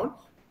requisite amount.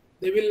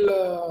 They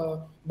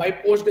will by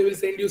post they will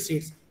send you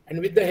seeds,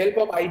 and with the help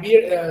of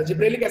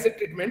gibberellic acid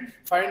treatment,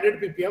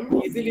 500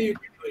 ppm, easily you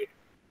can do it.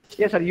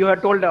 Yes, sir. You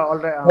have told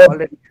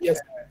already. Yes.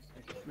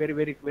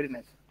 Very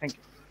nice. Thank you,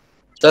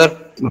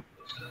 sir.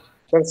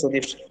 Sir,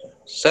 Sudeep.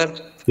 Sir.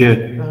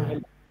 Yeah.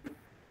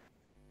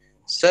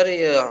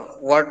 Sir,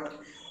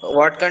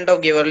 what kind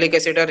of gibberellic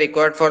acid are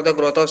required for the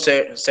growth of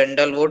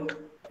sandalwood?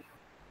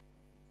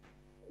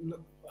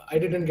 I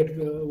didn't get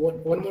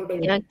one more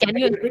time. Yeah, can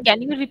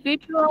you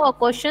repeat your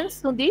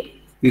questions, Sudeep?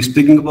 He's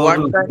speaking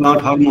about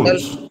plant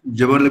hormones,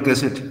 gibberellic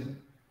acid.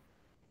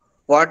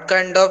 What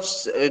kind of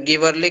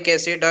gibberellic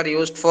acid are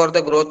used for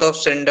the growth of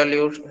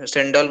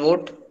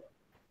sandalwood?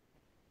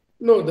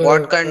 No.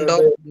 What kind of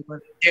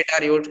acid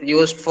are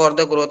used for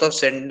the growth of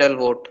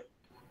sandalwood?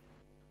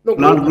 No,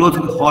 plant growth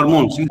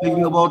hormones. He's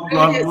speaking about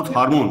plant growth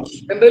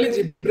hormones. Generally,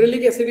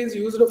 gibberellic acid is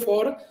used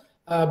for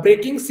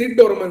breaking seed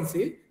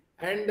dormancy,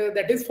 and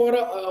that is for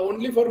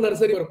only for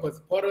nursery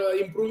purpose, for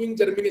improving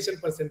germination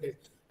percentage,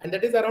 and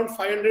that is around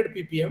 500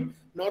 ppm.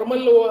 Normal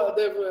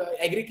the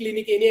agri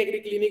clinic, any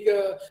agri clinic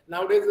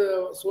nowadays,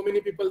 so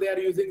many people they are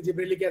using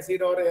gibberellic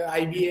acid or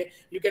IBA.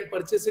 You can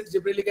purchase it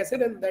gibberellic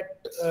acid, and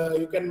that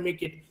you can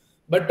make it.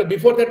 But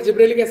before that,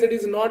 gibberellic acid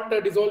is not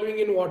dissolving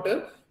in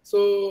water,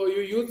 so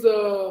you use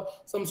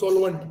some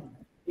solvent,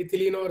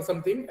 ethylene or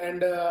something,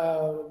 and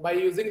by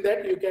using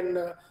that you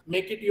can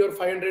make it your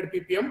 500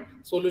 ppm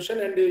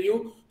solution, and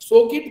you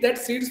soak it that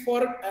seeds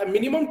for a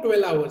minimum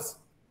 12 hours,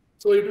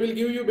 so it will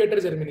give you better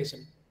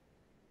germination.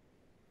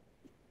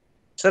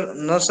 Sir,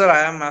 no, sir.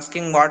 I am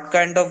asking what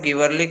kind of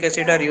giverlic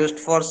acid are used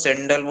for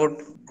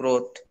sandalwood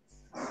growth?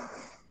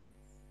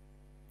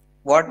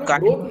 What No,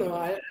 kind? growth,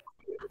 no.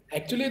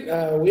 Actually,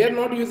 we are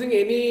not using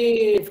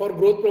any for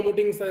growth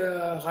promoting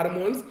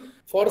hormones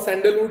for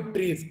sandalwood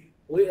trees.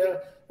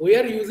 We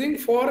are using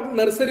for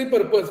nursery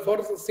purpose,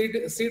 for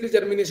seed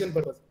germination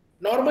purpose.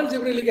 Normal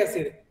gibberellic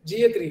acid,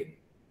 GA3.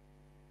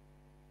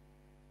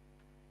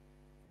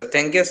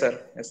 Thank you, sir.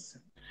 Yes.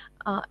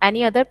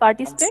 Any other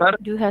participant? Sir?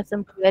 Do you have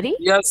some query?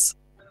 Yes,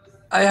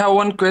 I have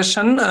one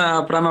question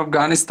from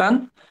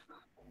Afghanistan.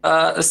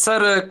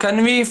 Sir,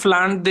 can we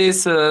plant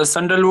this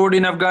sandalwood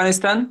in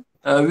Afghanistan?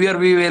 Where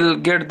we will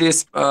get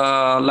this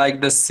like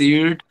the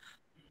seed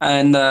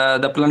and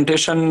the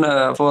plantation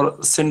for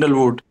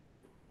sandalwood?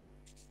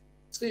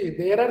 See,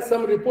 there are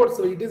some reports.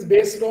 So it is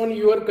based on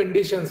your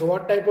conditions,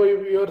 what type of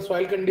your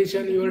soil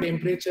condition, your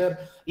temperature.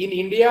 In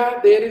India,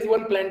 there is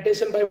one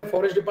plantation by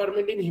Forest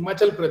Department in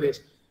Himachal Pradesh.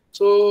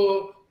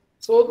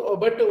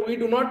 But we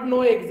do not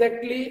know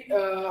exactly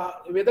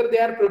whether they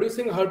are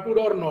producing hardwood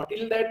or not.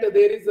 Till that,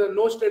 there is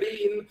no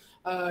study in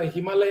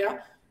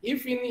Himalaya.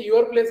 If in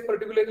your place,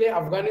 particularly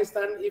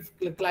Afghanistan, if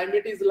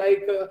climate is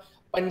like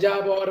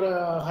Punjab or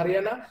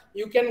Haryana,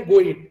 you can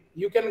go.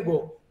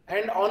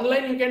 And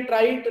online you can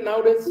try it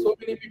nowadays. So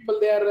many people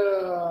they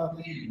are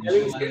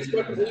having seeds,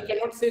 but we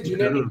cannot say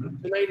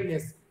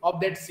genuineness of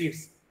that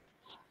seeds.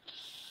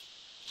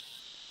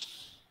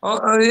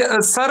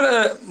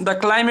 Sir, the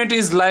climate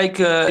is like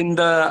in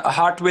the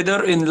hot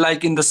weather, in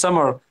the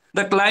summer.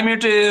 The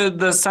climate,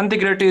 the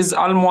centigrade is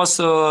almost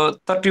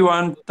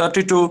 31,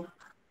 32,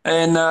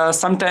 and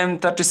sometimes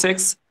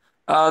 36.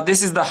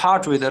 This is the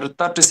hot weather,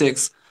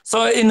 36.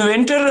 So in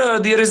winter,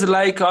 there is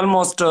like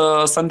almost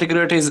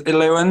centigrade is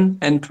 11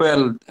 and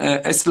 12.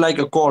 It's like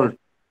a cold.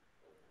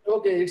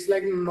 Okay, it's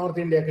like North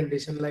India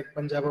condition, like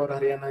Punjab or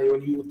Haryana,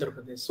 even Uttar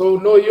Pradesh. So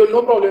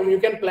no problem. You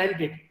can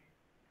plant it,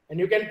 and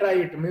you can try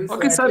it. Means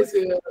Okay, at sir. least.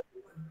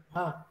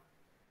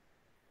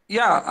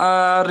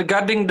 Yeah,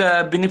 regarding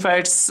the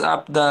benefits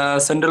of the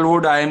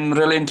sandalwood, I am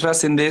really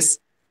interested in this.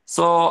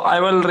 So I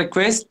will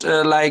request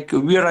like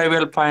where I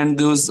will find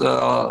those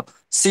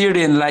seed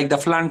in like the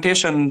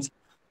plantations,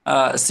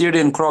 seed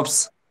in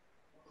crops.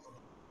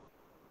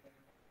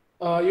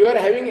 You are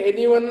having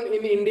anyone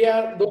in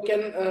India who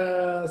can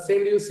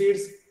send you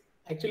seeds.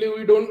 Actually,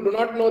 we do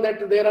not know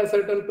that there are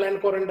certain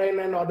plant quarantine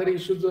and other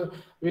issues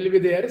will be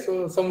there.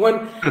 So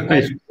someone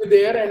has to be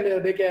there,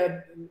 and they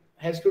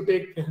has to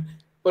take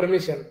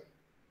permission.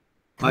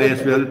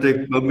 Yes, we have to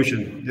take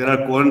permission. There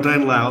are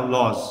quarantine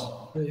laws.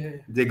 Yeah.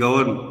 They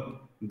govern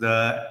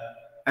the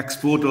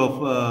export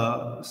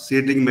of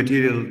seedling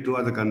material to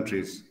other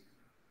countries.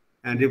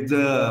 And if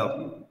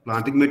the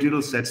planting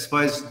material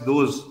satisfies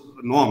those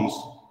norms,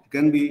 it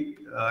can be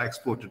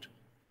exported.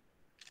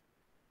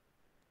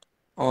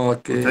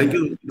 Okay. So thank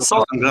you,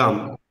 Dr.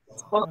 Sangram.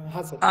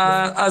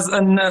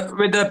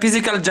 With the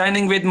physical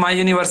joining with my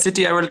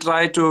university, I will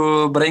try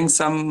to bring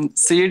some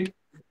seed,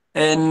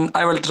 and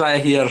I will try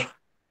here.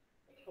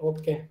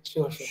 Okay,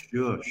 sure.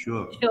 Sure.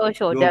 Sure. You are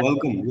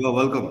welcome. You are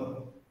welcome.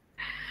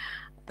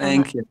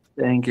 Thank you.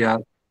 Thank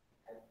you,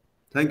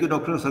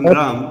 Dr.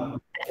 Sangram.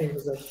 Thank you,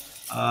 sir.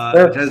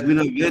 It has been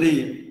a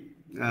very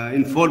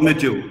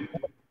informative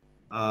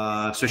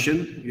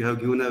session. You have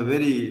given a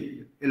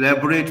very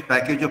elaborate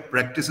package of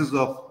practices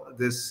of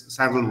this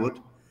sandalwood,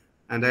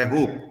 and I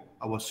hope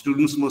our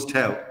students must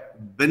have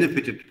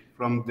benefited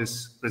from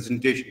this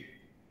presentation.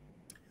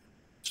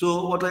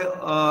 So what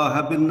I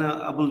have been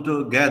able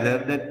to gather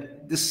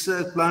that this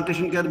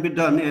plantation can be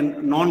done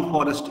in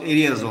non-forest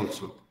areas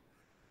also,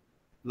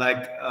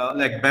 like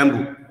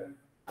bamboo.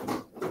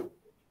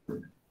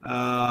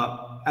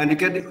 And you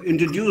can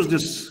introduce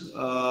this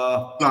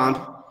plant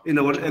in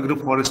our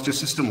agroforestry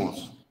system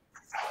also.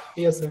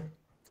 Yes, sir.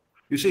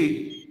 You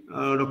see,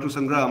 Dr.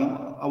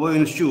 Sangram, our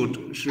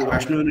institute, Shri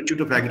Vaishnav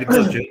Institute of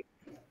Agriculture,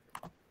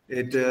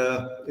 it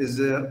is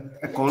a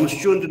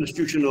constituent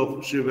institution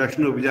of Shri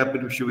Vaishnav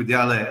Vidyapeeth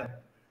Vishwavidyalaya.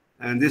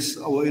 And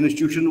our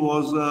institution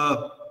was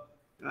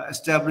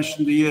established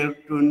in the year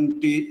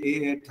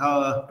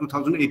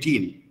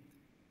 2018.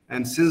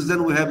 And since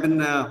then, we have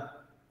been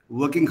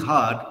working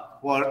hard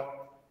for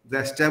the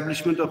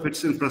establishment of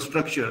its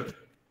infrastructure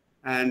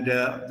and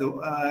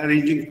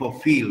arranging for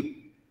field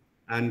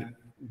and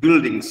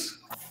buildings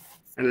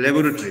and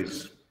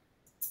laboratories.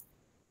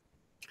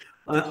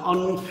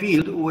 On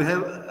field, we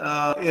have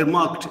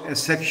earmarked a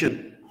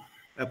section,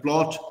 a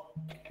plot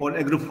for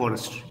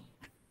agroforestry.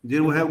 they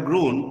would have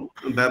grown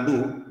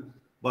bamboo,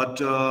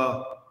 but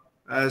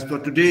as for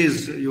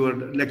today's your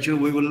lecture,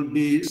 we will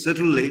be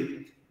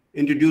certainly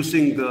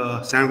introducing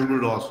the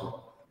sandalwood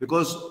also,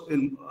 because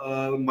in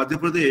Madhya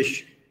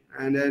Pradesh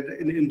and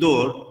in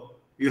Indore,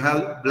 you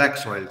have black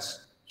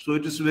soils. So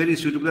it is very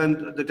suitable,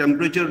 and the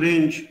temperature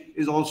range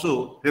is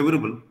also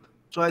favorable.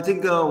 So I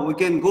think we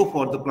can go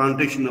for the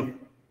plantation of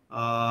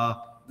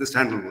the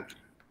sandalwood.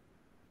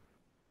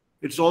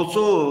 It's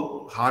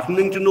also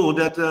heartening to know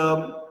that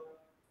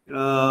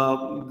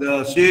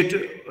the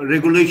state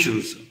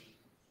regulations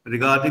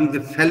regarding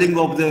the felling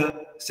of the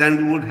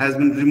sandalwood has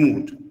been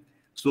removed.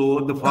 So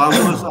the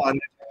farmers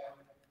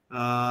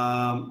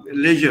are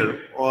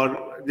leisure,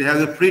 or they have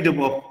the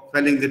freedom of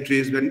felling the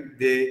trees when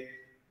they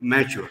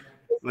mature,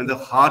 when the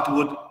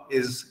heartwood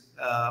is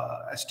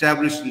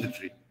established in the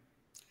tree.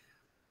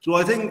 So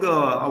I think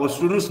our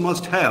students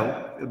must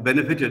have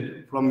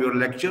benefited from your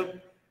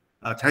lecture.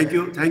 Thank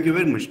you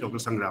very much, Dr.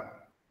 Sangram.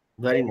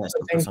 Very nice,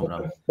 Dr.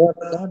 Sangram.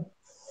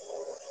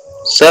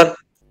 Sir,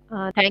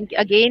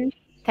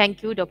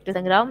 Thank you, Dr.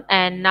 Sangram.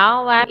 And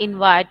now I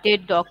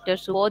invited Dr.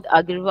 Subodh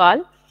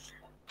Agarwal.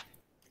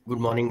 Good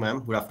morning,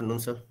 ma'am. Good afternoon,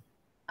 sir.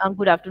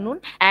 Good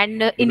afternoon. And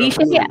Good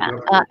initially,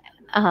 afternoon.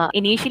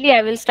 initially,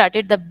 I will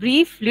started the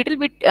brief little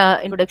bit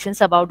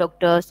introductions about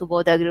Dr.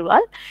 Subodh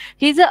Agarwal.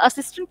 He is an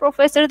assistant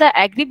professor, the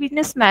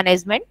Agribusiness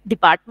Management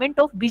Department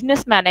of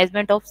Business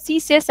Management of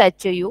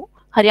CSHU,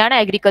 Haryana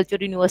Agriculture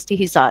University,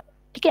 Hisar.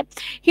 Okay.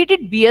 He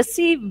did BSc.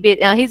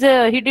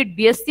 He did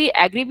BSc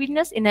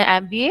Agribusiness in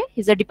an MBA.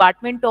 He's a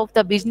department of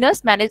the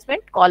Business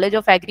Management College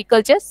of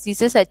Agriculture,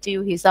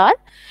 CSHU, Hisar.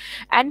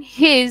 And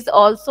he is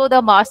also the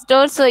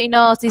master's in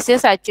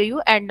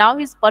CSHU, and now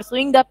he's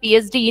pursuing the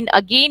PhD in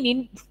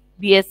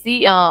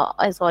BSc,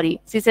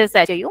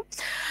 CSHU.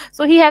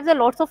 So he has a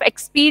lot of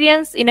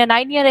experience in a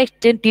 9-year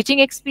teaching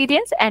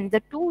experience, and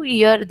the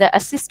 2-year the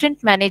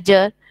assistant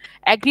manager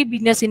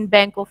agribusiness in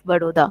Bank of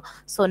Baroda.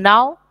 So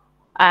now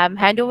I am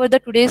hand over the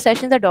today's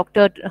session to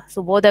Dr.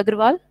 Subodh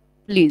Agarwal.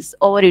 Please,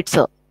 over it,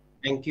 sir.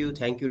 Thank you,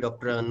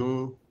 Dr.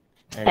 Anu.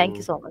 And thank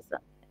you so much, sir.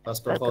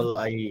 First of all,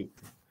 I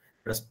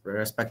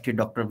respected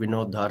Dr.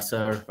 Vinod Dhar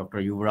sir, Dr.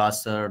 Yuvraj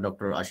sir,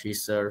 Dr. Ashish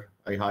sir.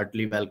 I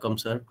heartily welcome,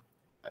 sir.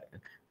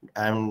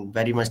 I'm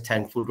very much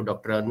thankful to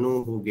Dr.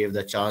 Anu, who gave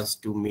the chance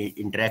to me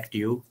interact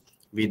you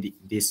with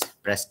this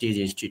prestige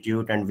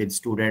institute and with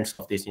students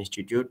of this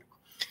institute.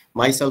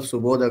 Myself,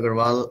 Subodh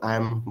Agarwal, I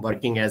am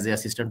working as an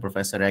assistant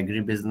professor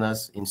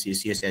agribusiness in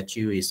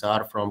CSHU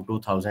Hisar from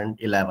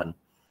 2011.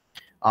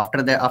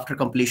 After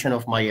completion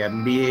of my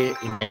MBA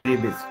in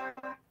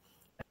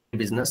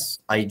agribusiness,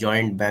 I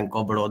joined Bank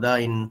of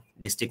Baroda in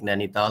district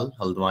Nainital,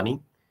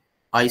 Haldwani.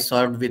 I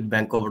served with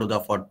Bank of Baroda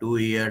for 2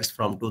 years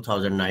from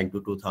 2009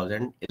 to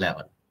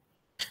 2011.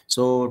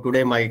 So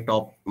today my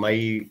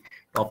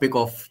topic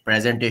of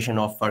presentation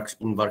of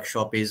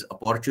workshop is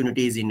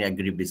opportunities in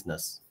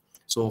agribusiness.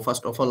 So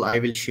first of all, I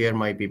will share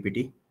my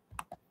PPT.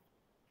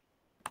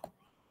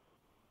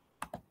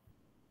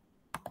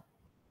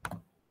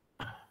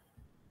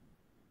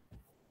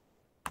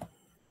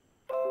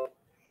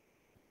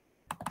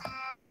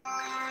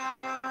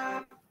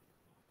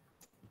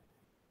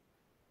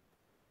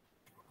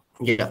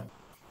 Yeah.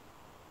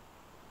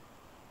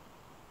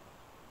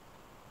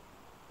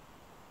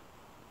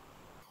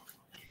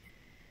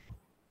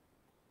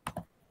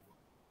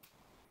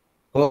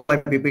 Oh, my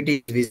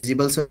PPT is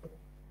visible, sir.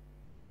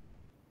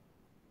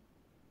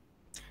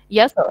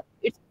 Yes, sir.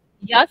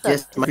 Yes, sir.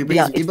 Yes, my PPT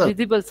is visible. It's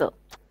visible, sir.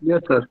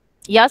 Yes, sir.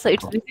 Yes, sir.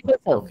 It's visible,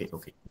 sir. Okay.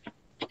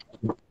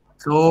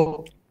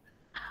 So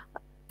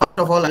first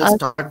of all, I'll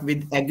start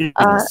with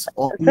agribusiness.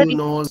 All you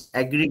know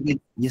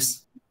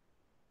agribusiness.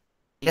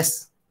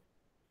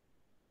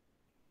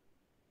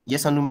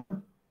 Yes, Anu.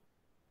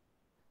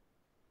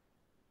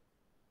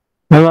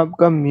 Ma'am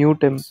आपका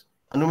mute है.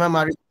 Anu ma'am,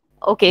 are you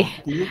okay?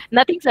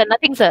 Nothing,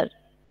 sir.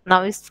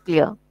 Now it's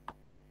clear.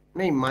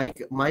 No,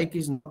 mic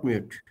is not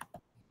mute.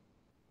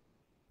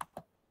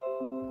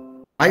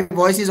 My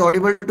voice is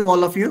audible to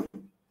all of you.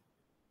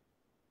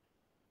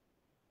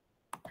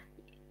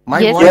 My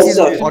voice is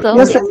audible.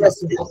 Yes, sir.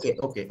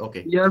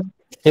 Okay.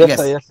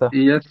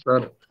 Yes,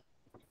 sir.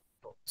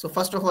 So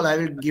first of all, I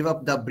will give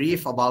up the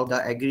brief about the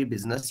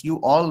agribusiness. You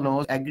all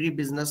know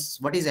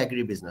agribusiness. What is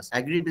agribusiness?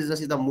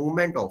 Agribusiness is the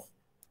movement of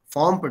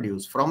farm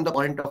produce from the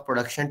point of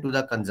production to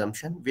the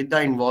consumption with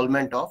the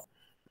involvement of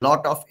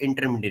lot of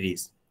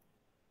intermediaries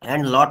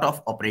and lot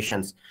of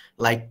operations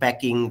like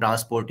packing,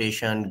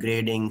 transportation,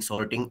 grading,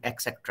 sorting,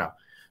 etc.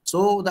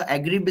 So the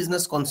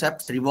agribusiness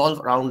concepts revolve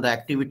around the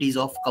activities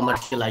of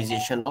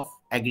commercialization of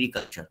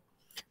agriculture,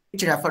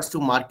 which refers to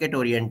market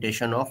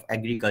orientation of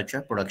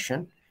agriculture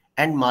production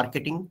and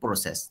marketing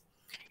process.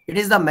 It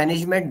is the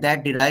management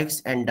that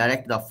derives and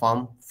directs the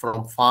farm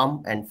from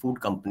farm and food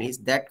companies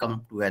that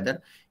come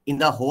together in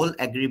the whole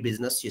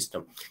agribusiness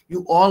system.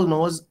 You all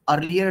knows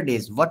earlier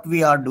days what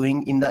we are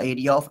doing in the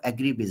area of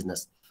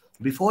agribusiness.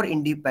 Before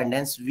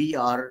independence, we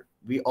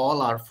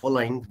all are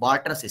following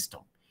barter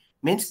system,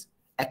 means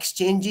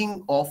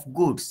exchanging of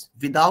goods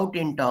without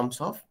in terms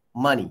of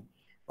money.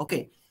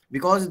 Okay,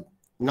 because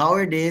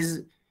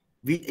nowadays,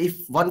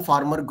 if one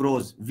farmer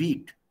grows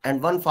wheat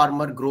and one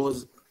farmer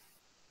grows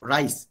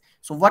rice,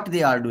 so what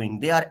they are doing,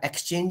 they are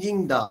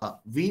exchanging the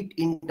wheat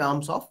in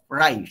terms of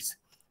rice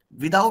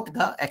without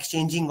the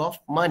exchanging of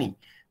money.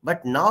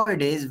 But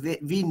nowadays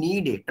we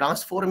need a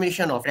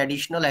transformation of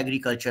traditional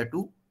agriculture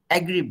to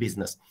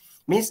agribusiness.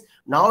 Means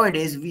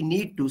nowadays we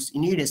need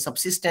a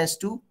subsistence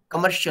to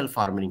commercial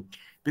farming,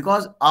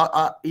 because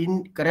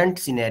in current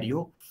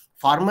scenario,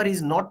 farmer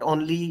is not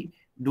only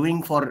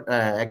doing for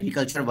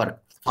agriculture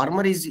work.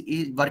 Farmer is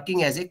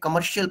working as a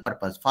commercial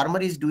purpose. Farmer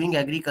is doing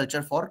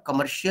agriculture for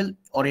commercial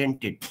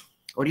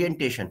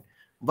orientation.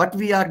 What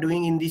we are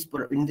doing in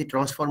the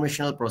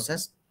transformational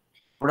process,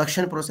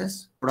 production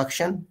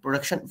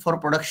for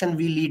production,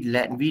 we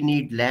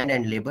need land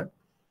and labor,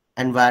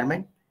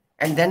 environment,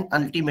 and then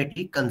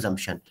ultimately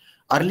consumption.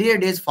 Earlier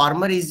days,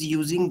 farmer is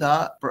using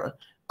the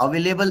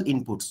available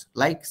inputs,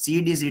 like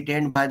seed is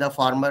retained by the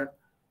farmer.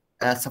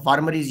 So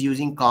farmer is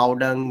using cow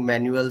dung,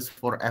 manuals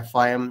for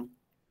FIM,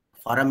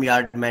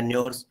 farmyard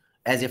manures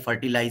as a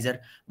fertilizer.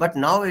 But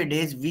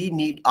nowadays we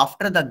need,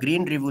 after the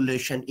green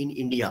revolution in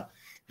India,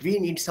 we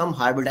need some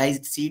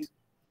hybridized seeds.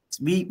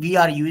 We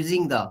are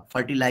using the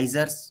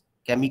fertilizers,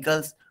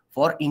 chemicals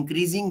for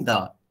increasing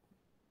the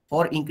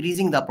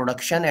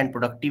production and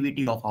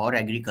productivity of our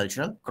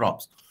agricultural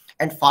crops.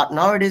 And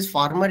nowadays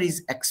farmer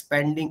is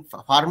expanding,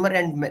 farmer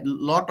and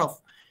lot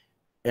of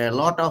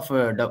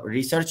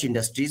research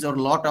industries or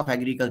lot of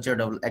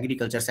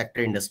agriculture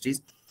sector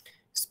industries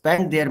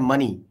spend their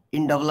money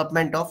in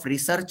development of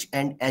research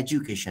and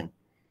education.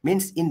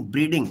 Means in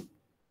breeding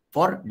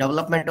for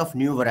development of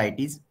new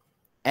varieties,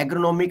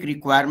 agronomic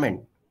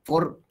requirement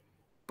for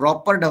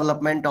proper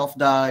development of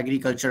the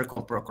agriculture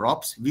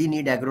crops. We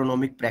need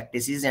agronomic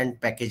practices and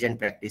package and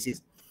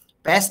practices.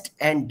 Pest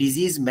and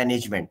disease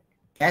management.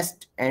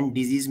 Pest,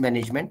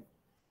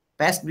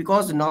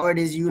 because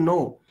nowadays, you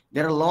know,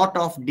 there are a lot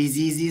of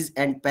diseases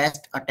and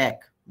pest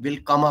attack will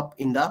come up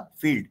in the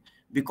field,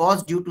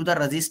 because due to the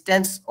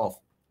resistance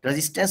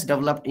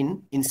developed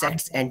in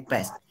insects and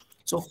pests.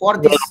 So for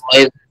this,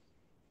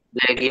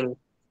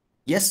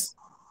 yes,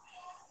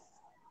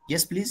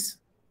 please.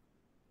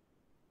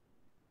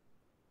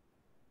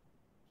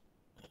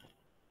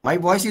 My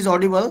voice is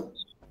audible?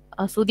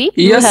 Sudeep,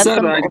 Yes,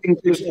 sir. I think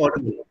it's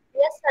audible.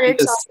 Yes, sir,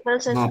 it's audible,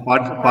 sir. No,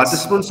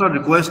 participants are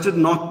requested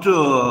not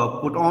to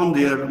put on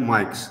their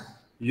mics.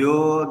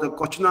 The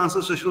question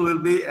answer session will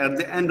be at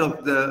the end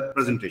of the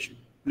presentation.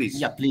 Please.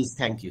 Yeah, please.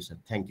 Thank you, sir.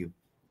 Thank you.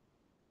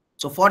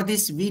 So for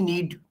this, we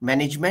need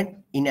management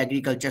in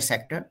agriculture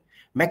sector.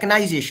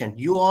 Mechanization.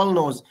 You all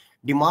knows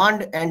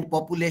demand and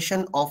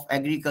population of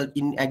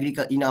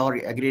agriculture in our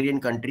agrarian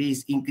country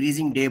is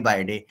increasing day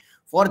by day.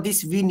 For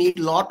this, we need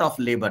lot of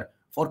labor.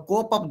 For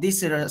cope up this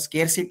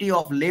scarcity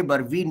of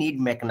labor, we need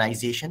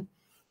mechanization.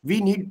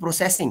 We need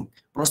processing.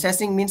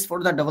 Processing means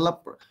for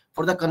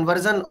the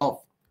conversion of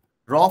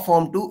raw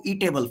form to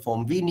eatable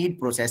form, we need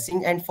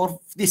processing. And for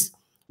this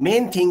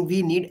main thing,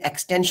 we need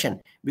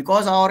extension,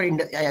 because our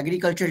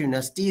agriculture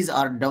universities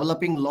are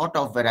developing lot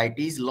of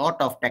varieties,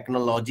 lot of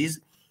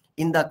technologies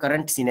in the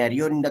current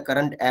scenario, in the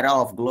current era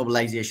of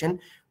globalization.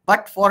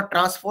 But for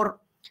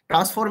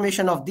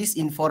transformation of this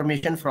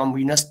information from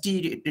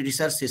university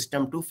research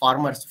system to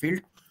farmers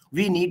field,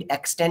 we need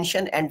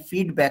extension and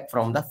feedback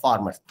from the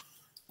farmers.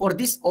 For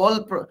this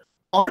all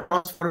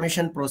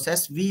transformation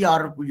process, we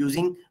are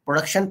using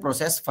production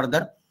process.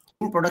 Further,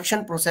 in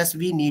production process,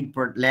 we need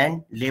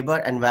land, labor,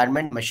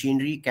 environment,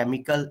 machinery,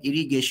 chemical,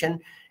 irrigation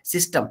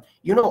system.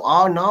 You know,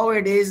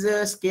 nowadays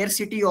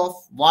scarcity of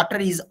water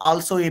is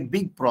also a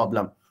big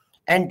problem,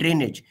 and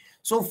drainage.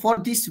 So for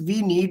this,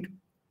 we need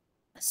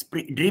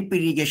drip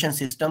irrigation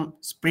system,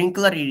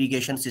 sprinkler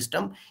irrigation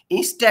system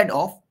instead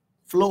of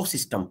flow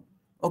system.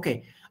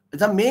 Okay,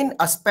 the main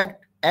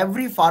aspect,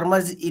 every farmer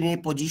is in a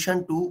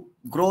position to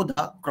grow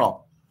the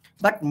crop,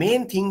 but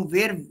main thing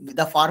where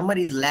the farmer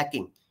is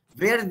lacking,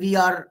 where we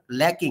are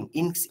lacking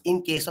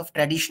in case of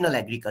traditional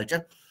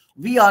agriculture,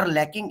 we are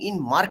lacking in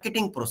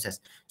marketing process.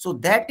 So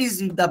that is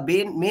the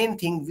main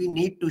thing we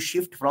need to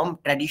shift from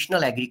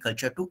traditional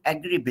agriculture to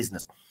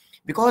agribusiness,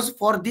 because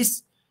for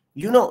this,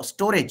 you know,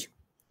 storage,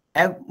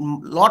 a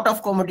lot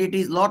of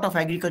commodities, lot of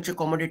agriculture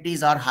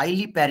commodities are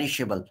highly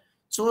perishable.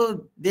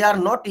 So they are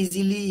not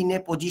easily in a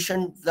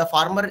position, the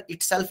farmer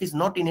itself is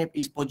not in a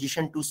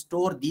position to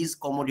store these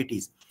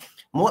commodities.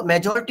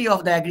 Majority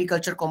of the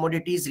agriculture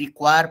commodities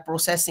require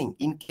processing.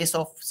 In case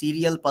of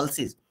cereal,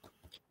 pulses,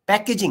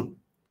 packaging.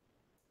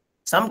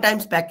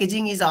 Sometimes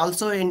packaging is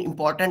also an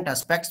important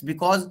aspect,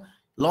 because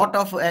lot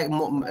of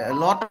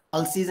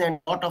pulses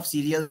and lot of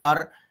cereals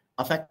are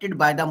affected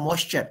by the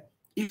moisture.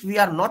 If we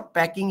are not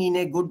packing in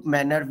a good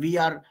manner, we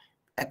are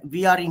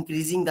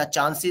increasing the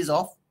chances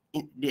of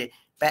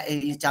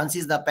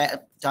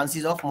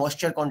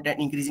moisture content,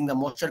 increasing the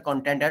moisture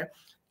content and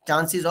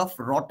chances of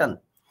rotten.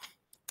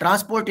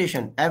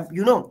 Transportation.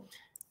 You know,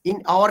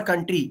 in our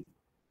country,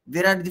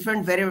 there are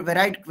different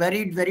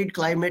varied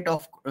climate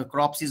of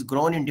crops is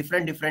grown in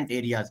different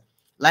areas.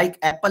 Like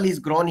apple is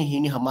grown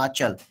in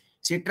Himachal,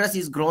 citrus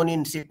is grown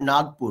in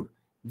Nagpur,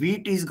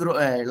 wheat is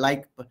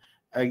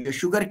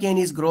sugar cane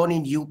is grown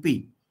in UP.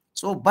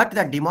 So, but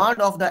the demand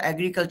of the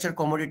agriculture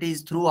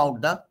commodities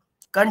throughout the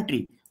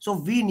country. So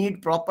we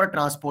need proper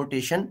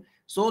transportation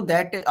so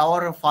that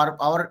our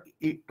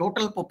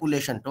total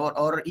population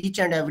or each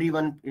and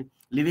everyone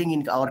living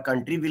in our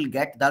country will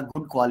get the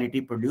good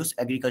quality produce,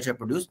 agriculture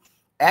produce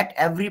at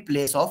every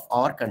place of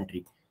our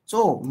country.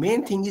 So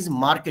main thing is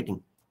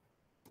marketing.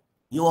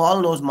 You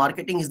all knows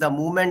marketing is the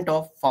movement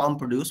of farm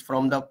produce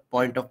from the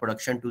point of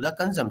production to the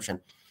consumption.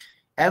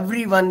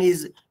 Everyone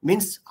is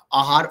means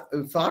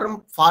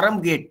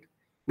farm gate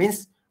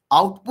means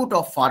output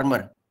of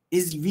farmer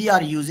is we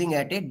are using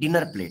at a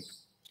dinner plate.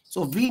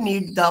 So we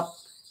need the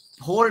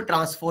whole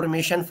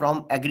transformation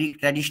from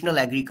traditional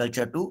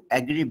agriculture to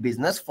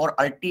agri-business for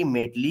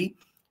ultimately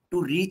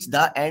to reach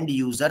the end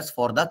users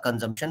for the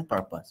consumption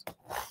purpose.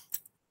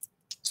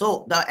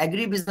 So the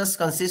agri-business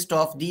consists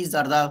of these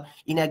are the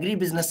in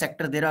agri-business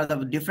sector there are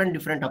the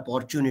different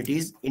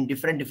opportunities in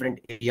different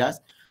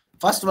areas.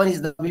 First one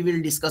is we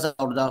will discuss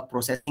about the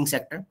processing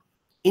sector.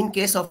 In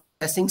case of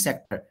processing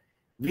sector,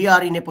 we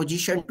are in a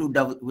position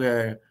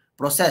to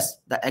process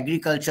the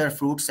agriculture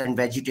fruits and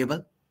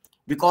vegetable,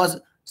 because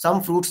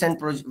some fruits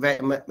and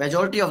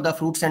majority of the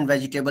fruits and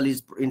vegetable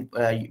is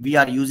we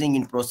are using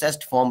in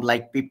processed form,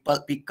 like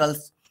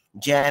pickles,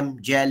 jam,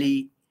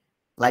 jelly,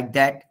 like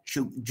that,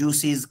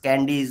 juices,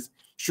 candies.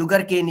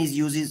 Sugar cane is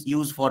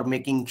used for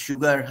making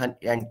sugar,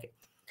 and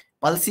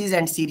pulses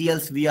and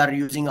cereals we are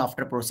using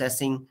after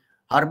processing.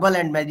 Herbal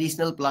and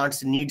medicinal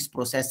plants needs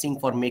processing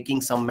for making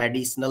some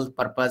medicinal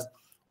purpose.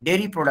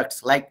 Dairy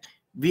products, like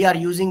we are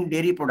using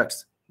dairy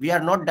products. We are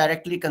not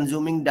directly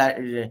consuming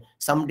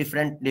some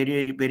different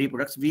dairy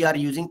products. We are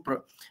using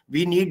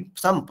we need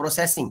some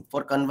processing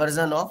for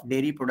conversion of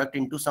dairy product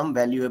into some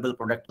valuable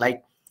product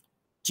like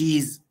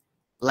cheese,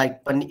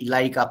 like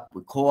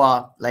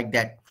khoa, like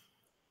that.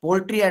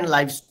 Poultry and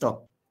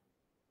livestock.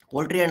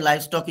 Poultry and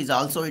livestock is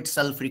also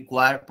itself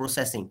require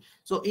processing.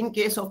 So in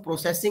case of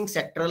processing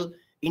sector,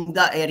 in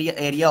the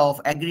area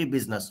of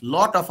agribusiness,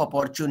 lot of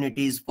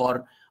opportunities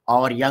for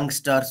our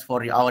youngsters,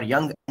 for our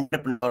young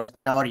entrepreneurs,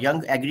 our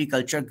young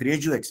agriculture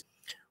graduates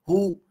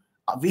who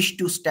wish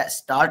to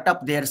start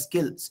up their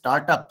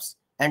startups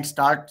and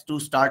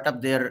start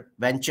up their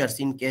ventures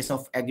in case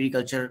of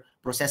agriculture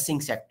processing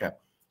sector.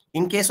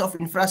 In case of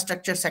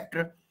infrastructure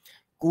sector,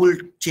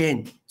 cold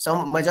chain,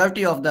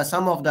 majority of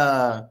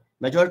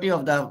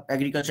the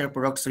agriculture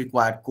products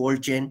require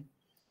cold chain,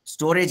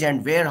 storage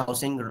and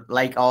warehousing,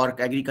 like our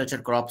agriculture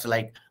crops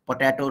like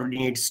potato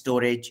needs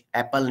storage,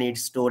 apple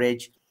needs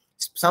storage,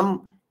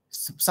 some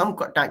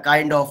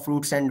kind of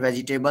fruits and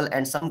vegetable,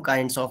 and some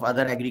kinds of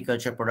other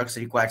agriculture products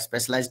require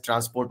specialized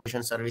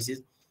transportation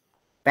services,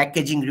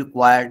 packaging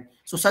required.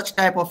 So such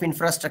type of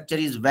infrastructure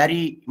is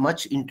very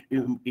much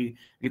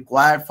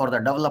required for the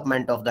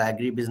development of the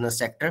agribusiness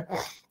sector.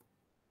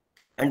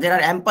 And there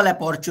are ample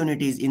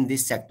opportunities in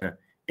this sector.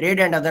 Trade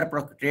and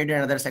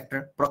other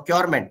sector.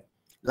 Procurement,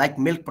 like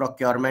milk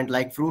procurement,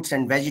 like fruits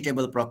and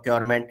vegetable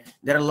procurement.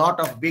 There are a lot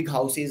of big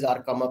houses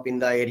are come up in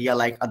the area,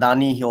 like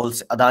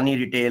Adani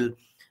Retail,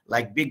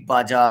 like Big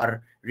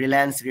Bazaar,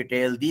 Reliance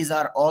Retail. These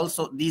are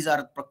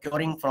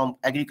procuring from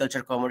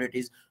agriculture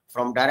commodities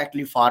from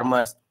directly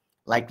farmers,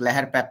 like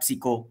Leher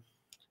PepsiCo.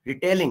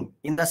 Retailing,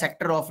 in the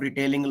sector of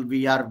retailing,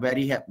 we are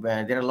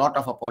there are a lot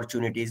of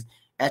opportunities.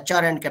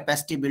 HR and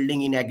capacity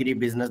building in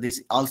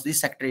agribusiness. This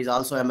sector is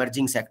also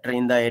emerging sector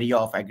in the area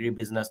of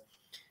agribusiness.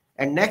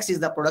 And next is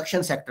the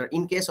production sector.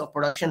 In case of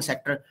production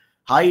sector,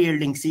 high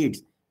yielding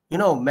seeds.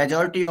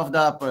 Majority of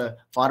the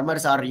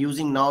farmers are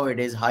using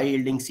nowadays high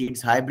yielding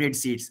seeds, hybrid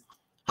seeds,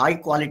 high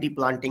quality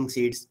planting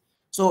seeds.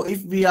 So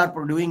if we are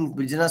doing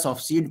business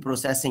of seed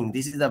processing,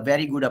 this is a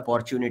very good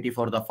opportunity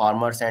for the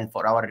farmers and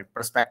for our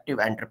prospective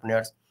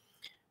entrepreneurs.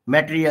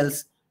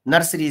 Materials,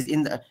 nurseries,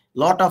 in the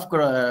lot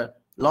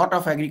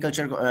of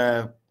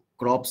agriculture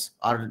crops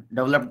are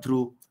developed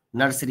through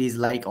nurseries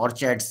like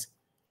orchards.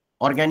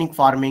 Organic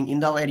farming, in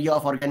the area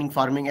of organic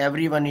farming,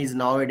 everyone is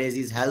nowadays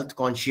is health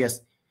conscious.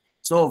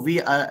 So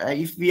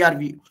if we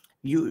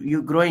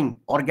are growing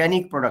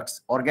organic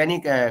products,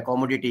 organic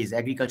commodities,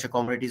 agriculture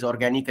commodities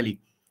organically,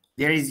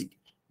 there is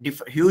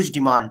huge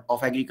demand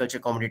of agriculture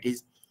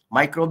commodities,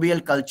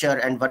 microbial culture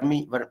and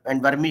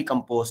vermi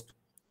compost.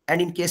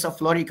 And in case of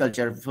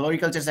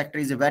floriculture sector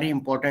is a very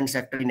important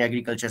sector in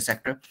agriculture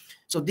sector.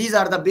 So these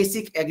are the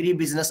basic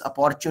agribusiness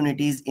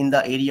opportunities in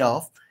the area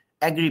of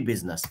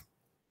agribusiness.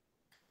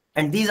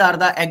 And these are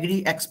the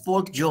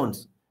agri-export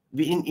zones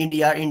in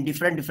India in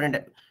different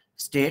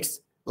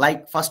states.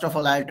 Like, first of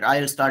all,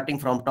 I'll starting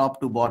from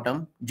top to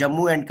bottom.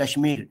 Jammu and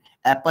Kashmir,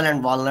 apple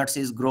and walnuts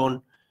is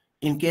grown.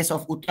 In case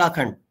of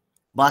Uttarakhand,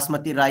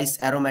 basmati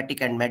rice,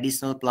 aromatic and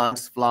medicinal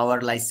plants, flower,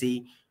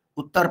 lychee.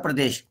 Uttar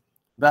Pradesh,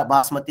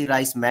 basmati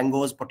rice,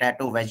 mangoes,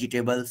 potato,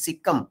 vegetable.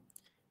 Sikkim,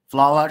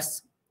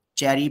 flowers,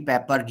 cherry,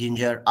 pepper,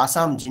 ginger.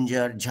 Assam,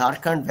 ginger.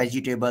 Jharkhand,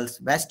 vegetables.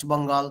 West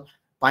Bengal,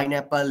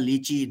 pineapple,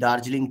 lychee,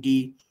 Darjeeling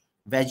tea,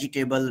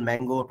 vegetable,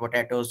 mango,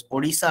 potatoes.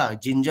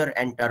 Odisha, ginger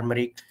and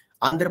turmeric.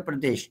 Andhra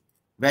Pradesh,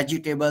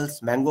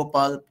 vegetables, mango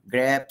pulp,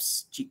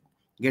 grapes,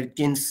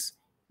 Gherkins,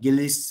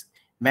 Gillis,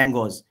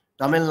 mangoes.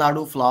 Tamil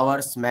Nadu,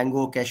 flowers,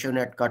 mango, cashew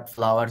nut, cut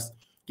flowers.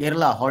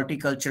 Kerala,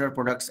 horticultural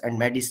products and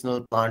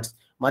medicinal plants.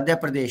 Madhya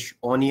Pradesh,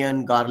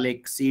 onion,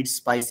 garlic, seeds,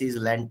 spices,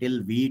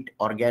 lentil, wheat,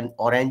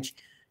 orange,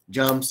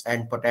 germs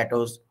and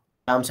potatoes,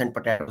 yams and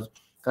potatoes.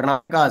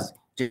 Karnataka's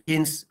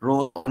chickens,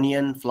 rose,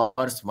 onion,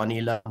 flowers,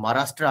 vanilla.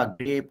 Maharashtra,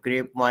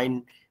 grape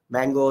wine,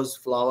 mangoes,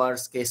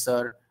 flowers,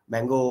 kesar,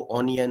 mango,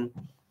 onion,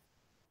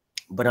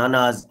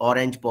 bananas,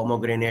 orange,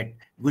 pomegranate.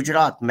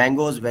 Gujarat,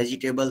 mangoes,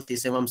 vegetables,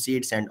 sesame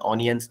seeds and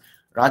onions.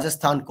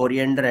 Rajasthan,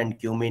 coriander and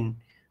cumin.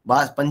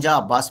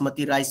 Punjab,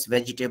 basmati rice,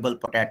 vegetable,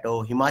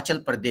 potato.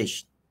 Himachal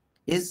Pradesh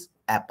is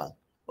apple.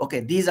 Okay,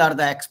 these are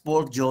the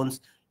export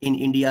zones in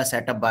India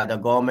set up by the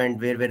government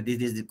where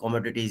the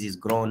commodities is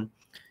grown.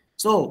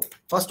 So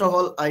first of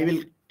all, I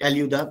will tell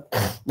you the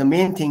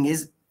main thing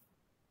is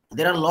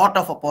there are a lot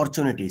of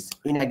opportunities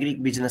in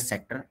agri-business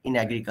sector, in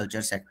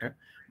agriculture sector,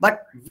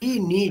 but we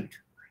need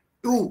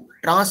to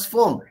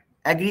transform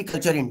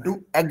agriculture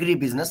into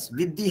agri-business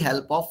with the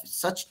help of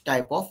such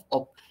type of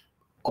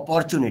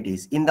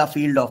opportunities in the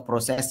field of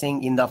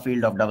processing, in the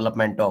field of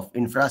development of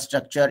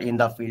infrastructure, in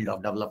the field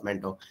of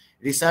development of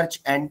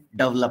research and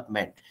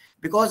development.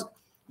 Because,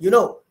 you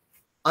know,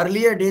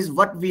 earlier days,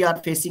 what we are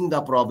facing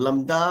the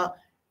problem, the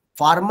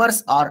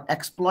farmers are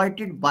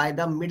exploited by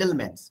the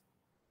middlemen.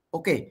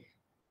 Okay,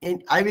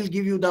 and I will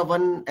give you the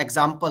one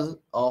example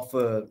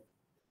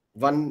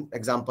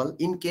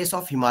in case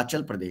of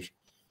Himachal Pradesh.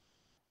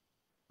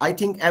 I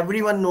think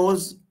everyone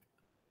knows,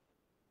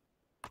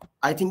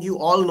 I think you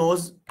all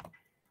knows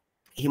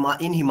in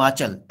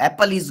Himachal,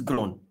 apple is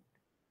grown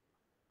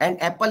and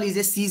apple is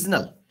a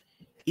seasonal.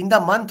 In the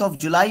month of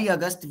July,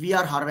 August, we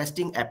are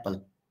harvesting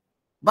apple.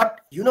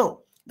 But you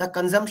know, the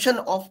consumption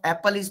of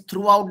apple is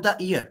throughout the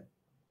year.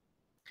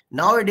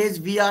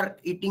 Nowadays, we are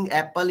eating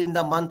apple in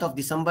the month of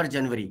December,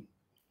 January.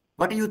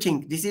 What do you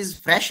think? This is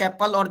fresh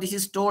apple or this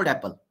is stored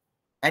apple?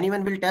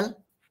 Anyone will tell?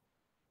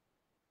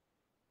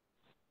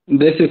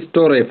 This is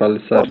stored apple,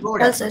 sir.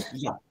 Stored apple.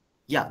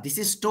 Yeah, this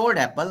is stored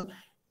apple.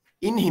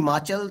 In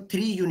Himachal,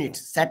 3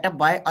 units set up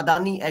by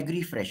Adani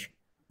Agri Fresh.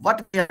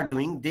 What they are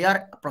doing, they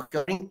are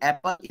procuring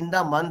apple in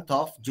the month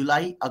of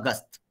July,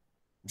 August.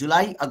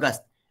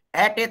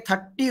 At a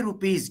 30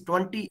 rupees,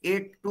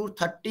 28 to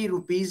 30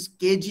 rupees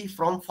kg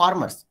from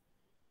farmers.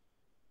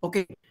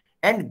 Okay.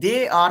 And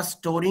they are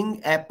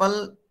storing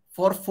apple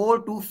for 4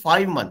 to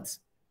 5 months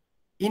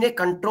in a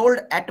controlled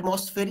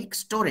atmospheric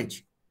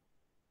storage.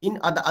 In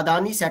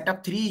Adani set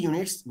up 3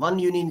 units, 1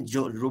 unit in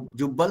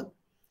Jubbal,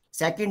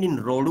 second in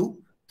Rodu,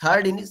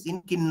 third is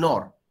in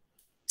Kinnor.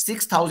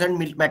 6,000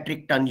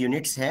 metric ton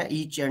units hai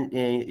each, and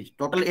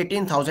total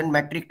 18,000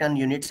 metric ton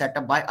units set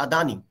up by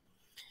Adani.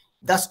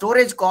 The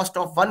storage cost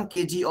of 1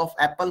 kg of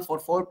apple for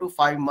 4 to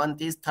 5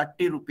 months is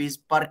 30 rupees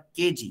per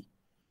kg.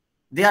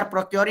 They are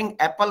procuring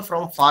apple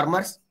from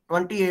farmers,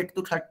 28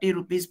 to 30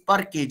 rupees per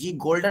kg,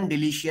 golden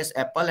delicious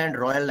apple and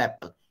royal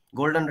apple.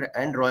 Golden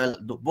and royal,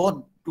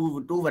 both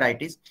two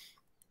varieties.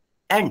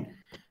 And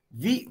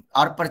we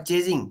are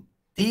purchasing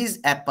these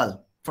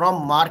apple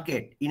from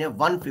market in a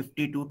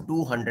 150 to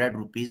 200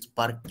 rupees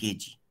per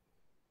kg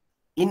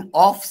in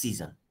off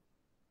season.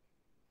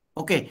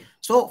 Okay,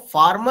 so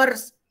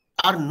farmers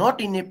are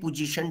not in a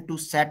position to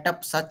set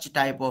up such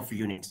type of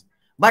units,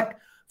 but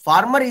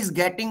farmer is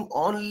getting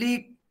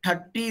only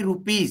 30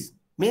 rupees,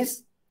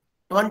 means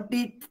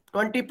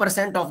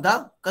 20% of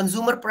the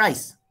consumer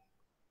price.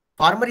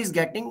 Farmer is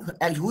getting,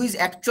 who is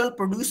actual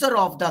producer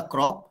of the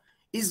crop,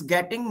 is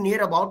getting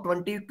near about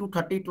 20 to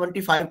 30,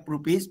 25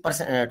 rupees,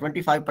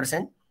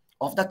 25%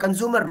 of the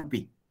consumer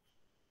rupee.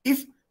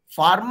 If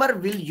farmer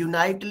will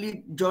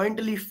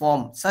jointly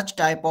form such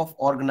type of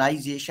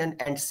organization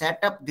and set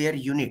up their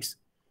units,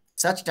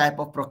 such type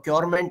of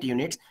procurement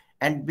units,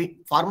 and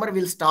farmer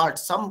will start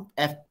some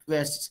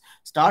FPOs,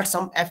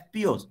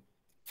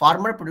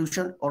 farmer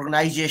producer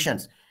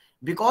organizations,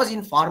 because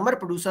in farmer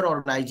producer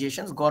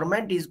organizations,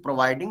 government is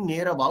providing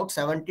near about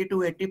 70 to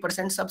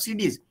 80%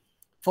 subsidies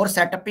for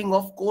setting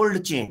of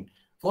cold chain,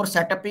 for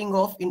setting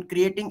of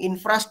creating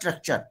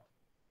infrastructure.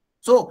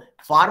 So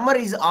farmer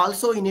is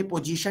also in a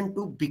position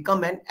to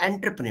become an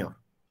entrepreneur.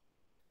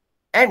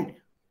 And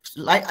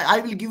like I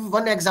will give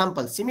one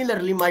example.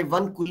 Similarly, my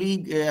one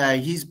colleague,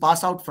 he's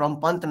passed out from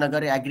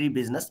Pantnagar Agri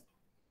Business.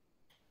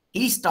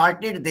 He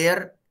started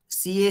their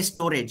CA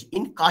storage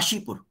in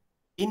Kashipur,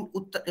 in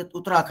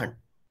Uttarakhand.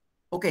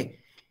 Okay,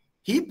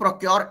 he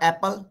procured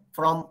apple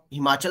from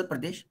Himachal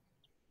Pradesh.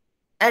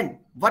 And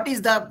what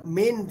is the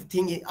main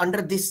thing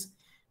under this?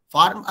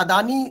 Farm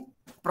Adani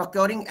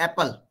procuring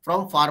apple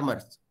from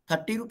farmers,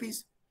 30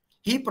 rupees.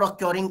 He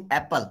procuring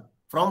apple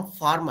from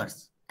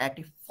farmers at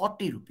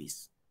 40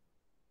 rupees.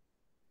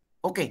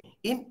 Okay,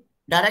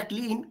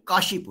 directly in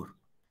Kashipur.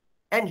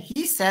 And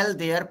he sell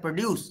their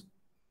produce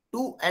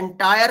to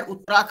entire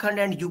Uttarakhand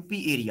and UP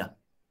area.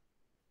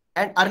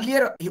 And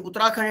earlier,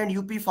 Uttarakhand and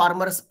UP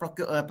farmers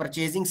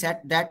purchasing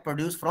set that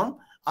produce from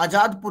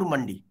Azadpur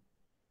Mandi.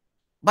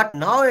 But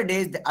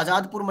nowadays, the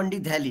Azadpur Mandi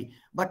Delhi.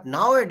 But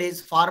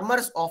nowadays,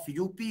 farmers of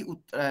UP,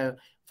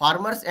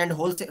 farmers and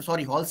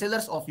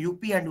wholesalers of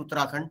UP and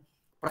Uttarakhand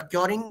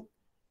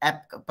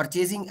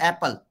purchasing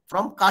apple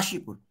from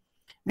Kashipur.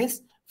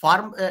 Means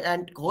farm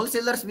and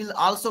wholesalers will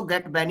also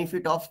get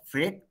benefit of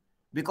freight,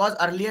 because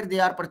earlier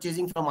they are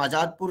purchasing from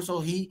Azadpur.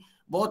 So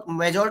both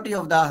majority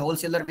of the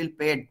wholesaler will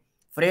pay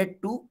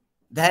freight to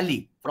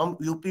Delhi from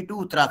UP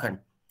to Uttarakhand,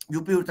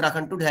 UP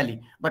Uttarakhand to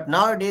Delhi. But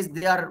nowadays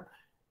they are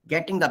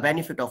getting the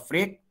benefit of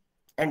freight,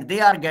 and they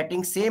are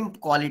getting same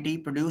quality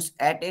produced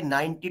at a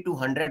 90 to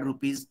 100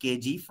 rupees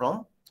kg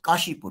from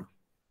Kashipur.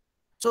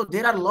 So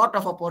there are a lot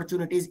of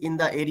opportunities in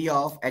the area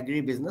of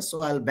agri-business.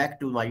 So I'll back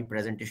to my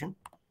presentation.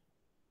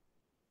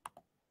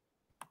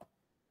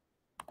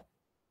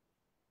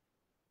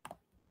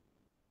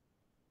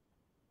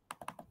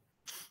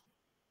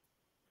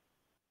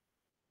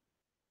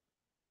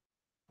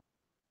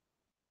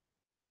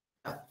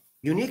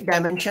 Unique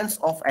dimensions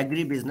of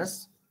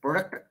agri-business,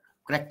 product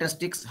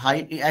characteristics,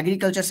 high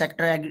agriculture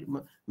sector,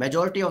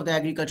 majority of the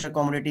agriculture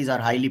commodities are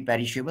highly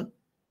perishable.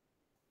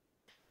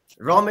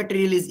 Raw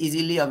material is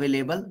easily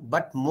available,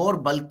 but more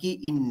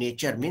bulky in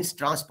nature, means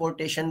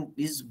transportation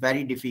is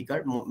very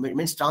difficult,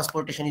 means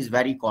transportation is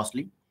very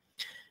costly.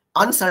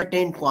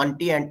 Uncertain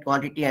quantity and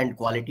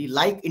quality,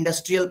 like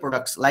industrial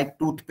products like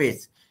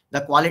toothpaste,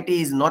 the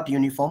quality is not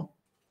uniform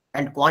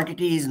and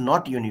quantity is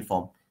not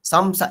uniform.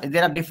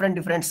 There are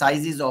different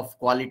sizes of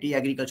quality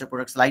agriculture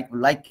products,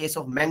 like case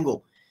of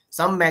mango.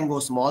 Some mango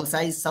small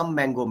size, some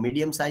mango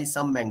medium size,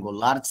 some mango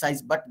large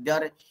size, but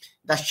the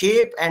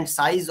shape and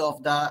size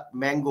of the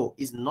mango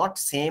is not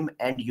same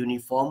and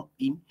uniform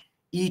in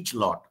each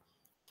lot.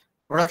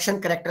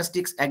 Production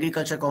characteristics,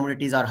 agriculture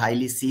commodities are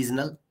highly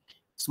seasonal.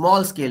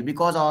 Small scale,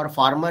 because our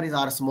farmers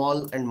are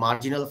small and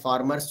marginal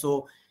farmers,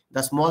 so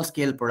the small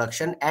scale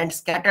production and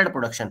scattered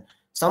production.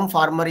 Some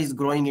farmer is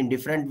growing in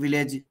different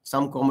village,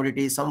 some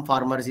commodities, some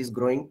farmers is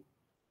growing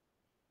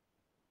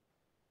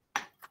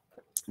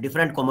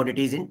different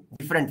commodities in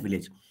different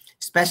village.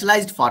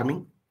 Specialized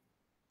farming.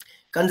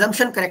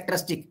 Consumption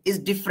characteristic is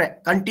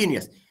different,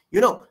 continuous.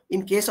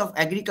 In case of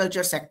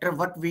agriculture sector,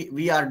 what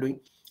we are doing,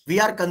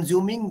 we are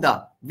consuming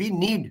we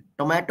need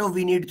tomato,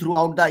 we need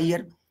throughout the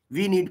year.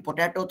 We need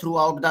potato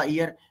throughout the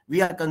year.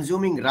 We are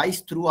consuming rice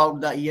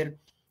throughout the year.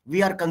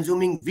 We are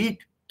consuming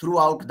wheat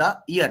throughout the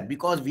year,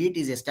 because wheat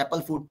is a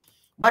staple food.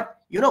 But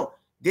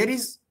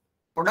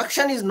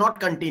production is not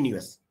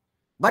continuous,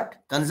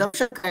 but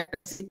consumption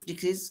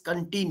characteristic is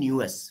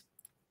continuous.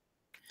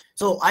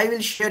 So I will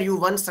share you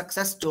one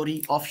success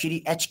story of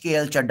Shri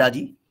HKL Chadda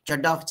ji,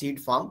 Chadda Seed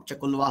Farm,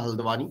 Chakulwa,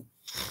 Haldwani.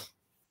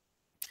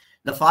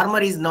 The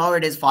farmer is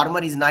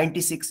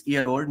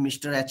 96-year-old,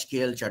 Mr.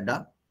 HKL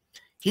Chadda.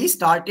 He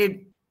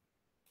started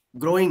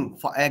growing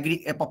for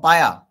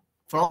papaya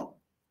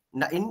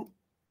in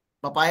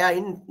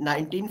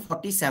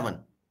 1947.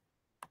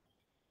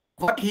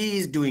 What he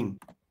is doing?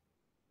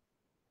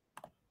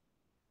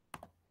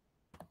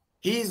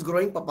 He is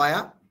growing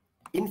papaya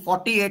in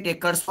 48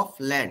 acres of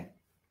land,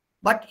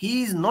 but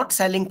he is not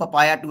selling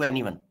papaya to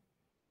anyone.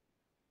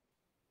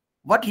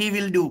 What he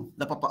will do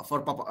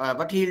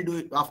what he will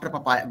do after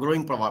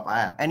growing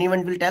papaya?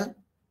 Anyone will tell?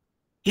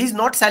 He is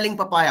not selling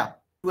papaya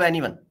to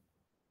anyone.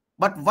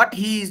 But what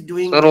he is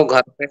doing? Sir वो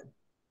घर पे,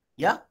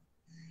 yeah,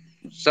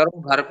 sir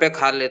वो घर पे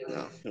खा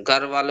लेते,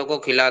 घर वालों को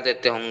खिला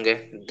देते होंगे.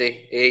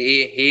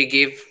 He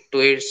give to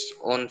his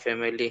own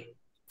family.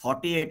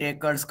 48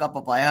 acres का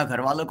पपाया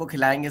घर वालों को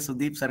खिलाएंगे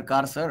सुदीप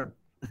सरकार सर?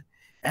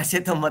 ऐसे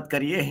तो मत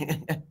करिए.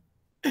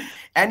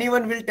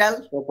 Anyone will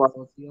tell?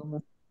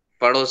 तो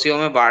पड़ोसियों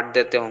में बांट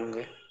देते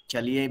होंगे.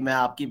 चलिए मैं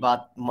आपकी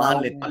बात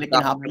मान लेता हूँ,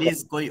 लेकिन हाँ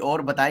प्लीज कोई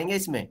और बताएंगे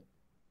इसमें?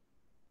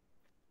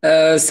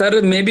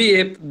 Sir, maybe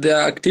if the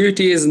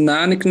activity is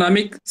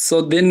non-economic,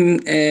 so then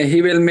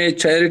he will make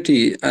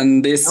charity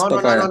and this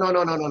papaya.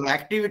 No.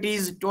 Activity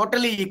is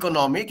totally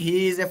economic.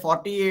 He is a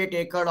 48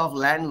 acre of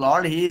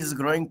landlord. He is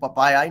growing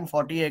papaya in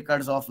 40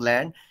 acres of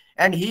land,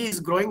 and he is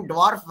growing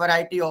dwarf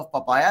variety of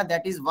papaya,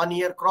 that is 1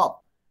 year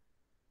crop.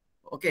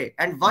 Okay,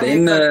 and one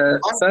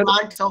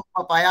plant of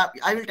papaya,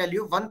 I will tell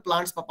you, one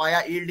plant's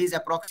papaya yield is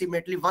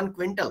approximately 1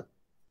 quintal.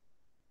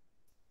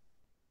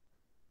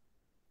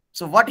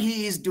 So what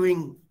he is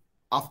doing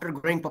after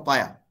growing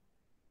papaya?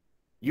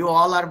 You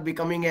all are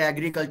becoming an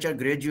agriculture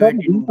graduate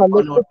in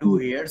 1 or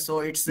 2 years. So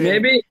it's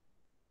maybe,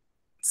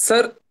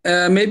 sir,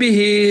 maybe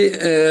he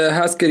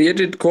has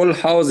created coal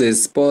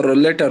houses for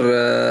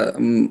later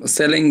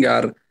selling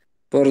or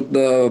for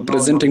the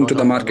presenting to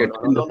the market.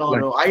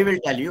 No. I will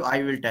tell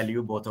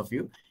you, both of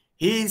you.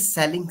 He is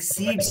selling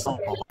seeds of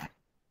papaya.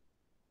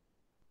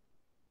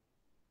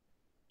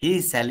 He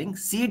is selling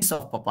seeds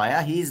of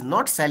papaya. He is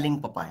not selling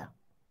papaya.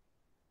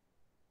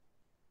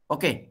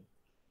 Okay.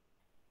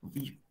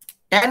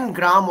 10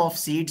 gram of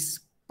seeds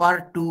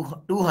per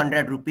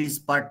 200 rupees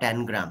per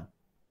 10 gram.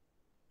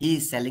 He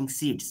is selling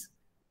seeds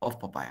of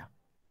papaya.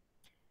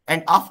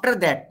 And after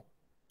that,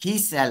 he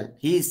is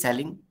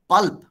selling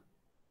pulp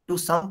to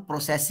some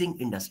processing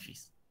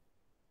industries.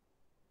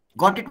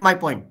 Got it, my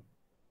point?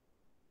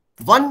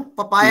 One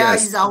papaya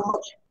Yes. is how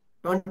much?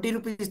 20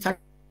 rupees,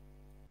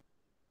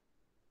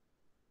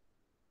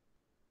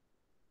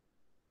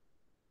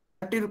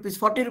 30 rupees,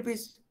 40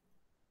 rupees.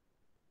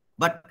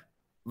 But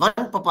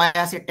one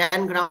papaya से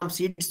 10 gram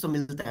seeds तो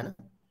मिलता है ना.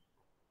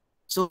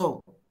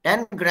 So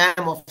 10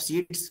 gram of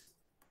seeds,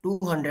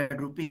 200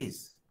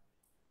 rupees.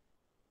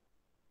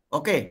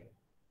 Okay.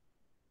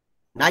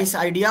 Nice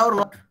idea or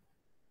not?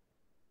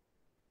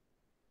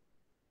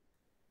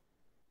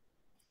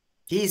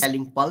 He is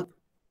selling pulp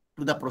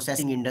to the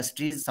processing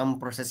industries. Some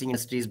processing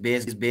industries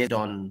based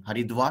on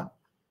Haridwar.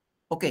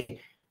 Okay.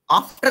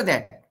 After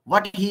that,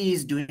 what he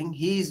is doing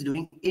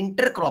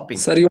intercropping.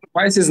 Sir, your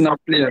voice is not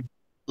clear.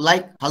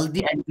 Like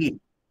haldi and wheat.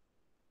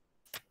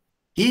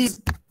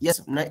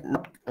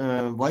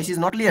 Voice is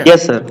not clear.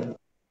 Yes, sir.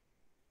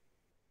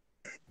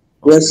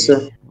 Yes, sir.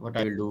 Okay, what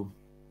I will do?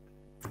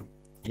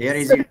 Here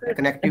is it.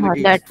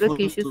 Connectivity. Network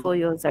issues for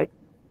your side.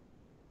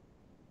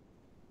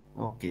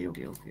 Okay.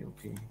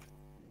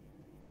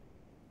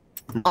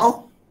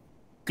 Now,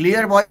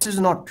 clear voice is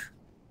not.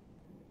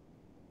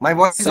 My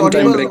voice is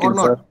audible breaking, or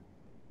not?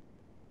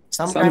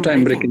 sir.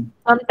 Sometime breaking.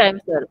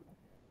 Sometimes, sir.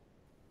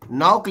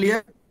 Now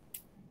clear?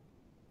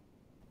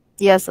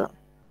 Yes, sir.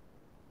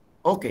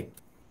 Okay.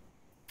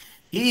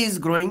 He is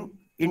growing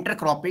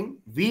intercropping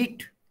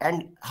wheat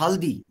and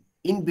haldi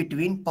in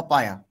between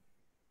papaya.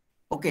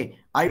 Okay,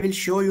 I will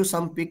show you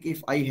some pic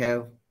if I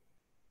have.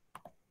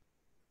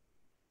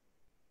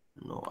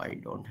 No, I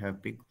don't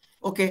have pic.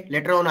 Okay,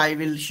 later on I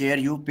will share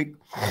you pic.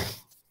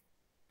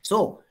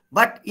 So,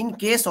 but in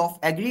case of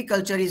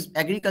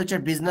agriculture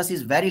business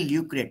is very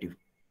lucrative.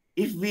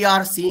 If we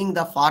are seeing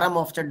the farm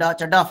of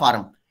Chadda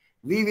farm,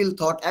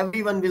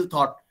 everyone will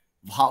thought,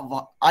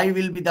 I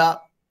will be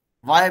the,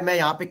 why मैं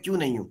यहाँ पे क्यों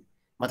नहीं हूँ,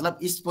 मतलब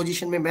इस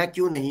position में मैं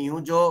क्यों नहीं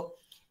हूँ जो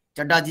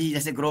चड्डा जी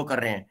जैसे ग्रो कर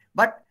रहे हैं.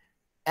 But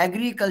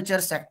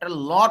agriculture sector,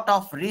 lot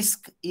of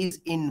risk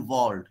is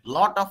involved,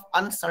 lot of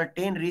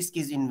uncertain risk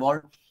is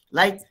involved.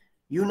 Like,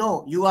 you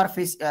know,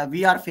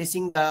 we are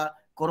facing the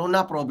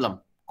corona problem,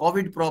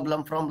 COVID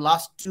problem from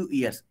last 2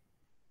 years.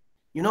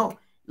 You know,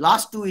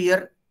 last 2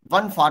 years,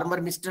 one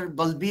farmer, Mr.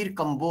 Balbir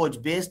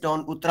Kamboj, based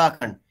on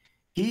Uttarakhand,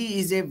 he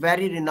is a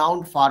very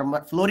renowned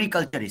farmer,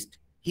 floriculturist.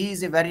 He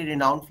is a very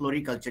renowned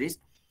floriculturist.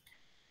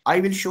 I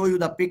will show you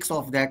the pics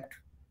of that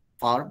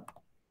farm.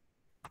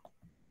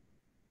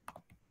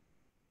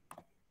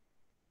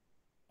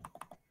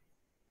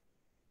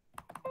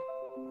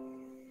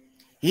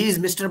 He is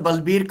Mr.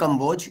 Balbir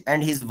Kamboj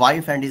and his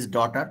wife and his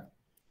daughter.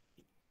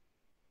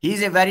 He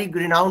is a very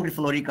renowned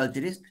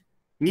floriculturist.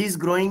 He is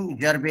growing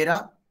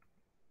gerbera,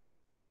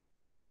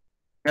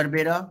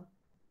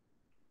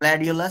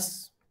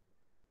 gladiolus,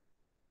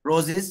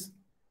 roses.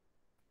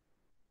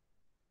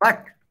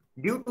 But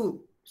due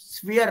to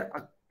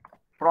severe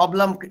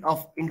problem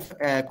of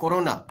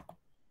corona,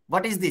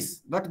 what is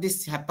this? What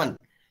this happened?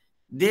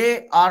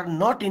 They are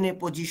not in a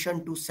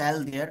position to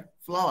sell their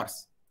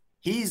flowers.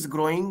 He is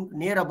growing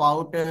near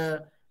about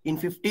in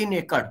 15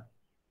 acre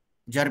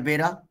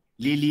gerbera,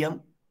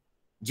 lilium,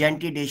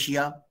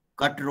 gentidacia,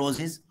 cut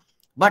roses.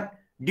 But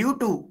due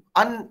to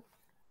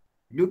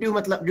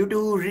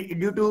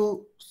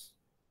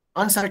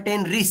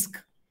uncertain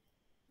risk,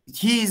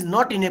 he is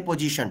not in a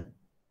position.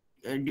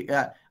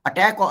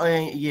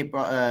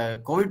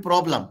 COVID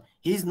problem,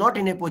 he is not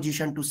in a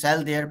position to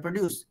sell their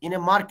produce in a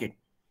market.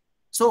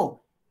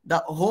 So the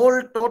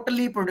whole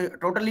totally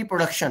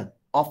production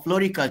of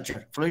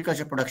floriculture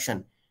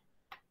production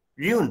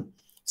ruin.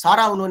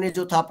 सारा उन्होंने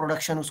जो था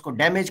production उसको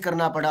damage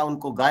करना पड़ा,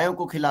 उनको गायों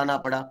को खिलाना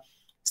पड़ा.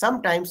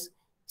 Sometimes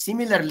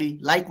similarly,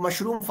 like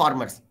mushroom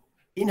farmers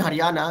in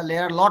Haryana,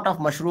 there are a lot of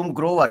mushroom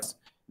growers.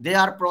 They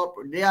are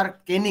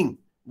canning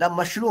the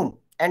mushroom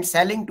and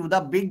selling to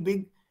the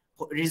big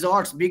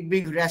resorts,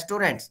 big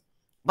restaurants.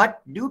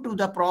 But due to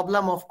the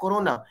problem of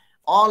corona,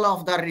 all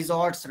of the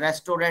resorts,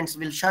 restaurants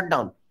will shut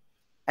down.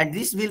 And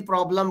this will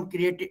problem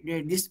created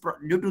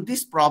due to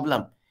this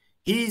problem.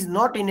 He is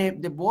not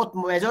in both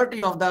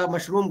majority of the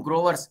mushroom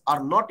growers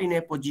are not in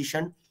a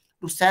position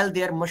to sell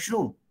their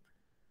mushroom.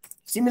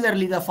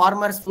 Similarly, the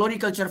farmers,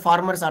 floriculture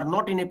farmers are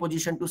not in a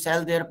position to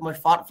sell their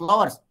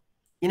flowers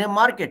in a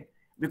market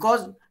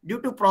because due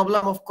to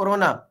problem of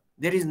corona,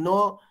 there is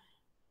no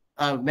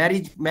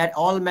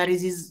all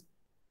marriages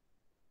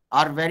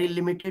are very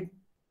limited.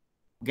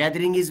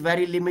 Gathering is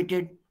very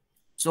limited.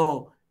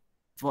 So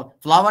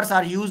flowers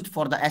are used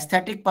for the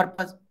aesthetic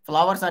purpose.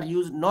 Flowers are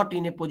used not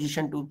in a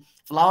position to,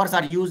 flowers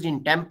are used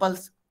in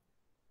temples.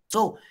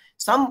 So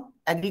some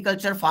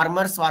agriculture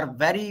farmers are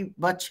very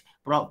much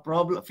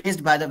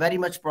faced by the very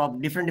much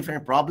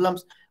different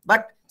problems.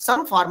 But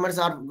some farmers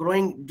are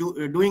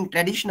doing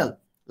traditional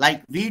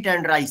like wheat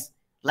and rice,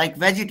 like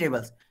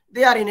vegetables.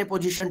 They are in a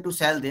position to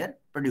sell their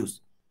produce.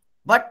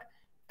 But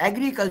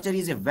agriculture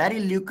is a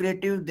very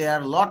lucrative. There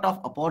are a lot of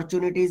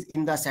opportunities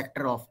in the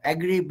sector of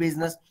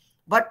agri-business.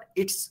 But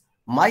it's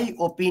my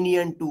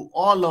opinion to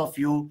all of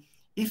you,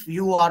 if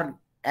you are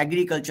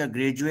agriculture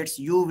graduates,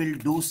 you will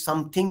do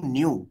something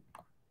new.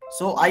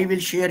 So I will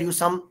share you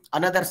some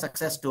another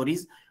success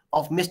stories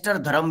of Mr.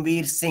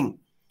 Dharamveer Singh.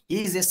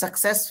 He is a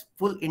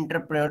successful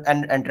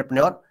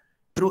entrepreneur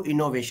through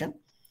innovation.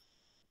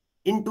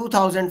 In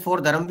 2004,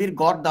 Dharamveer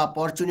got the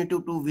opportunity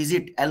to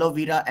visit aloe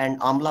vera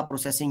and amla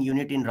processing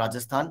unit in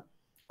Rajasthan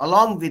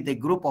along with a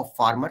group of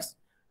farmers.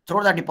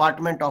 Through the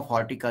Department of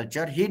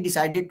Horticulture, he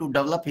decided to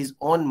develop his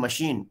own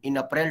machine in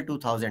April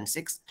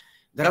 2006.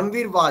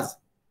 Dharamveer was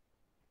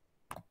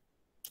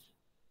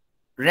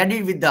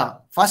ready with the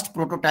first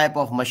prototype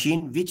of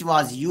machine, which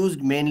was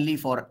used mainly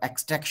for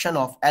extraction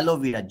of aloe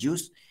vera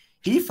juice.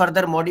 He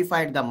further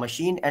modified the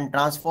machine and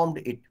transformed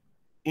it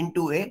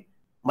into a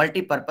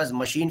multi-purpose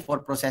machine for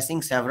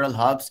processing several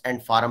herbs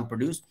and farm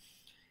produce.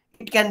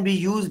 It can be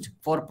used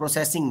for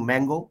processing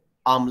mango,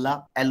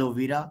 amla, aloe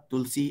vera,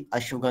 tulsi,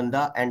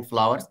 ashwagandha, and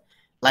flowers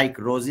like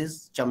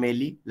roses,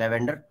 chameli,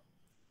 lavender.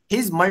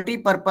 His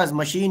multi-purpose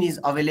machine is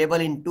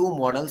available in two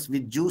models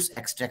with juice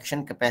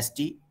extraction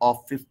capacity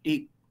of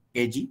 50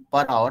 kg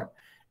per hour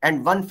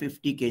and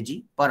 150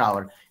 kg per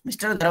hour.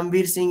 Mr.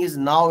 Dharamveer Singh is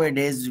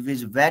nowadays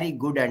a very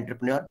good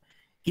entrepreneur.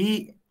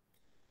 He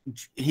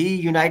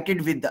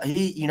united with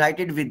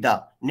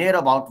the near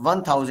about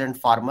 1,000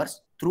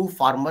 farmers through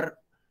farmer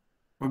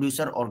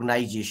producer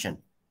organization.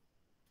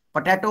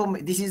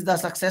 This is the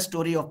success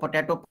story of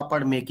potato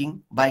papad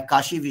making by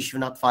Kashi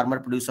Vishwanath Farmer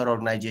Producer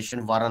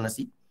Organization,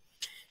 Varanasi.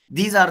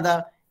 These are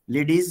the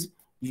ladies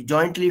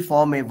jointly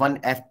form a one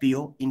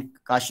FPO in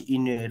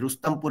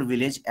Rustampur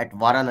village at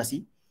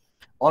Varanasi.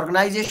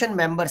 Organization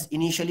members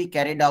initially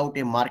carried out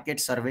a market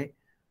survey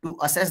to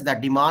assess the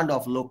demand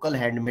of local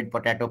handmade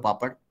potato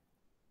papad.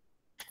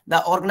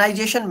 The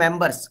organization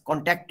members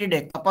contacted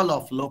a couple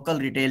of local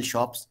retail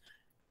shops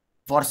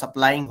for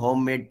supplying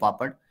homemade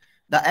papad.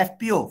 The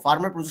FPO,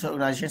 Farmer Producer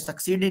Organization,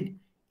 succeeded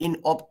in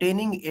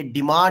obtaining a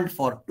demand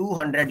for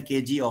 200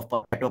 kg of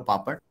potato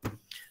papad.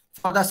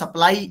 For the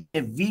supply in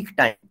a week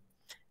time,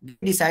 they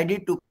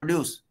decided to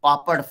produce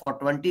papad for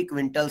 20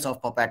 quintals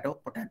of potato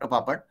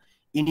papad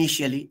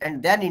initially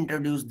and then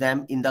introduce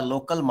them in the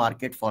local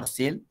market for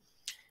sale.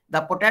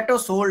 The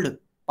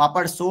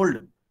papad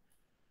sold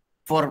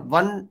for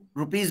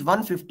rupees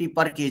 150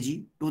 per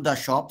kg to the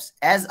shops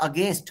as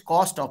against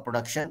cost of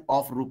production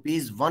of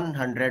rupees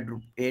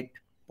 108.5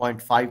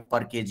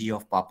 per kg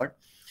of papad.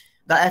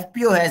 The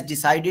FPO has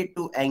decided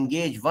to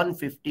engage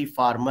 150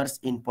 farmers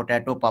in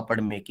potato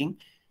papad making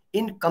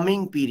in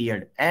coming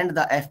period, and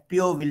the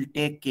FPO will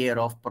take care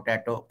of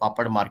potato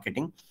papad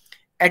marketing.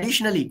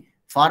 Additionally,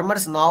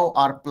 farmers now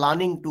are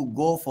planning to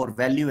go for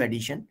value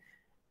addition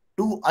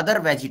to other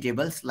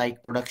vegetables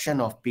like production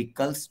of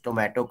pickles,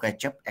 tomato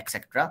ketchup,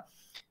 etc.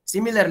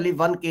 Similarly,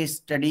 one case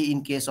study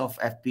in case of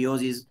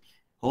FPOs is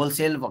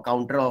wholesale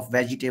counter of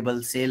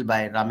vegetable sale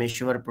by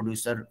Rameshwar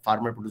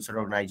Farmer Producer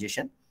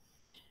Organization.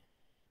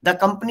 The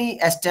company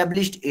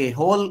established a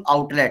whole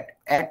outlet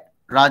at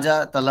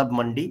Raja Talab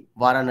Mandi,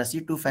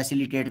 Varanasi, to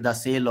facilitate the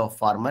sale of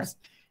farmers'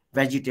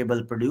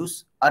 vegetable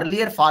produce.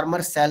 Earlier,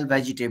 farmers sell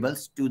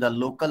vegetables to the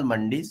local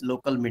mandis,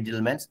 local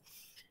middlemen,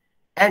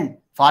 and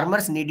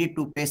farmers needed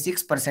to pay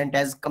 6%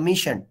 as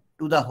commission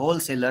to the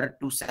wholesaler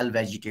to sell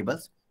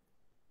vegetables.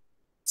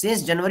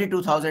 Since January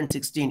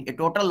 2016, a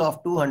total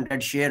of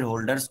 200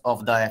 shareholders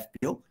of the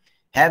FPO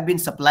have been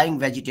supplying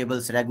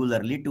vegetables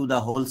regularly to the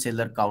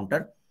wholesale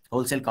counter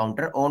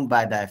owned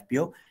by the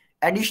FPO.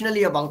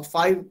 Additionally, about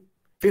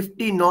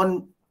 50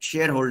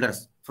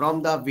 non-shareholders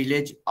from the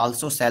village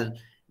also sell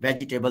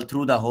vegetable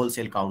through the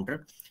wholesale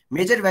counter.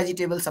 Major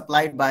vegetables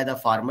supplied by the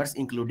farmers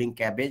including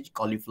cabbage,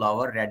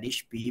 cauliflower,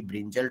 radish, pea,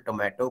 brinjal,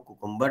 tomato,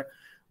 cucumber,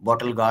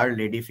 bottle gourd,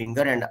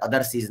 ladyfinger, and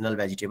other seasonal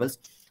vegetables.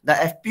 The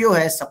FPO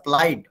has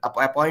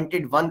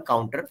appointed one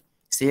counter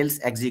sales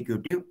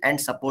executive and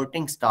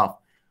supporting staff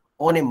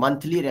on a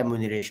monthly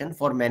remuneration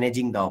for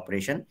managing the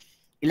operation.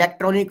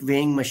 Electronic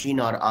weighing machine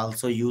are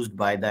also used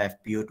by the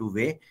FPO to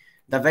weigh.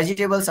 The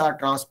vegetables are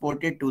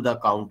transported to the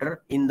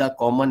counter in the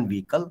common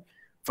vehicle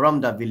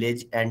from the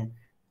village, and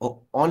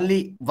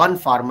only one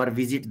farmer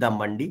visit the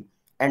mandi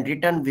and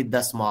return with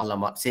the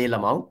small sale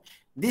amount.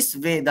 This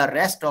way, the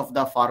rest of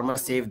the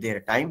farmers save their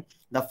time.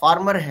 The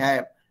farmer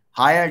have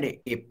hired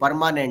a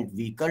permanent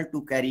vehicle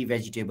to carry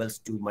vegetables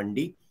to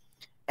mandi,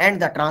 and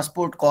the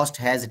transport cost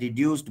has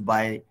reduced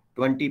by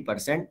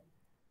 20%.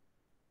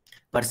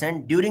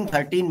 During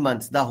 13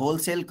 months, the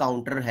wholesale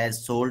counter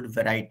has sold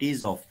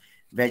varieties of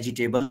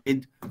vegetable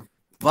with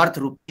worth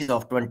rupees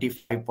of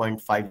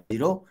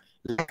 25.50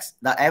 lakhs.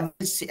 The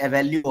average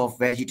value of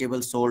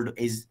vegetables sold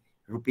is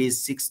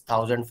rupees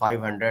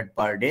 6,500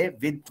 per day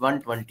with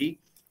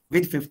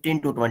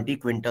 15 to 20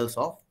 quintals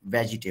of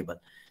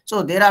vegetable.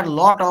 So there are a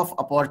lot of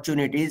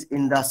opportunities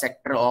in the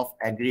sector of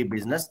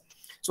agri-business.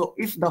 So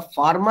if the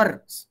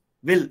farmers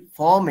will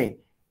form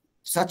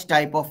such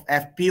type of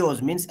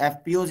FPOs, means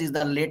FPOs is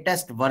the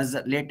latest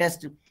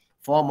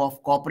form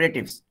of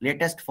cooperatives,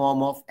 latest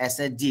form of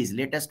SHGs,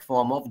 latest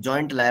form of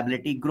joint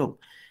liability group.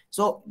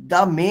 So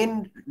the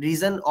main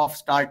reason of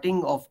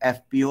starting of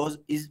FPOs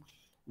is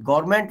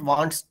government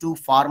wants to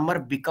farmer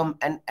become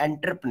an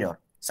entrepreneur,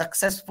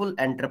 successful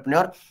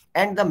entrepreneur,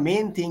 and the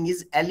main thing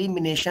is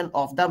elimination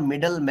of the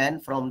middleman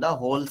from the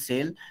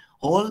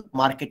whole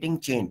marketing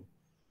chain.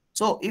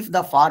 So if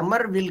the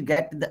farmer will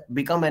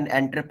become an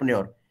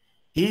entrepreneur,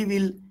 he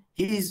will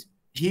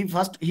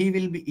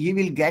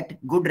get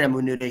good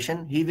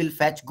remuneration. He will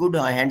fetch good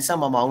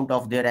handsome amount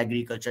of their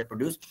agriculture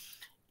produce.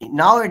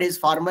 Nowadays,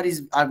 farmer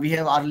is we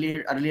have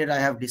earlier I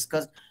have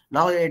discussed.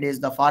 Nowadays,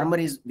 the farmer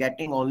is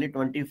getting only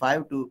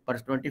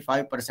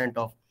 25%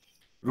 of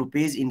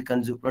rupees in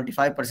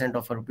 25%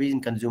 of rupees in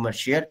consumer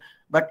share.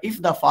 But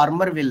if the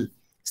farmer will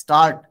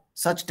start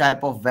such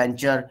type of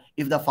venture,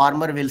 if the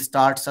farmer will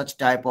start such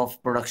type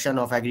of production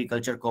of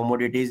agriculture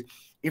commodities,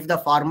 if the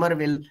farmer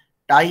will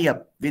tie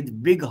up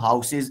with big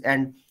houses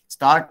and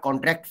start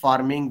contract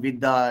farming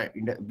with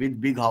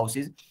big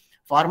houses,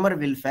 farmer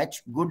will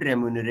fetch good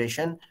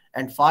remuneration,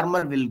 and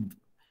farmer will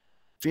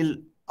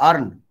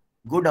earn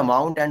good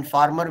amount, and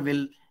farmer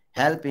will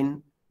help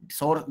in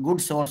good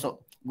source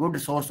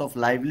of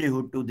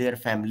livelihood to their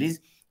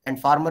families,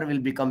 and farmer will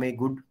become a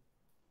good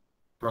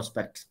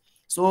prospect.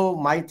 So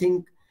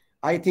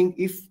I think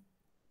if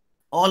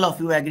all of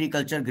you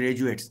agriculture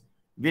graduates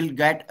will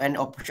get an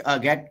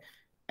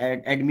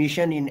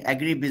admission in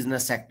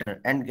agribusiness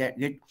sector and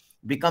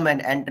become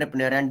an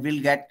entrepreneur, and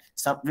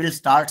will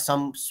start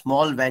some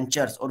small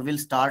ventures or will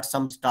start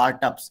some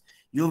startups,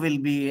 you will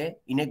be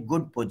in a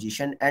good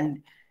position.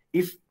 And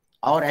if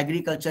our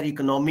agriculture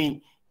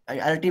economy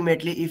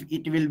ultimately, if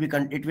it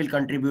will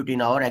contribute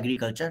in our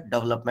agriculture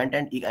development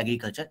and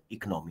agriculture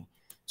economy.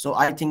 So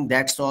I think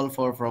that's all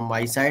from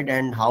my side,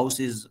 and house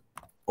is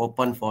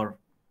open for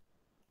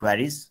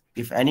queries.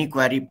 If any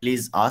query,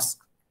 please ask.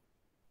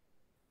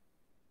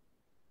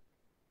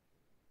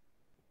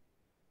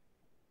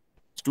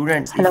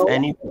 Students, Hello? if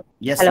any,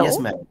 yes, Hello? yes,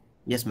 ma'am.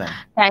 Yes, ma'am.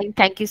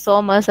 Thank you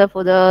so much, sir,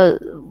 for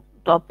the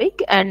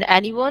topic. And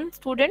anyone,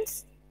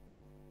 students,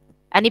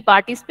 any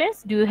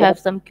participants, do you have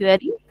some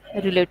query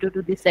related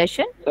to this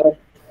session? Sir.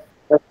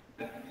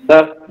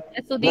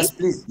 Yes, Sudeep? Yes,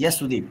 please. Yes,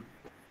 Sudeep.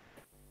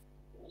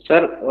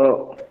 Sir,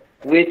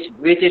 which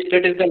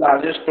state is the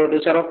largest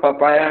producer of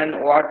papaya, and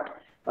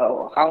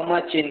how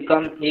much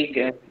income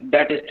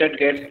that state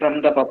gets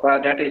from the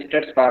papaya, that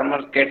state's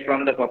farmers get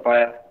from the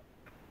papaya?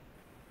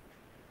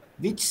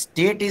 Which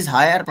state is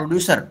higher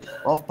producer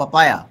of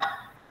papaya?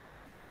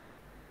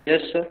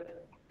 Yes, sir.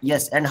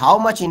 Yes, and how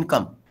much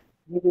income?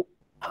 Yes,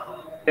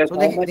 So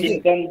how much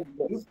income?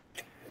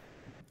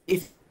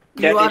 If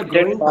you are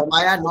growing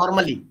papaya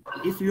normally,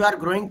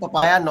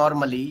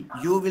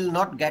 you will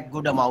not get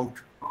good amount,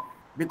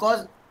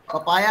 because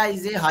papaya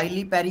is a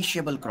highly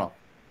perishable crop.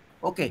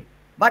 Okay,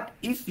 but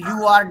if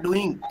you are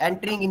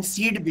entering in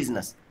seed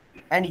business,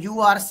 and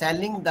you are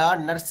selling the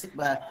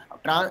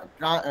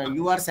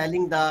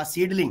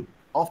seedling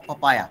of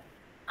papaya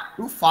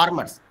to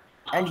farmers,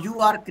 and you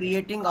are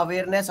creating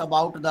awareness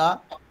about the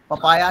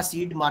papaya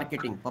seed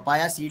marketing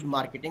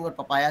or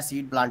papaya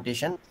seed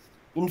plantation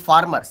in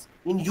farmers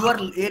in your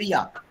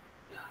area.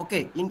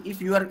 Okay,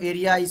 if your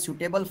area is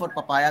suitable for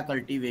papaya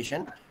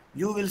cultivation,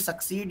 you will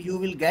succeed. You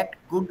will get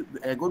good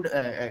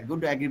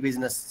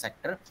agribusiness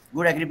sector,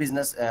 good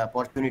agribusiness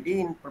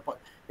opportunity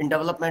in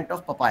development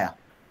of papaya,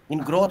 in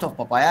growth of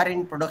papaya,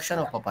 in production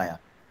of papaya.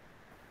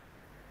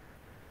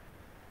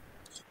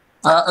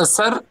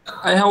 Sir,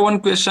 I have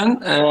one question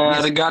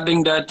Yes.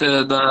 regarding that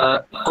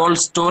the cold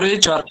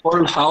storage or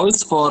cold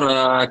house for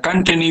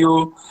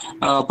continue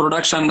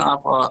production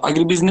of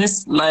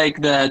agribusiness like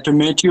the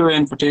tomato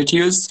and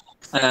potatoes.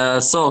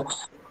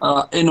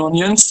 In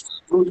onions,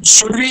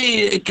 should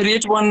we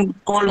create one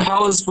cold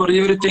house for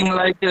everything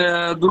like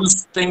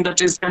those things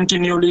that is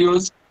continually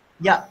used?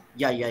 Yeah.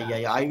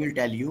 I will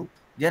tell you.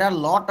 There are a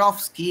lot of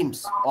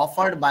schemes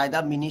offered by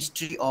the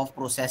Ministry of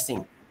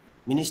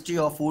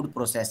Food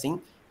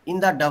Processing in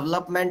the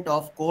development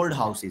of cold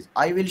houses.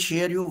 I will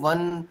share you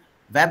one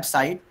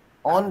website.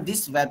 On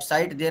this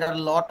website, there are a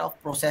lot of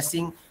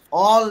processing.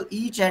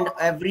 Each and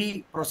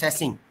every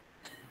processing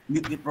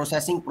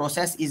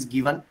process is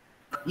given.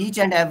 Each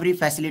and every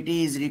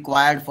facility is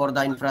required for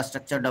the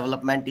infrastructure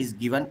development is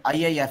given.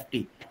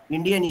 IIFT,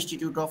 Indian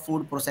institute of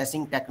food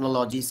processing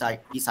technology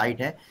की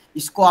site है.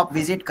 इसको आप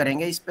visit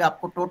करेंगे, इस पे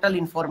आपको total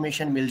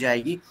information मिल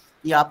जाएगी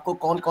कि आपको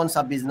कौन कौन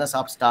सा बिजनेस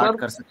आप स्टार्ट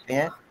कर सकते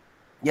हैं.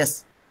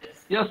 Yes.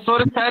 Yes,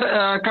 sorry, sir.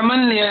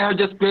 Commonly, I have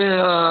just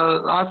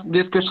asked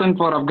this question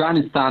for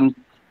Afghanistan.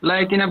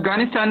 Like in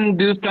Afghanistan,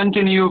 this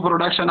continue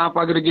production of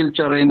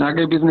agriculture in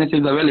agribusiness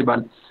is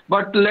available.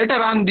 But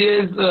later on,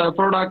 this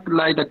product,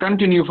 like the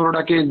continue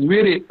product, is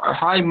very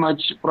high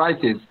much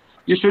prices.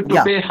 You should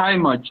to pay high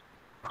much.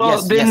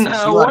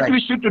 So what we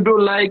should do,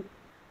 like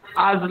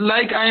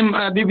I'm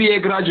a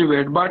BBA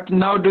graduate, but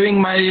now doing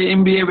my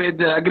MBA with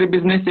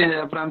agribusiness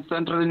from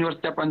Central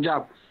University of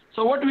Punjab.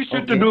 So what we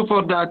should to do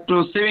for that,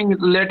 to saving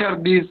later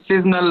these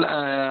seasonal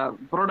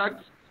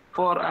products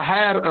for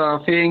higher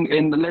paying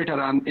in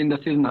later on in the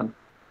seasonal.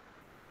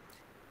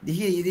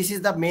 This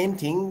is the main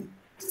thing.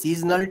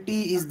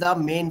 Seasonality is the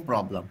main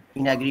problem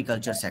in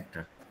agriculture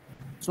sector.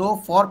 So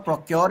for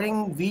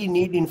procuring, we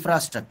need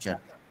infrastructure.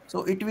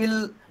 So it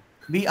will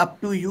be up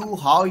to you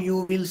how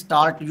you will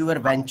start your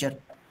venture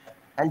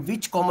and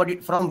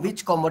from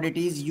which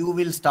commodities you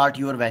will start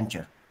your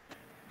venture.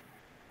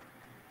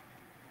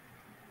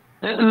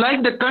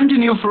 Like the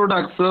continue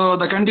products, so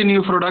the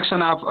continue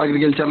production of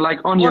agriculture, like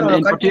onion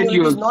and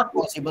continue, it is potatoes. not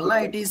possible. No?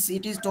 It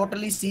is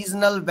totally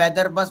seasonal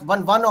weather. But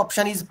one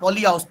option is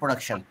polyhouse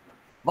production.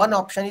 One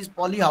option is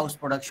polyhouse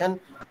production.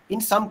 In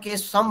some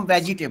case, some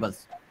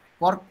vegetables.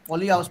 For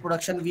polyhouse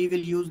production, we will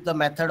use the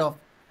method of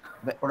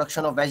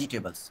production of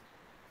vegetables.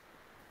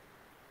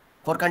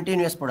 For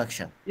continuous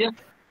production.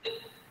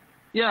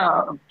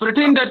 Yeah,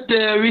 pretend that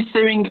we're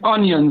saving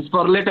onions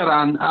for later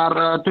on,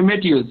 or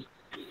tomatoes.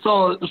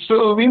 So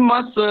we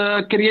must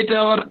create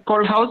our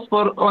cold house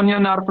for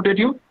onion or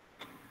potato?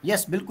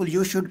 Yes, Bilkul,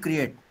 you should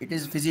create. It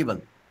is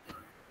feasible.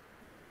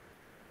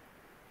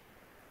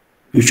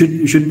 You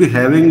should be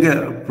having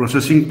a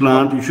processing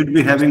plant. You should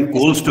be having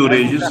cold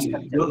storages.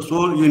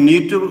 So you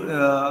need to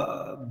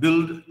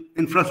build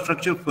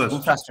infrastructure first.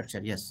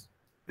 Infrastructure, yes.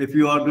 If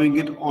you are doing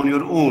it on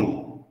your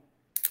own.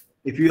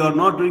 If you are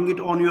not doing it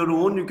on your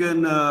own, you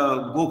can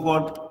go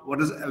for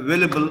what is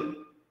available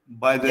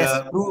by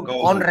the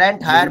on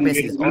rent hire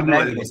basis. On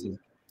rent basis.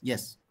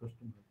 Yes.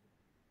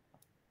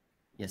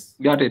 Yes.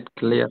 Got it.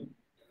 Clear.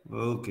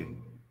 Okay.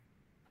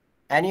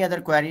 Any other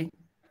query?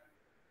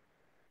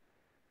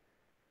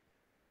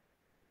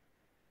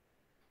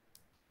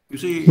 You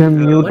see,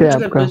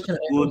 Agarwal.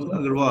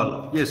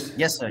 Yes.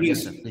 Yes, sir.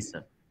 Please. Yes, sir. Please,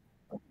 sir.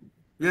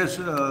 Yes,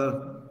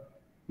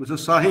 Mr.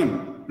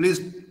 Sahim,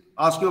 please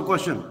ask your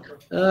question.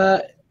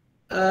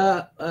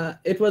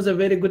 It was a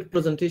very good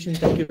presentation.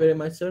 Thank you very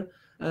much, sir.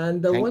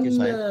 And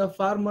the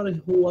farmer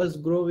who was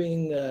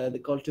growing,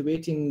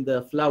 cultivating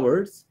the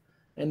flowers,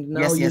 and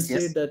now you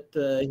said that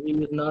he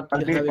is not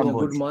having a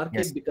good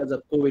market because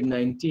of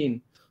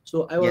COVID-19.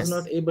 So I was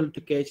not able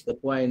to catch the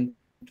point.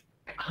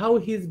 How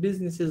his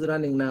business is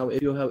running now?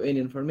 If you have any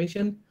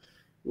information,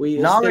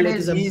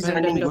 nowadays he is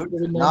running good.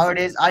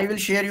 Nowadays, I will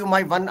share you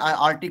my one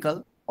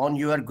article on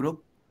your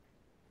group.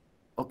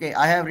 Okay,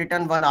 I have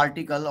written one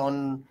article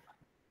on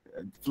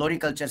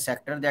floriculture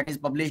sector that is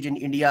published in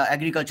India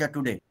Agriculture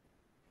Today.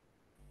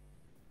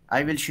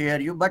 I will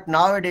share you. But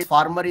nowadays,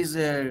 farmer is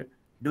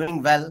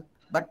doing well.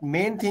 But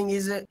main thing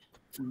is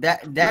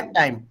that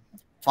time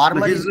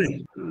farmer is.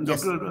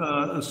 Dr.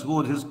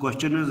 Subodh, his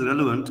question is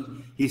relevant.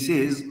 He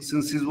says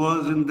since he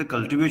was in the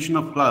cultivation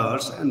of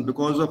flowers and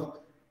because of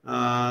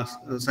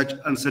such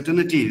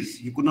uncertainties,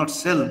 he could not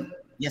sell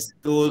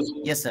those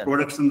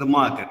products in the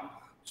market.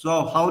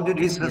 So how did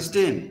he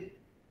sustain?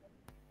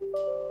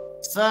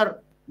 Sir,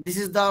 this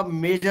is the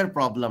major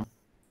problem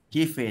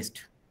he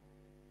faced.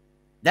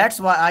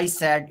 That's why I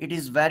said it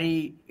is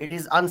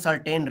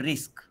uncertain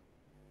risk,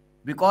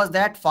 because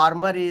that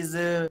farmer is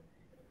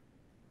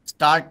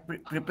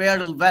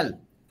prepared well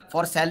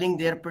for selling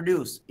their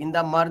produce in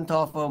the month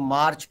of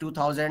March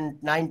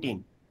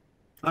 2019.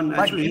 And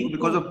actually,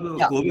 because of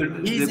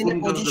COVID,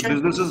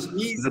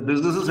 the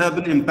businesses have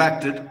been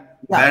impacted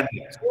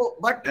badly. So,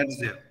 but that's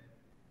there.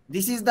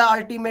 This is the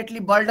ultimately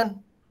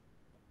burden.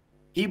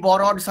 He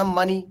borrowed some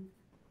money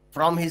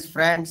from his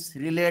friends,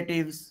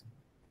 relatives.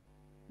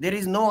 There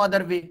is no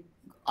other way.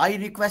 I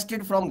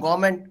requested from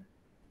government,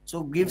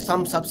 so give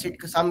some subsidy,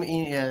 some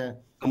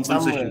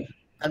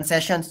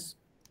concessions,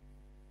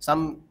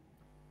 some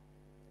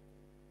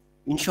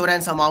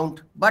insurance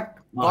amount. But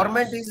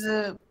government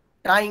is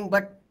trying,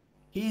 but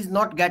he is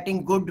not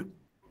getting good.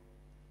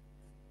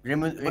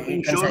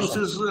 Insurance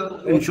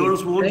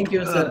won't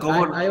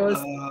cover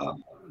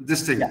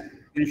this thing.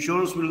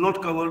 Insurance will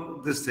not cover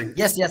this thing.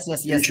 Yes.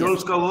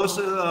 Insurance covers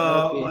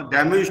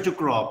damage to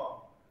crop.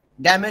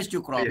 Damage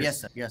to crop,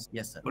 yes,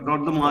 sir. But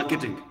not the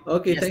marketing.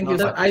 Okay, thank you,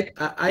 sir.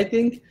 I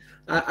think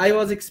I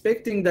was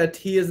expecting that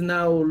he is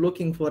now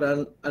looking for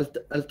an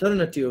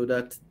alternative,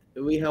 that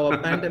we have a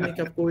pandemic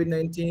of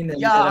COVID-19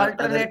 and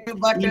alternative,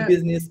 but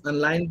e-business,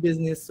 online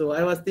business. So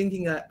I was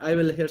thinking I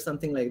will hear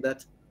something like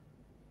that.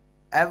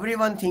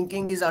 Everyone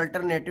thinking is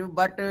alternative,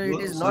 but it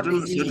is not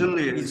easy.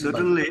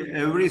 Certainly,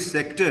 every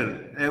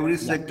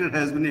sector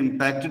has been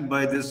impacted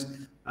by this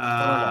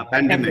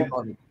pandemic.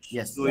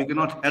 Yes. So you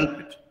cannot help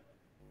it.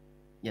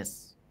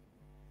 Yes.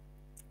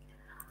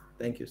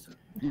 Thank you, sir.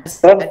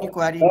 Yes. Any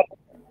query?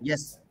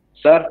 Yes.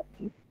 Sir,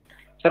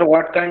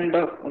 what kind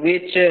of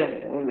which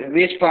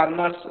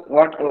farmers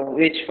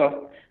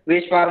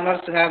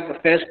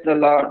have faced the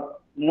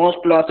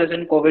most losses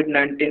in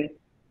COVID-19?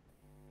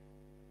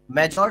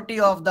 Majority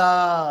of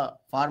the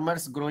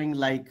farmers growing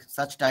like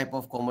such type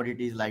of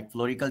commodities like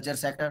floriculture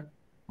sector,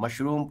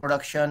 mushroom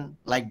production,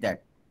 like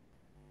that.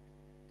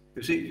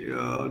 You see,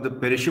 the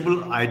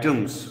perishable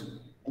items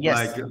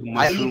like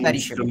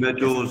mushrooms,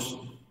 tomatoes,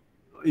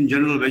 in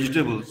general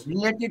vegetables.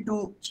 Related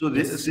to. So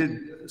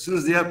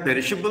since they are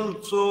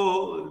perishable,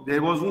 so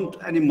there wasn't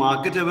any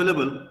market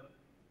available.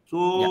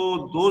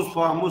 So those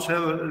farmers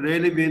have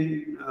really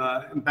been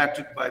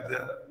impacted by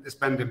this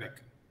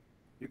pandemic.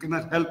 You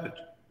cannot help it.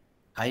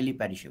 Highly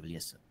perishable,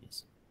 yes, sir.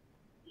 Yes.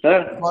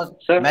 Sir, because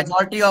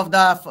majority of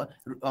the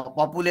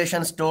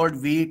population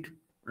stored wheat,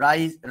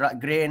 rice,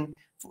 grain,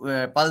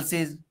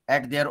 pulses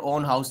at their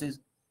own houses.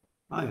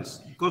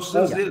 Yes, because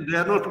since they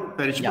are not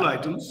perishable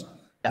items,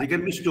 they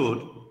can be stored.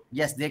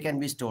 Yes, they can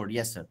be stored.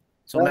 Yes, sir.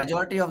 So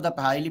majority of the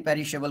highly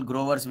perishable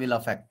growers will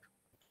affect.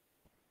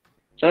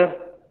 Sir,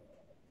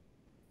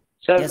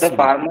 Yes, the Sudhir.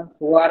 farmers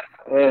who are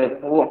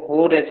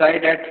who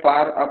reside at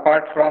far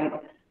apart from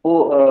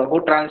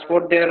who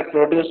transport their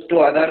produce to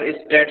other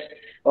states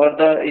or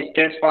the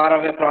states far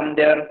away from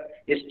their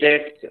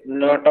states,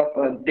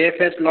 they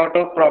face lot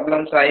of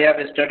problems. I have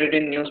studied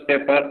in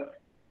newspaper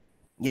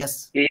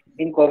Yes.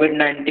 in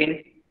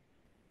COVID-19.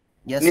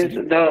 Yes, Means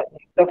Sudhir.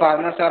 the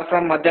farmers are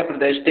from Madhya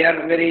Pradesh. They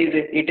are very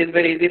easy. It is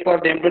very easy for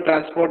them to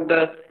transport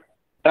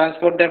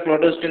their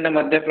produce in the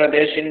Madhya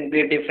Pradesh in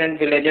the different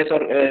villages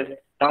or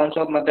towns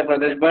of Madhya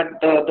Pradesh.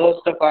 But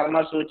the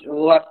farmers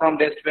who are from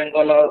West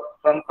Bengal or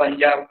from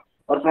Punjab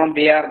or from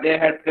Bihar, they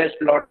had faced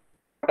lot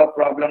of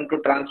problem to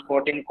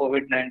transporting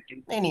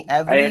COVID-19.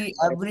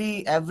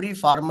 Every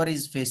farmer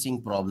is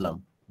facing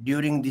problem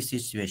during this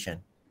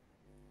situation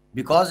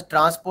because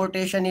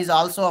transportation is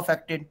also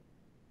affected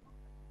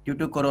due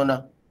to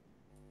corona.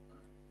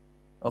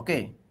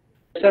 Okay.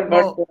 Sir,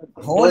 but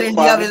Whole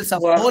India will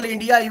suffer. Whole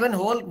India, even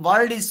whole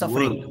world is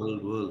suffering.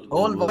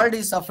 Whole world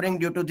is suffering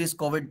due to this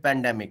COVID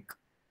pandemic.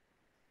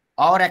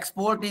 Our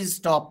export is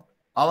stopped.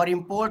 Our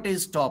import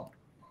is stopped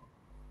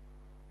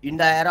in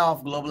the era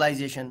of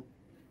globalization.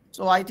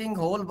 So I think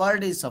whole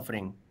world is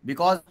suffering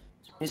because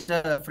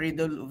Mr.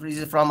 Fridul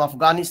is from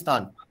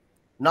Afghanistan.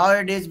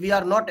 Nowadays, we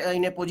are not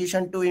in a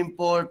position to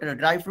import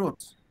dry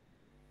fruits.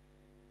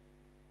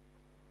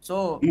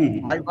 So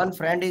my one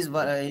friend is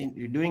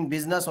doing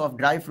business of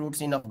dry fruits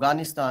in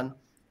Afghanistan.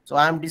 So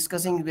I am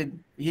discussing with,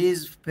 he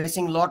is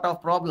facing lot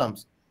of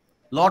problems,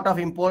 lot of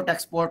import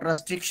export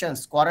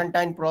restrictions,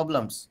 quarantine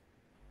problems.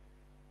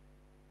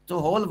 So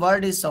whole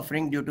world is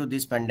suffering due to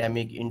this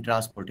pandemic in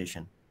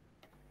transportation.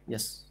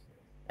 Yes.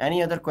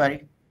 Any other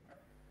query?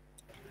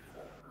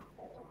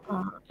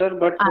 Sir,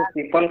 but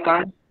people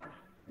can't.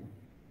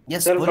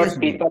 Yes, sir, but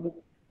people.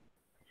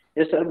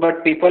 Yes, sir,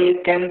 but people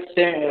can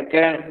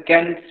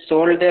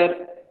sold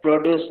their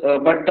produce,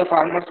 but the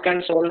farmers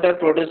can sold their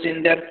produce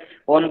in their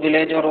own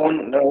village or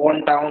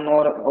own town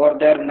or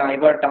their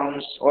neighbor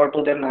towns or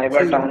to their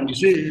neighbor towns.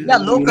 You see, yeah,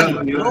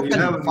 you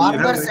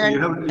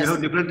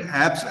have different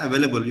apps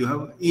available. You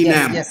have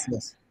in-app.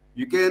 Yes.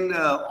 You can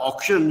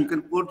auction. You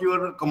can put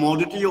your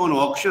commodity on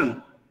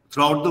auction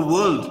throughout the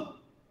world.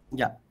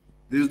 Yeah.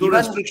 There is no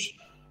restriction.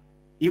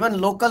 Even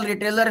local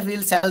retailer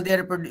will sell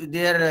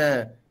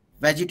their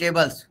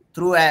vegetables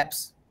through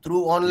apps,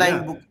 through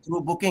online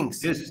through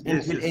bookings.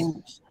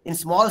 In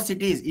small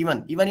cities,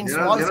 even in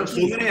small cities. There are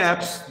so many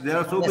apps. There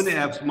are so many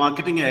apps,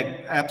 marketing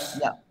apps.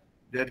 Yeah.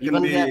 That can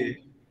even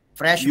be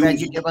fresh used.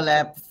 vegetable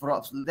app.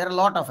 There are a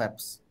lot of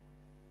apps.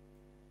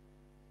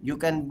 You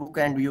can book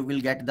and you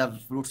will get the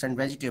fruits and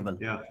vegetable.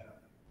 Yeah.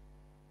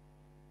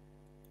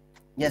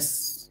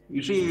 Yes.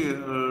 You see,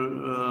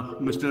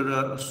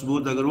 Mr.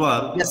 Subodh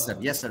Agarwal.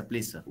 Yes, sir.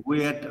 Please, sir.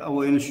 We at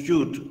our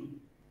institute,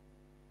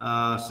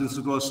 since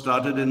it was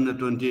started in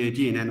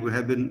 2018, and we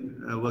have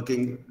been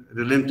working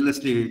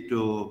relentlessly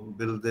to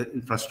build the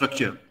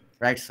infrastructure.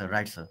 Right,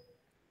 sir.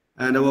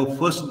 And our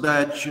first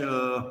batch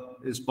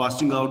is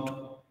passing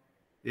out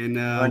in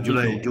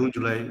June,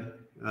 July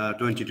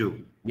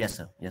 22. Yes,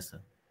 sir.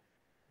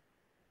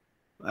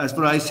 As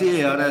per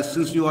ICAR,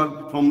 since you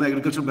are from the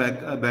agricultural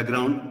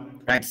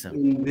background, right, sir.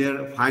 In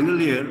their final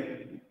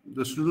year,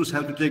 the students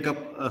have to take up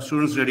a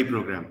students ready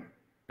program.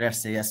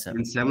 Yes, sir.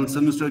 In 7th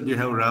semester, they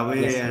have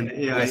RAVE and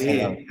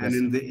AIA, and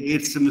in the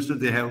 8th semester,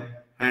 they have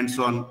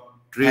hands-on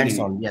training.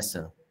 Hands-on, yes,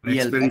 sir.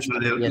 Experiential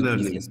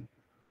learning. Yes.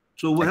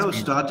 So we have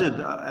started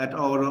at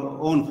our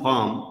own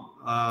farm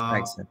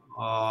right, sir.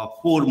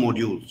 4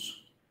 modules.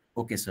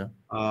 Okay, sir.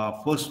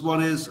 First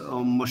one is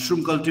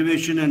mushroom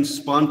cultivation and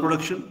spawn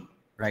production.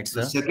 Right,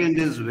 sir. The second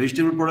is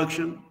vegetable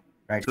production.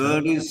 Right,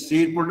 third is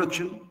seed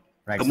production,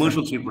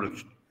 commercial seed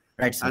production.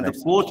 Right, sir. And the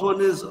fourth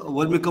one is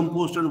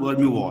vermicompost and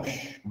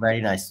vermiwash. Very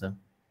nice, sir.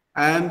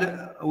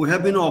 And we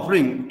have been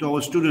offering to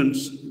our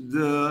students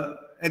the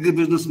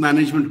agribusiness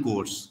management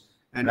course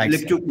and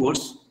elective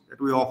course that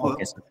we offer.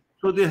 Okay, sir.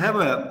 So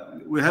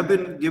we have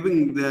been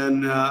giving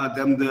them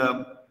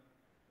the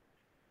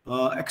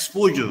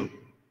exposure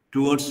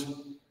towards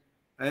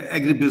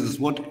agribusiness,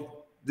 what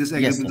this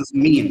agribusiness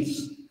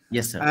means.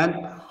 Yes, sir. And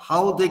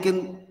how they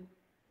can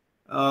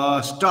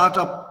start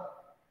up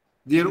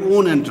their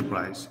own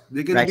enterprise.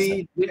 They can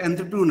be the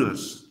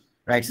entrepreneurs.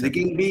 Right, sir. They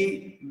can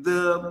be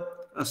the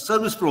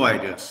service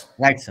providers.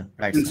 Right, sir.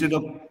 Instead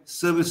of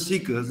service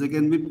seekers, they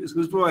can be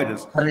service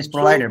providers. Service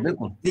provider,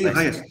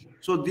 yes.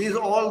 So these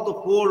all the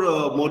 4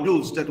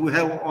 modules that we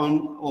have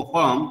on our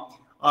farm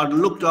are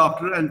looked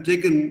after and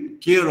taken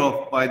care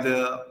of by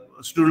the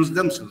students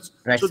themselves.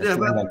 Right, so they have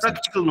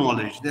practical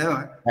knowledge. They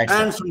have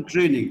hands-on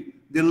training.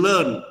 They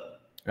learn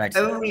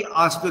every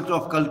aspect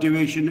of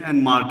cultivation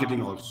and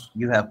marketing also.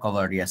 You have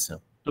covered, yes, sir.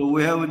 So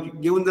we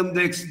have given them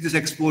this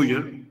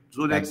exposure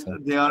so that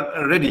they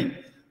are ready.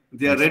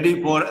 They are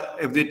ready for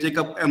if they take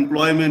up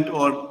employment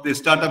or they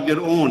start up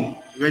their own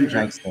venture.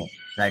 Right, sir.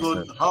 Right,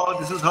 so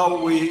this is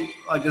how we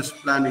are just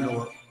planning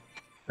our.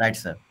 Right,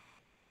 sir.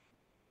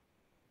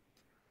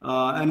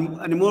 And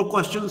any more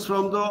questions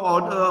from the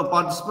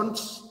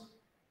participants?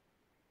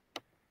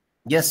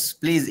 Yes,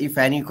 please. If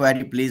any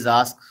query, please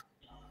ask.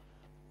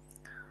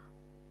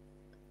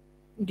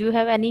 Do you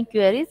have any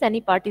queries, any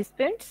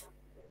participants?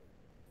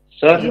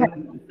 Sir. You have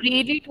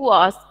freely to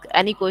ask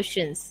any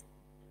questions.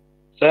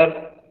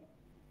 Sir.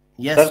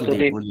 Yes, Sir,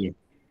 Sudeep, boliye.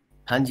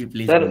 हाँ जी,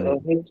 please. Sir,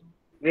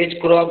 which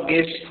crop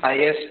gives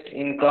highest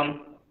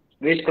income?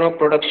 Which crop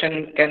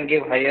production can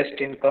give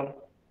highest income?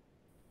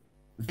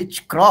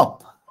 Which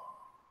crop?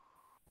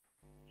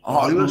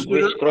 Are you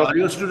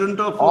a student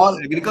of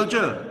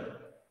agriculture?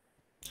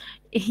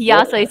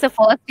 Yeah, sir. It's a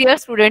first year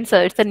student,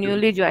 sir. It's a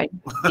newly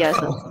joined. Yes,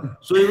 sir.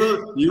 So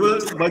you will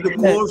by the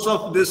course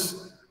of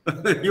this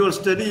your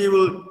study, you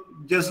will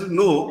just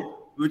know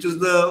which is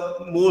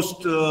the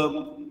most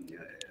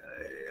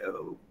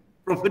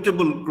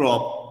profitable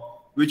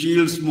crop, which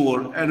yields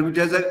more and which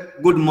has a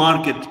good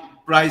market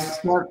price.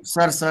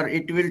 Sir,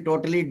 it will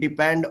totally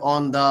depend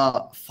on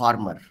the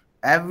farmer.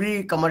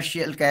 Every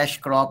commercial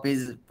cash crop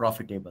is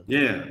profitable.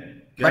 Yeah.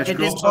 But it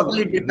is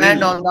totally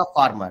depend on the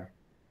farmer.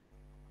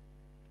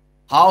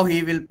 How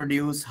he will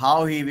produce,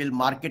 how he will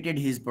marketed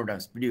his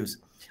products, produce.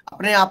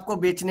 अपने आप को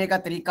बेचने का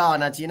तरीका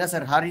आना चाहिए ना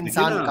sir. हर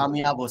इंसान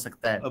कामयाब हो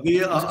सकता है. अभी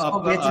उसको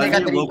बेचने का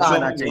तरीका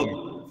आना चाहिए.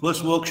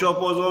 First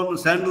workshop was on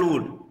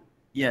sandalwood.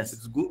 Yes.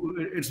 It's good.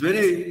 It's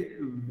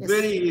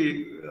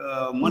very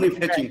money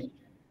fetching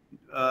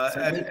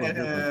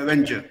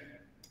venture.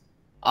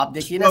 आप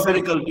देखिए ना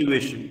strawberry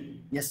cultivation.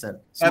 Yes sir.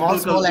 Apple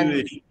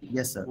cultivation.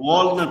 Yes sir.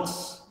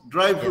 Walnuts,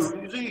 dry fruit.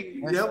 You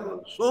see, we have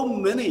so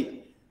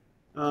many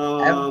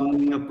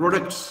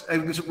products,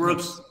 agricultural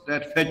products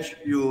that fetch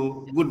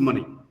you good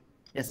money.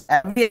 Yes,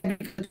 every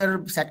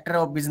agriculture sector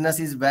of business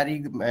is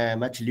very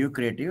much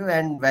lucrative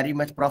and very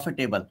much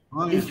profitable.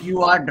 Oh, yes. If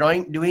you are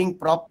doing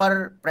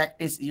proper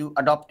practice, you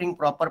adopting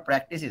proper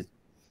practices.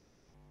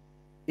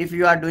 If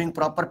you are doing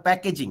proper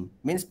packaging,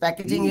 means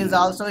packaging is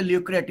also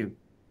lucrative.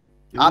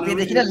 आप ये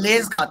देखिए ना,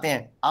 लेज खाते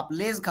हैं, आप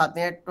लेज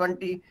खाते हैं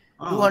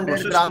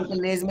 200 ग्राम के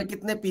लेज में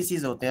कितने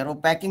पीसीज होते हैं और वो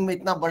पैकिंग में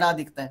इतना बड़ा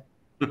दिखता है.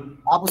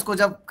 आप उसको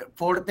जब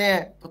फोड़ते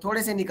हैं तो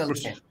थोड़े से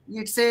निकलते हैं.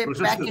 It's a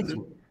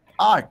packaging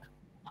art.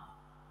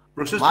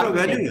 Process का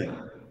वैल्यू है.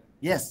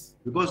 Yes,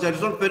 because that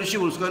is not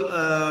perishable. उसका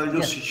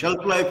जो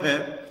शेल्फ लाइफ है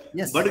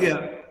बढ़ गया.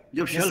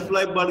 जब शेल्फ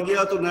लाइफ बढ़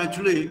गया तो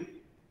नेचुरली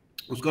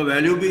उसका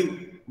वैल्यू भी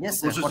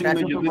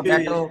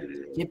पोटैटो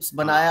चिप्स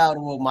बनाया और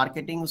वो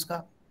मार्केटिंग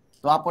उसका.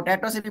 तो आप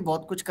पोटैटो से भी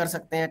बहुत कुछ कर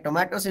सकते हैं,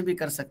 टोमेटो से भी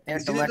कर सकते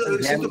हैं. टोमेटो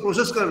तो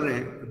प्रोसेस कर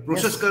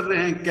रहे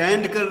हैं,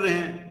 कैंड कर रहे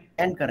हैं,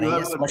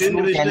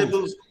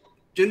 वेजिटेबल्स,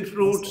 टिन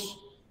फ्रूट्स.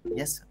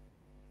 यस.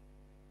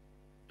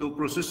 तो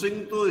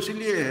प्रोसेसिंग तो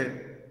इसीलिए है.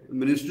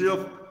 Ministry of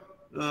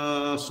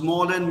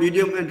small and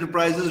medium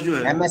enterprises जो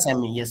है,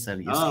 MSME. Yes sir.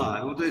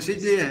 हाँ, वो तो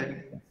इसीलिए है.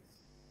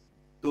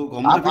 तो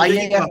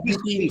गवर्नमेंट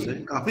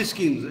काफी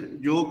स्कीम्स है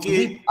जो कि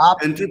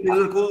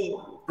एंटरप्रेन्योर को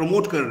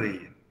प्रमोट कर रही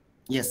है.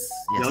 Yes.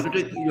 You have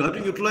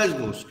to utilize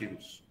those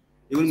schemes.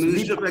 Even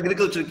Ministry of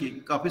Agriculture की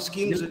काफी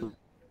schemes है.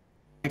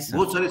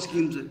 बहुत सारे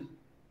schemes है.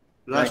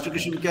 राष्ट्रीय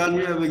कृषि विज्ञान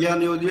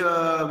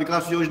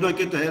विकास योजना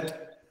के तहत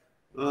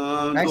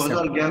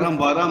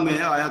 2011-12 में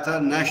आया था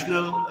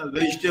national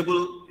vegetable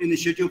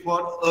initiative for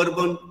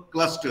urban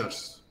clusters.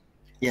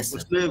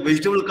 उसमें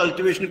वेजिटेबल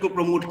कल्टीवेशन को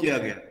प्रमोट किया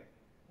गया.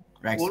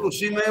 और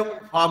उसी में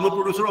फार्मर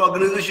प्रोड्यूसर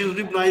ऑर्गेनाइजेशन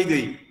भी बनाई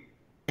गई.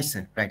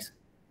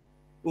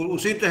 और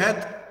उसी तहत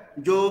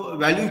जो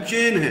वैल्यू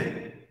चेन है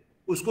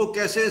उसको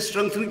कैसे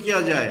स्ट्रेंथन किया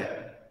जाए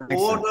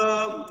और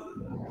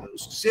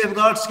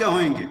सेफगार्ड्स क्या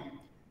होंगे.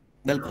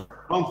 बिल्कुल.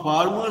 From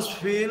farmers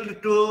field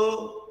to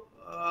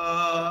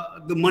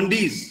the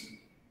mandis.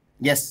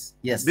 Yes.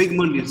 Big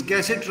mandis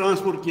कैसे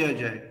ट्रांसपोर्ट किया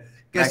जाए,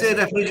 कैसे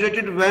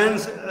रेफ्रिजरेटेड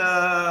वैन्स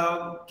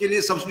के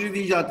लिए सब्सिडी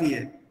दी जाती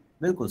है.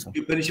 बिल्कुल सर.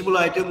 पेरिशेबल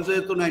आइटम्स है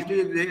तो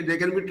naturally they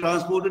can be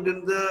transported in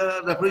the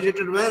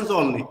refrigerated vans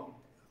only.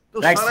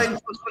 तो सारा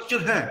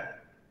इंफ्रास्ट्रक्चर है.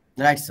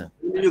 Right, sir.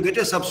 You get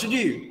a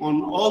subsidy on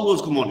all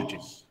those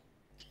commodities.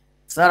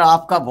 Sir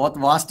आपका बहुत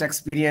वास्ट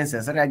एक्सपीरियंस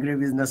है सर एग्री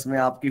बिजनेस में,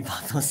 आपकी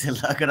बातों से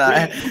लग रहा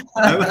है.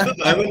 I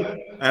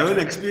have an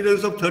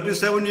experience of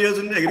 37 years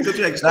in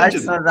agriculture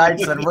extension. Right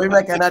sir. वही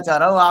मैं कहना चाह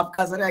रहा हूँ,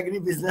 आपका सर एग्री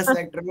बिजनेस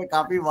सेक्टर में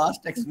काफी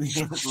वास्ट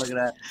एक्सपीरियंस लग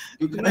रहा है.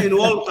 क्योंकि मैं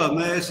इन्वॉल्व था,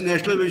 मैं इस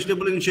नेशनल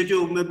वेजिटेबल इनिशिएटिव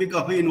में भी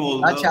काफी इन्वॉल्व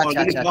था.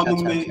 ऑर्गेनिक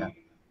फार्मिंग में,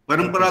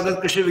 परंपरागत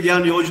कृषि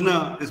विज्ञान योजना,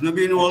 इसमें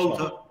भी इन्वॉल्व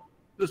था.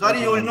 तो सारी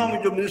योजनाओं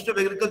में जो मिनिस्टर ऑफ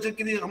एग्रीकल्चर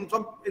के लिए हम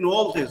सब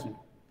इन्वॉल्व थे इसमें.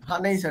 हाँ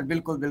नहीं सर,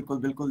 बिल्कुल.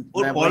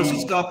 और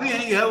पॉलिसीज काफी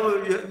हैं.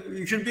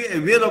 You should be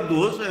aware of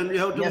those and you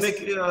have to make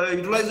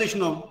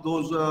utilization of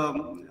those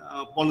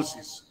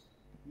policies.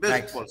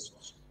 Best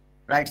policies.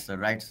 Right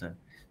sir.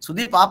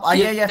 Sudeep, आप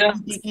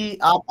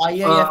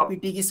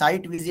IIFPT की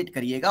साइट विजिट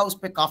करिएगा. उस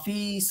पे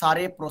काफी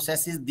सारे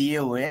प्रोसेसेस दिए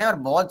हुए हैं और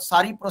बहुत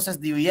सारी प्रोसेस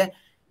दी हुई है.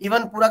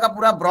 इवन पूरा का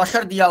पूरा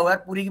ब्रोशर दिया हुआ है,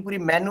 पूरी की पूरी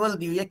मैनुअल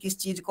दी हुई है, किस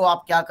चीज को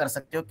आप क्या कर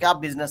सकते हो, क्या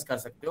बिजनेस कर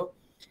सकते हो.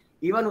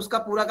 इवन उसका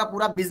पूरा का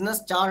पूरा बिजनेस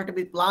चार्ट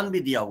भी, प्लान भी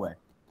दिया हुआ है.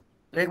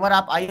 तो एक बार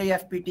आप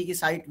IIFPT की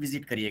साइट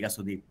विजिट करिएगा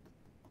सुदीप.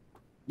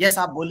 यस,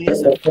 आप बोलिए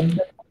sir.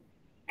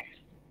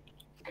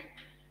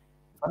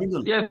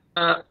 Yes,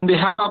 on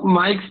behalf of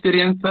my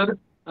experience, sir,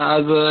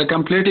 as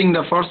completing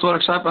the first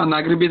workshop on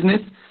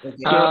agribusiness,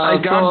 I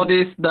got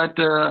this that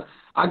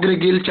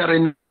agriculture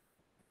in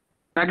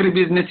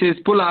agribusiness is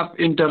full of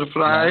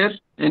enterprise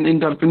and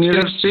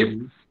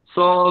entrepreneurship.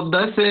 So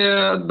that's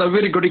the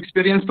very good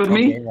experience for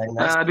me.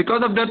 Nice.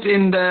 Because of that,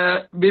 in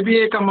the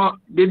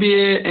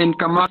BBA and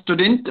commerce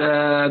student,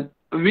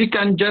 we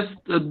can just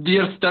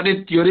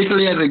study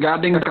theoretically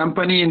regarding a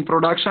company in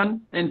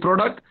production and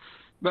product,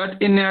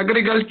 but in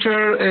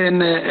agriculture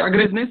and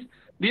agribusiness,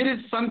 there is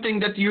something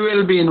that you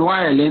will be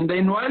involved in. The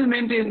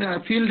involvement in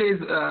field is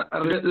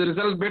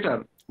result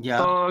better. Yeah.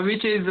 So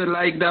which is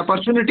like the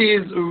opportunity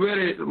is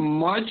very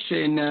much,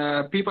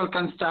 and people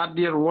can start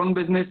their own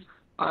business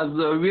as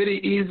very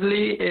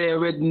easily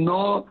with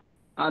no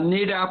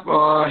need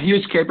of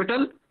huge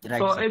capital. Right,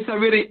 so sir. it's a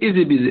very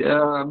easy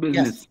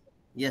business.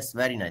 Yes,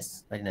 very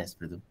nice,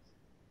 Pradhu.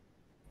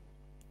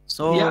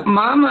 So yeah,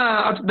 ma'am,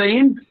 at the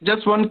end,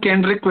 just one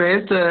can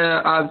request,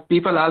 as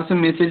people also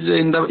message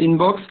in the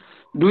inbox,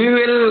 do you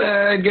will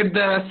get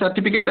the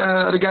certificate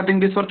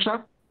regarding this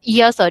workshop?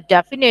 Yes, sir,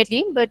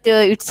 definitely. But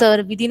it's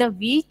within a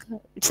week.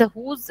 It's a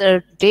whose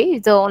day.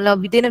 It's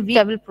within a week.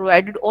 I will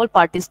provide all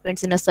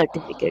participants in a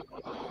certificate.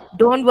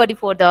 Don't worry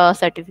for the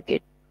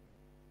certificate.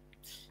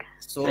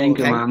 So thank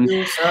you, ma'am.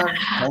 Sir.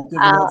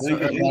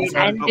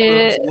 Thank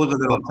you,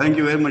 Thank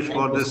you very much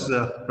for this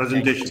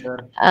presentation.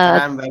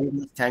 I'm very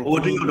much thankful.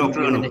 Over to you,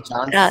 Dr. Anu.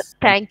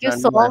 Thank you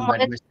so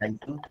much.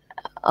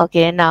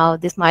 Okay, now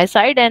this my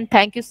side, and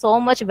thank you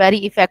so much. Very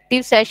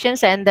effective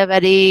sessions and the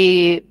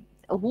very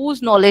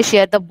whose knowledge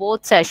share the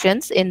both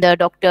sessions in the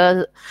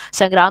Dr.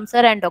 Sangram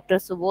sir and Dr.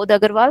 Subodh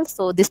Agarwal.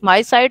 So this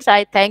my sides.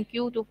 I thank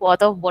you to for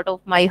the bottom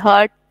of my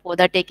heart for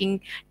the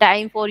taking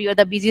time for your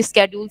the busy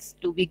schedules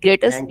to be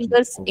greatest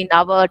speakers in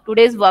our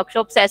today's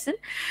workshop session.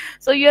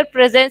 So your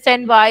presence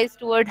and voice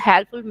toward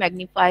helpful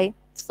magnify.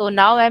 So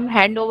now I'm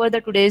hand over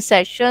the today's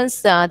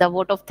sessions, the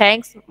vote of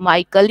thanks,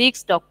 my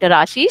colleagues, Dr.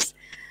 Ashish.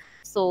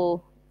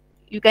 So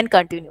you can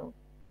continue.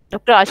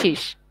 Dr.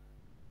 Ashish.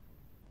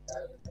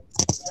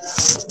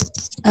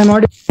 I'm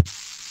audible.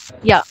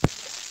 Yeah,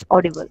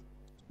 audible.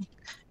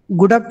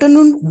 Good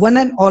afternoon, one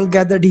and all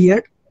gathered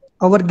here.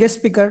 Our guest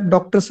speaker,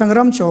 Dr.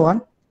 Sangram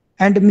Chauhan,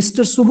 and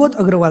Mr. Subodh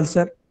Agrawal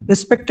sir,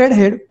 respected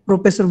head,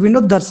 Professor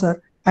Vinod Dhar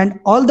sir, and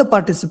all the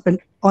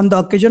participants on the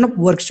occasion of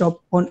workshop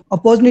on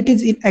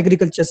opportunities in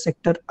agriculture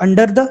sector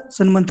under the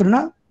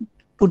Sanmantrana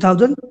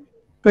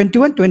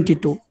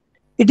 2021-22.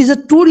 It is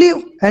a truly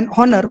an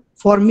honor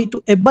for me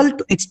to able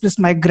to express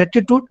my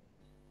gratitude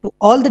to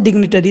all the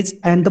dignitaries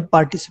and the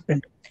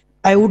participants.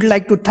 I would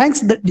like to thank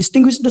the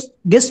distinguished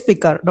guest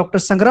speaker, Dr.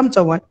 Sangram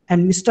Chauhan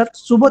and Mr.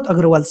 Subodh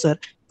Agrawal sir,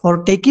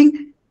 for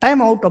taking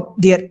time out of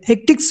their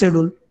hectic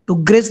schedule to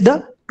grace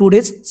the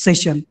today's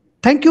session.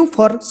 Thank you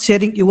for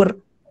sharing your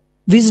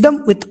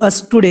wisdom with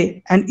us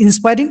today and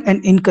inspiring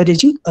and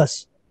encouraging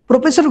us.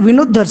 Professor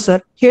Vinod Dhar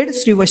sir, head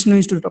Shri Vaishnav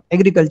Institute of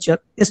Agriculture,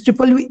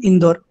 SVVV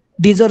Indore,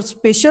 deserves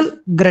special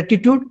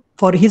gratitude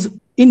for his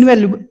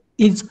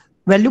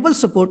valuable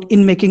support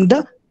in making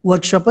the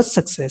workshop a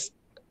success.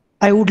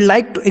 I would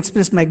like to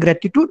express my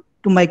gratitude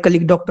to my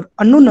colleague Dr.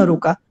 Anu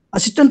Naruka,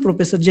 Assistant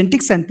Professor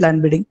Genetics and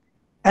Plant Breeding,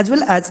 as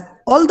well as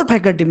all the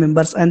faculty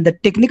members and the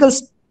technical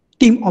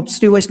team of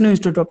Shri Vaishnav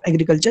Institute of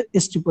Agriculture,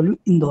 SVVV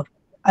Indore.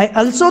 I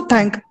also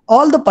thank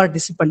all the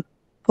participants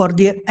for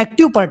their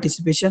active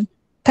participation.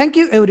 Thank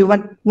you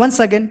everyone once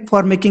again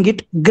for making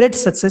it great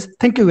success.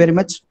 Thank you very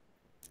much.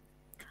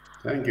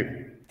 Thank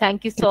you.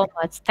 Thank you so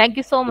much. Thank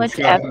you so much,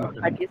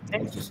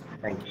 participants.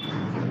 Thank you.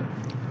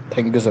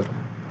 Thank you, sir.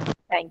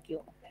 Thank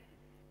you.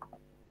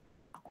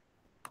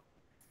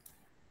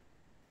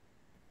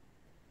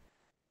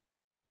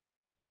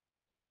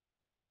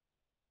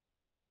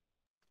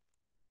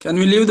 Can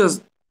we leave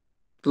this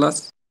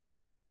class?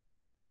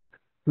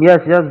 Yes,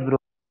 bro.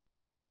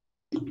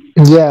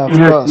 Yeah, of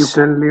course. You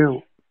can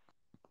leave.